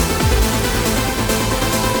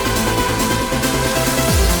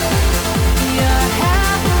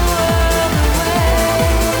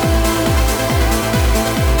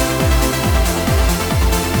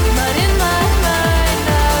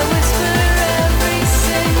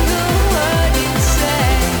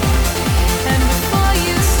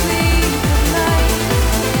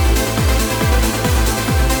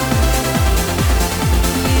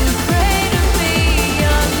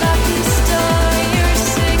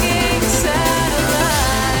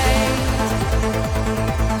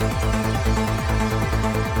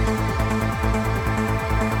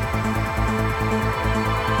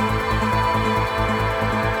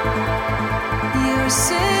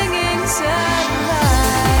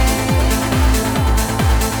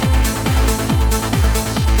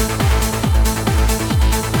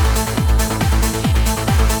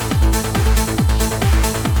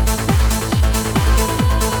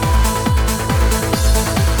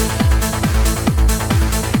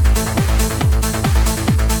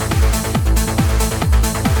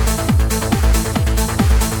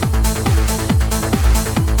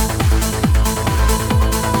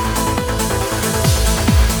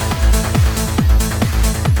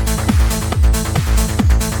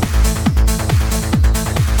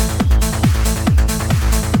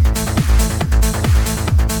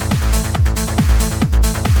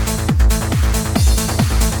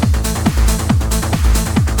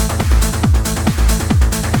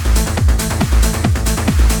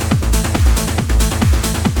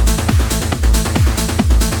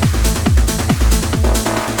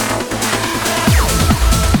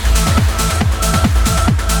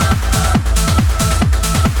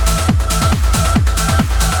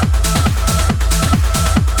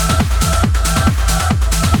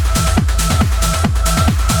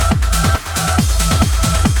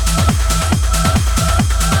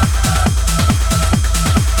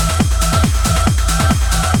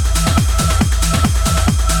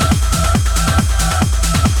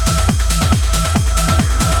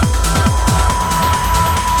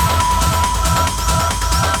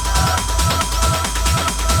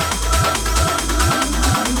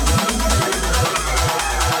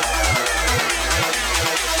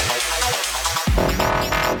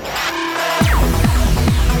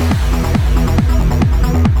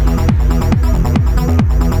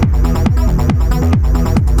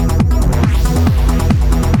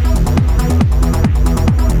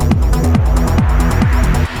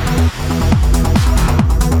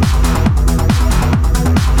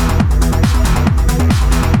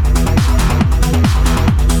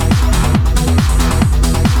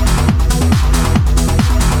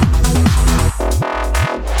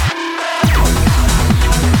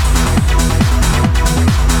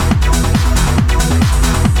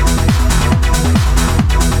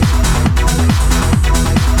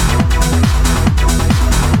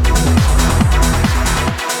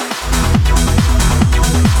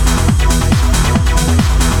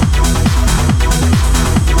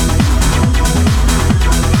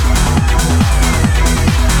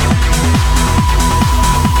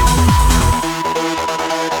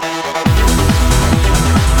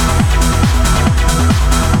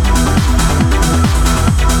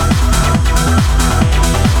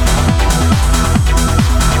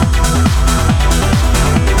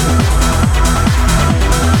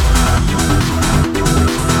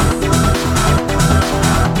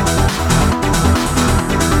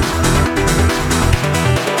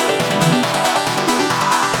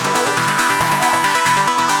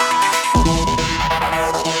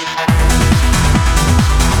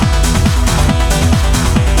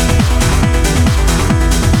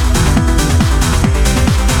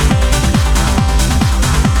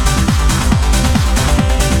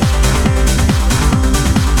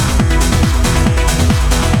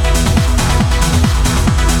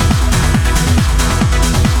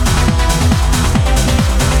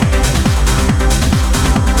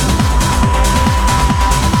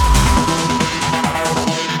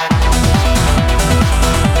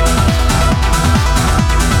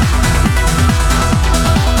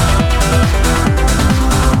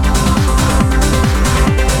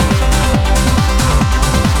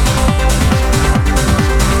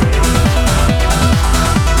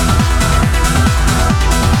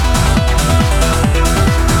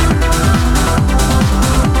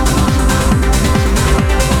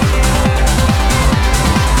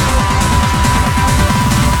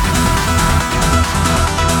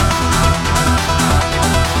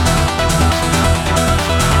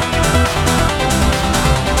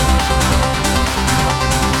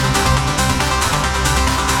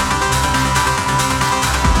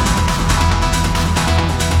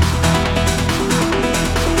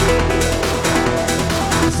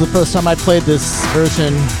 the first time I played this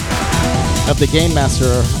version of the Game Master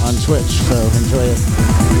on Twitch, so enjoy it.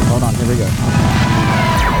 Hold on, here we go.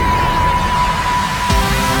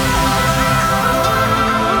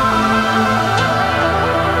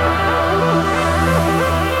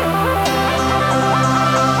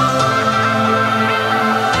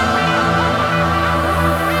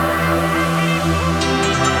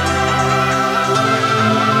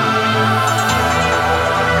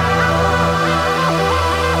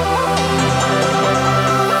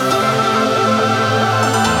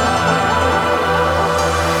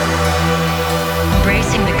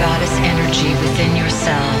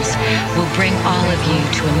 Will bring all of you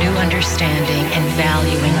to a new understanding and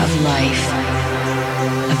valuing of life.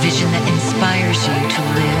 A vision that inspires you to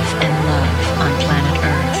live and love on planet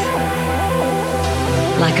Earth.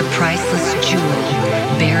 Like a priceless jewel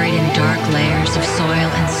buried in dark layers of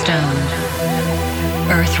soil and stone,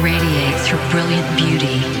 Earth radiates her brilliant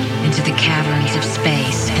beauty into the caverns of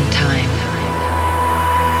space and time.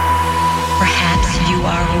 Perhaps you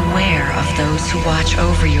are aware of those who watch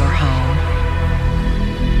over your home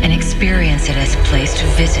and experience it as a place to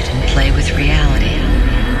visit and play with reality.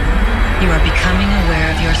 You are becoming aware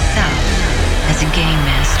of yourself as a game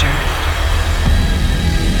master.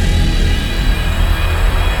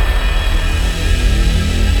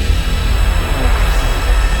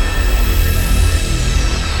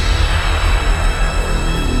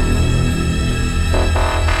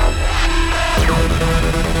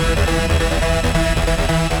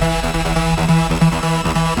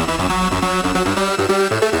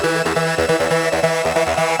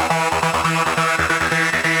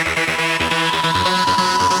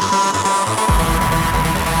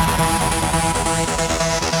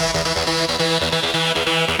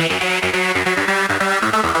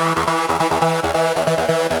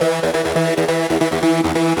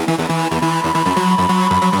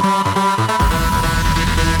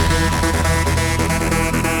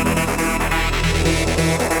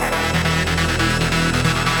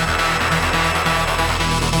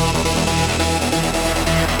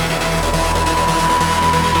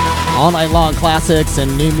 All night long classics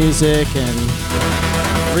and new music and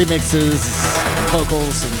remixes,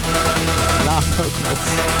 vocals and non-vocals.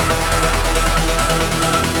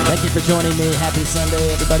 Thank you for joining me. Happy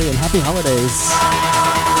Sunday, everybody, and happy holidays.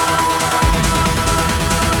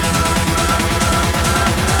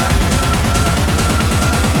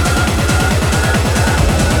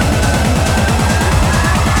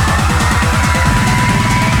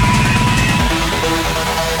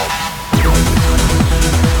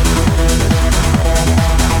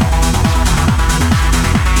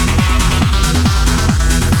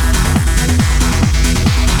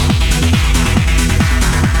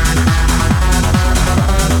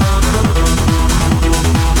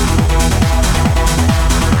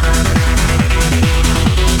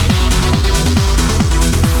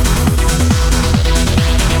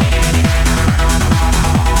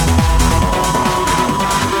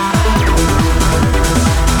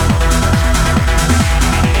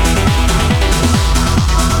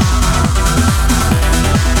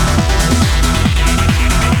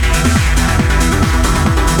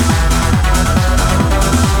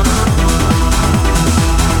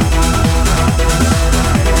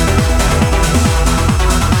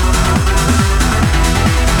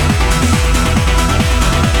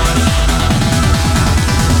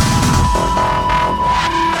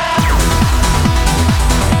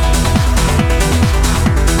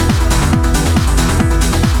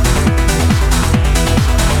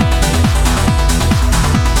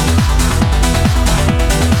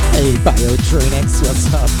 Biotronics,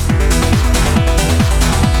 what's up?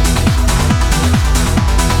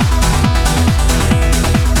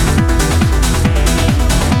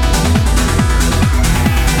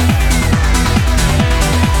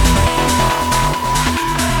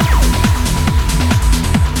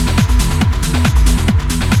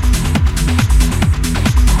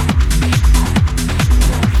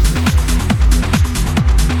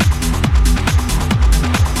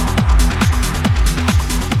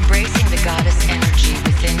 Embracing the goddess energy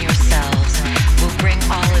within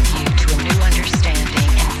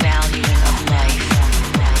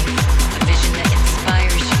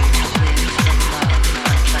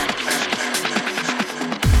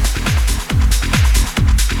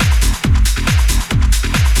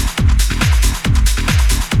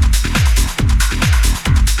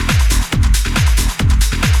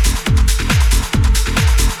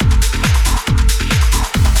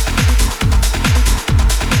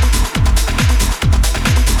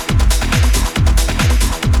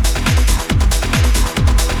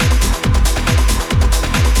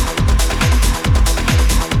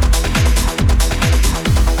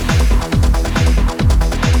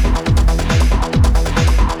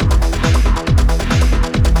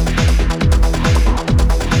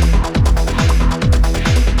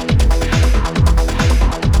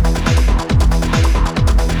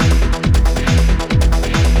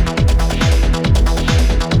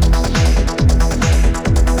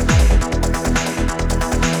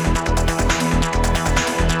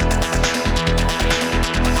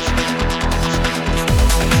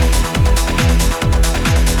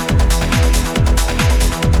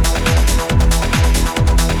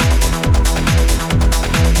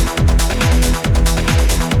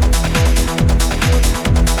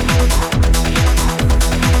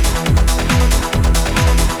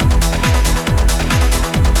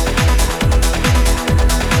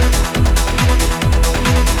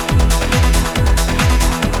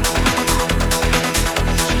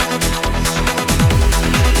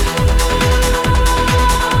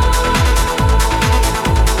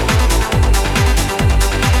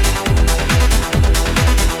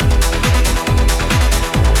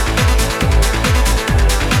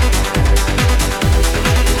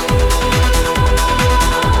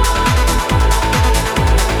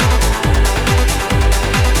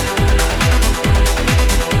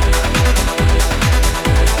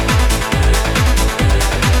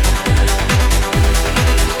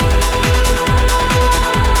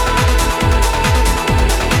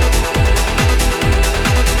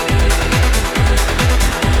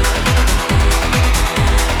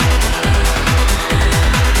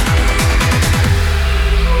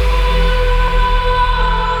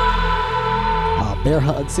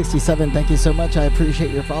BearHug67, thank you so much. I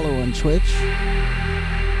appreciate your follow on Twitch.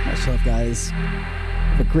 Much love, guys. We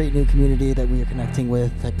have a great new community that we are connecting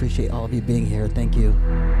with. I appreciate all of you being here. Thank you.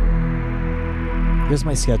 Here's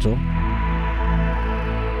my schedule.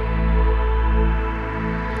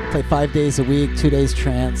 Play 5 days a week, 2 days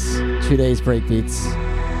trance, 2 days breakbeats,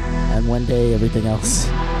 and 1 day everything else.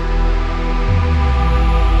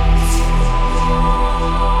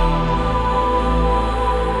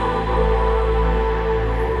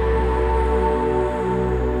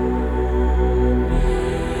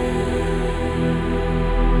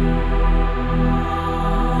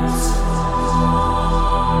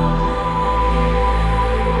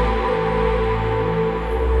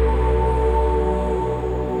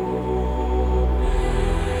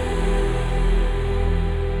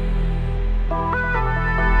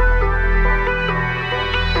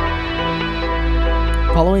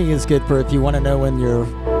 Following is good for if you want to know when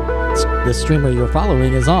the streamer you're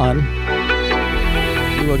following is on.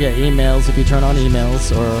 You will get emails if you turn on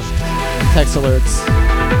emails or text alerts.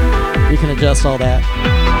 You can adjust all that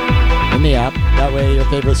in the app. That way your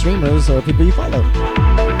favorite streamers are people you follow.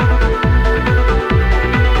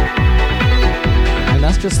 And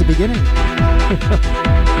that's just the beginning.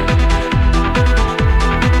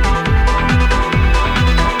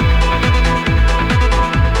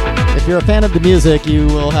 If you're a fan of the music, you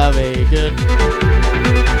will have a good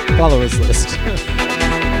followers list.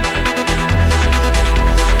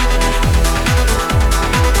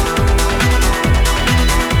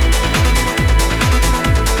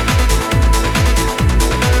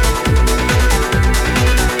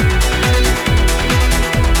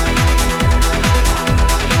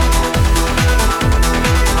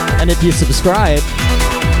 And if you subscribe,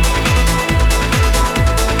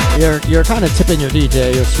 you're kind of tipping your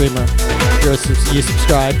DJ, your streamer. You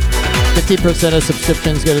subscribe. 50% of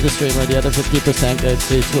subscriptions go to the streamer, the other 50% go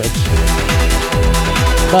to Twitch.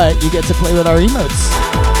 But you get to play with our emotes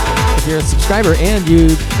if you're a subscriber, and you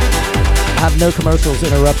have no commercials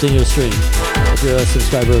interrupting your stream if you're a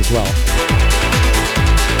subscriber as well.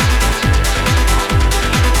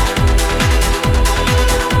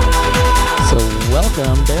 So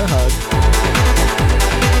welcome, Bear Hug.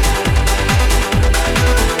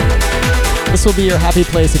 This will be your happy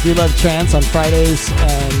place if you love trance on Fridays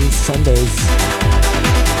and Sundays.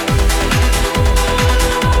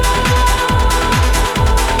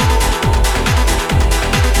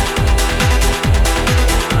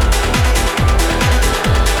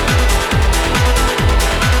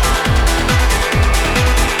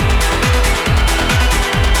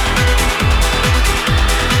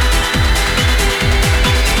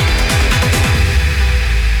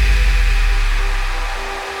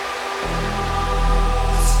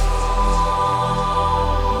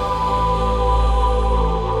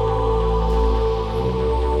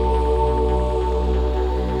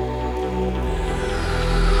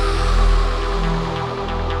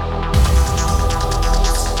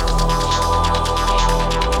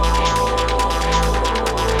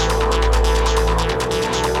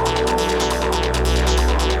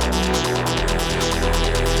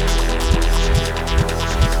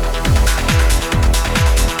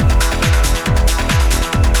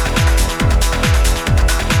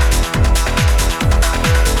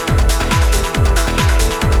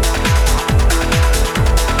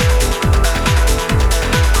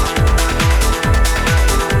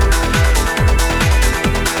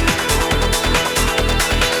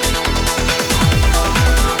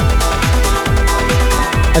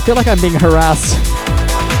 I feel like I'm being harassed.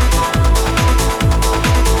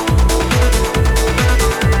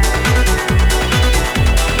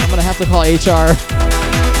 I'm gonna have to call HR.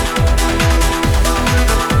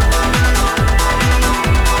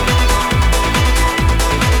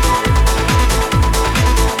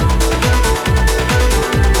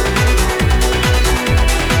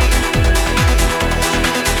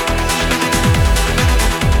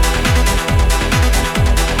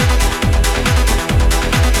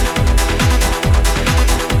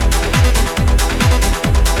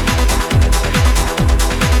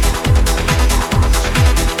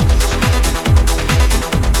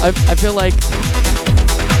 I feel like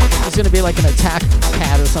there's gonna be like an attack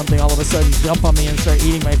cat or something all of a sudden jump on me and start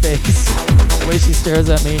eating my face. The way she stares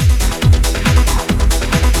at me.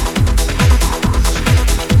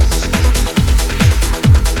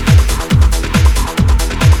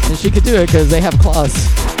 And she could do it because they have claws.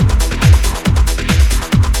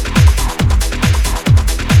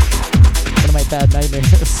 One of my bad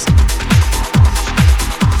nightmares.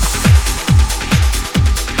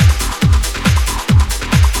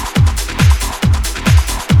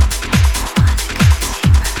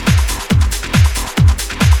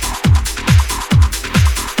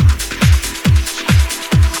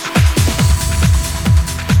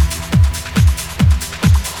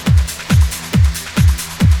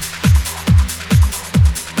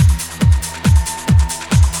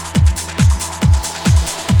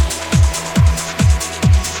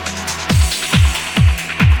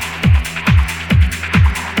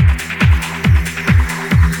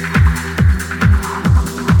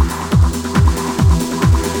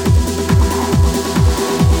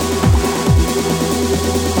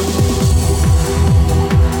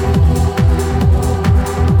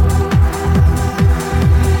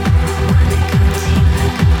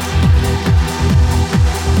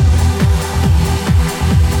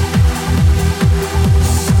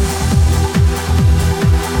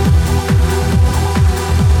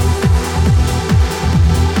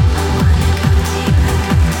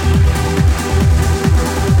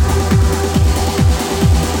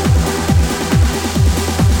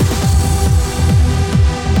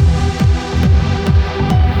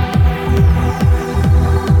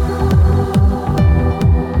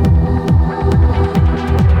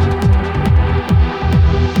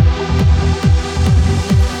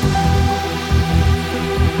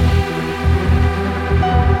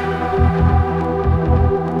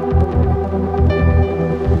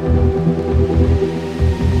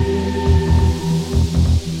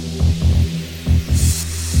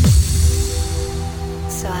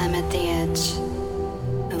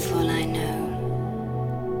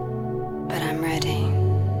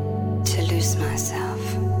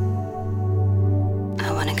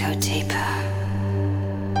 go deeper.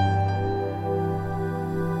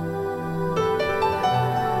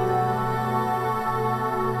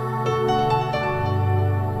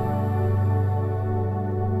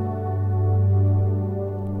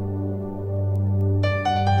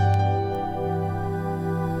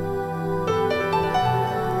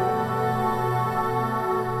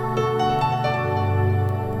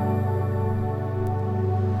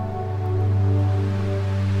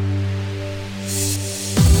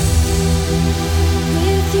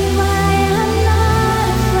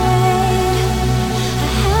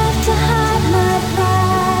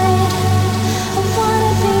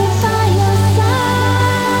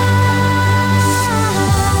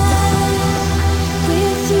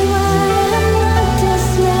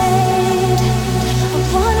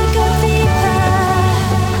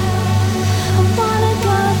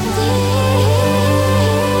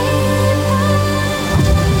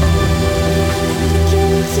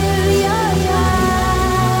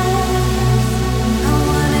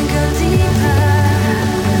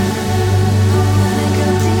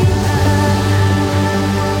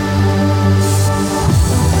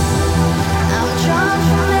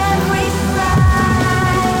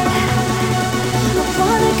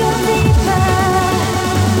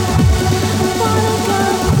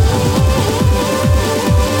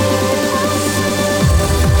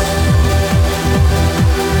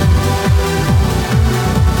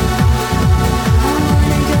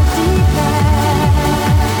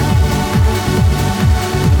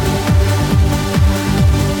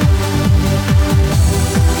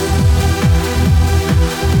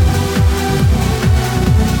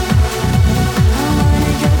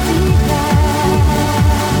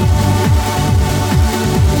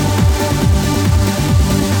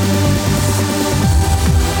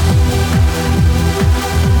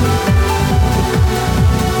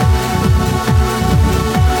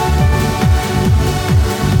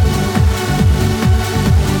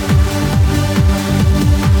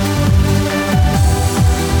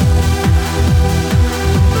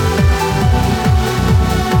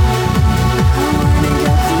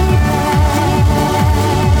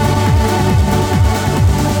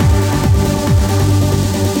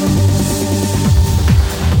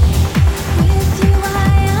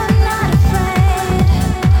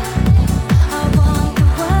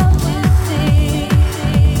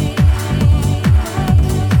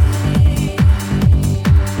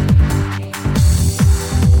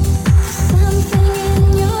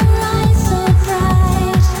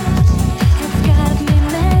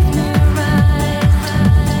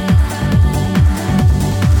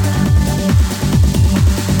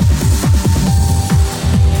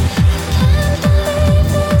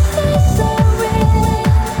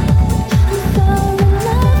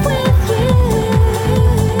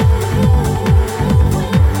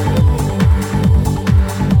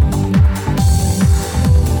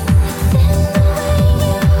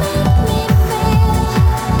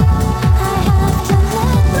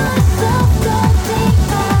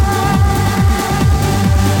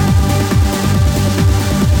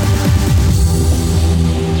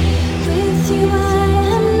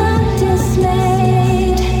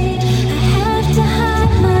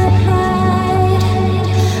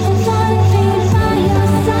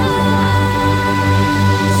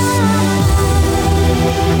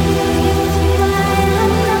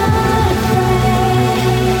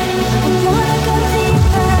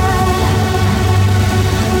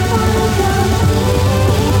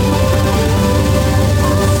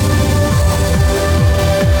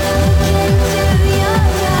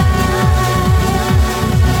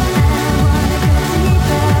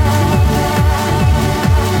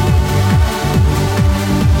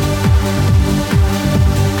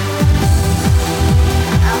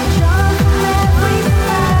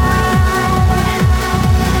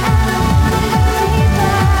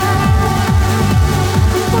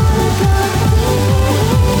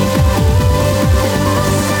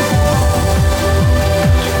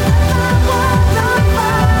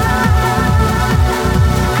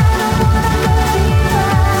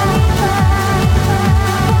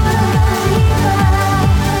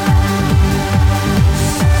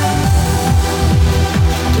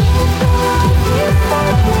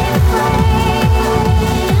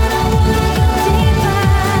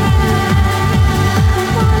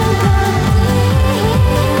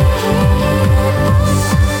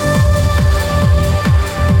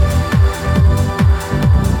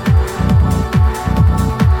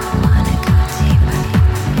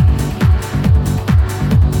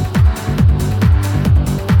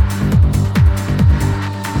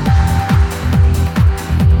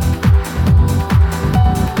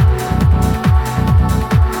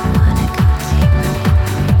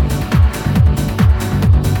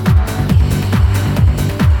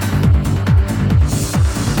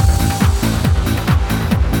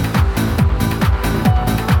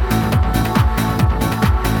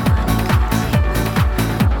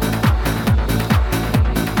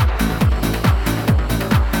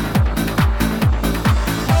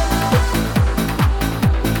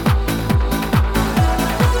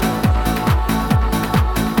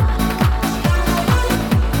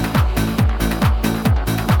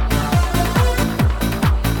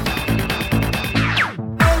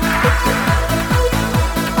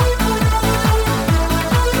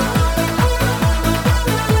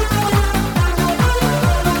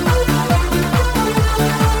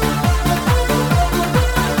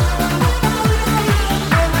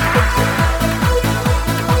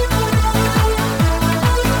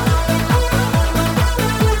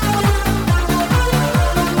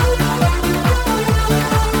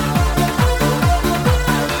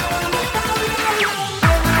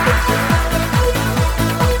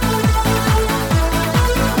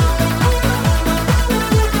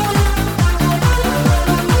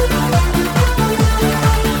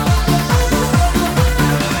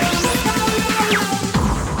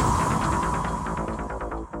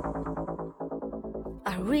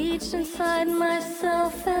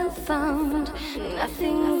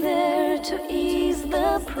 Nothing there to ease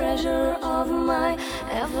the pressure of my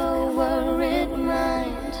ever worried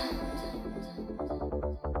mind.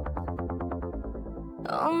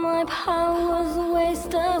 All my powers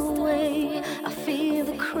waste away. I feel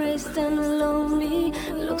the crazed and lonely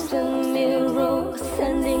looks in the mirror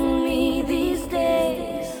sending me these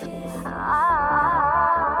days.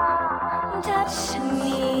 Touch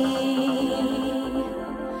me,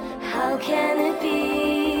 how can it be?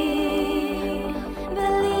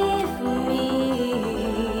 Believe me,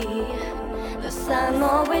 the sun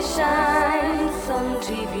always shines on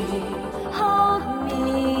TV. Hold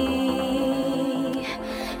me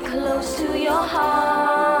close to your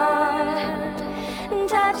heart,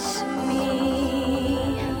 touch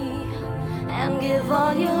me, and give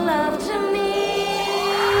all your love to me.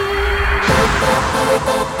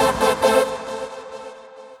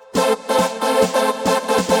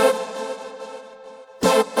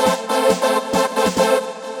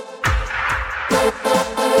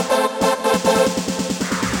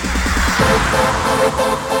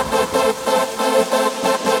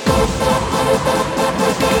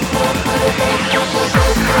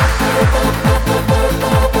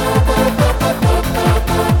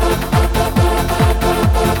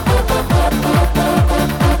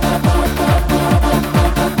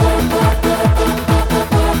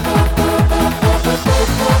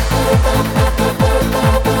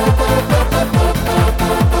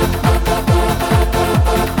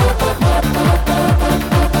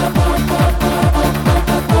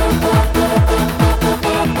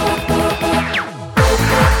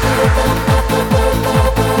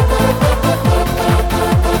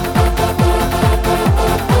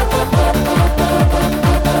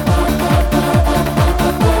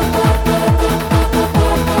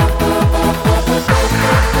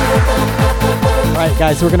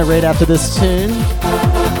 Guys, we're gonna raid after this tune.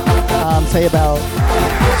 Say about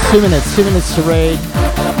 2 minutes to raid.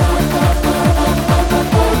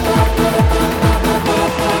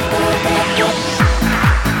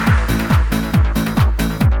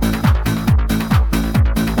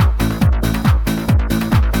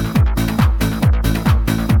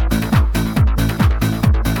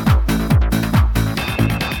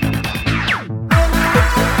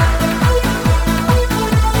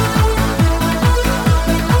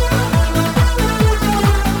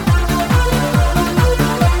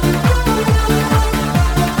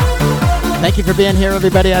 Thank you for being here,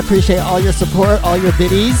 everybody. I appreciate all your support, all your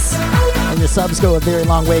biddies, and your subs go a very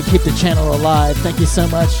long way. Keep the channel alive. Thank you so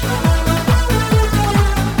much.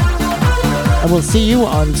 And we'll see you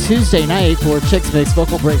on Tuesday night for Chicks Mix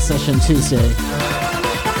Vocal Break Session Tuesday.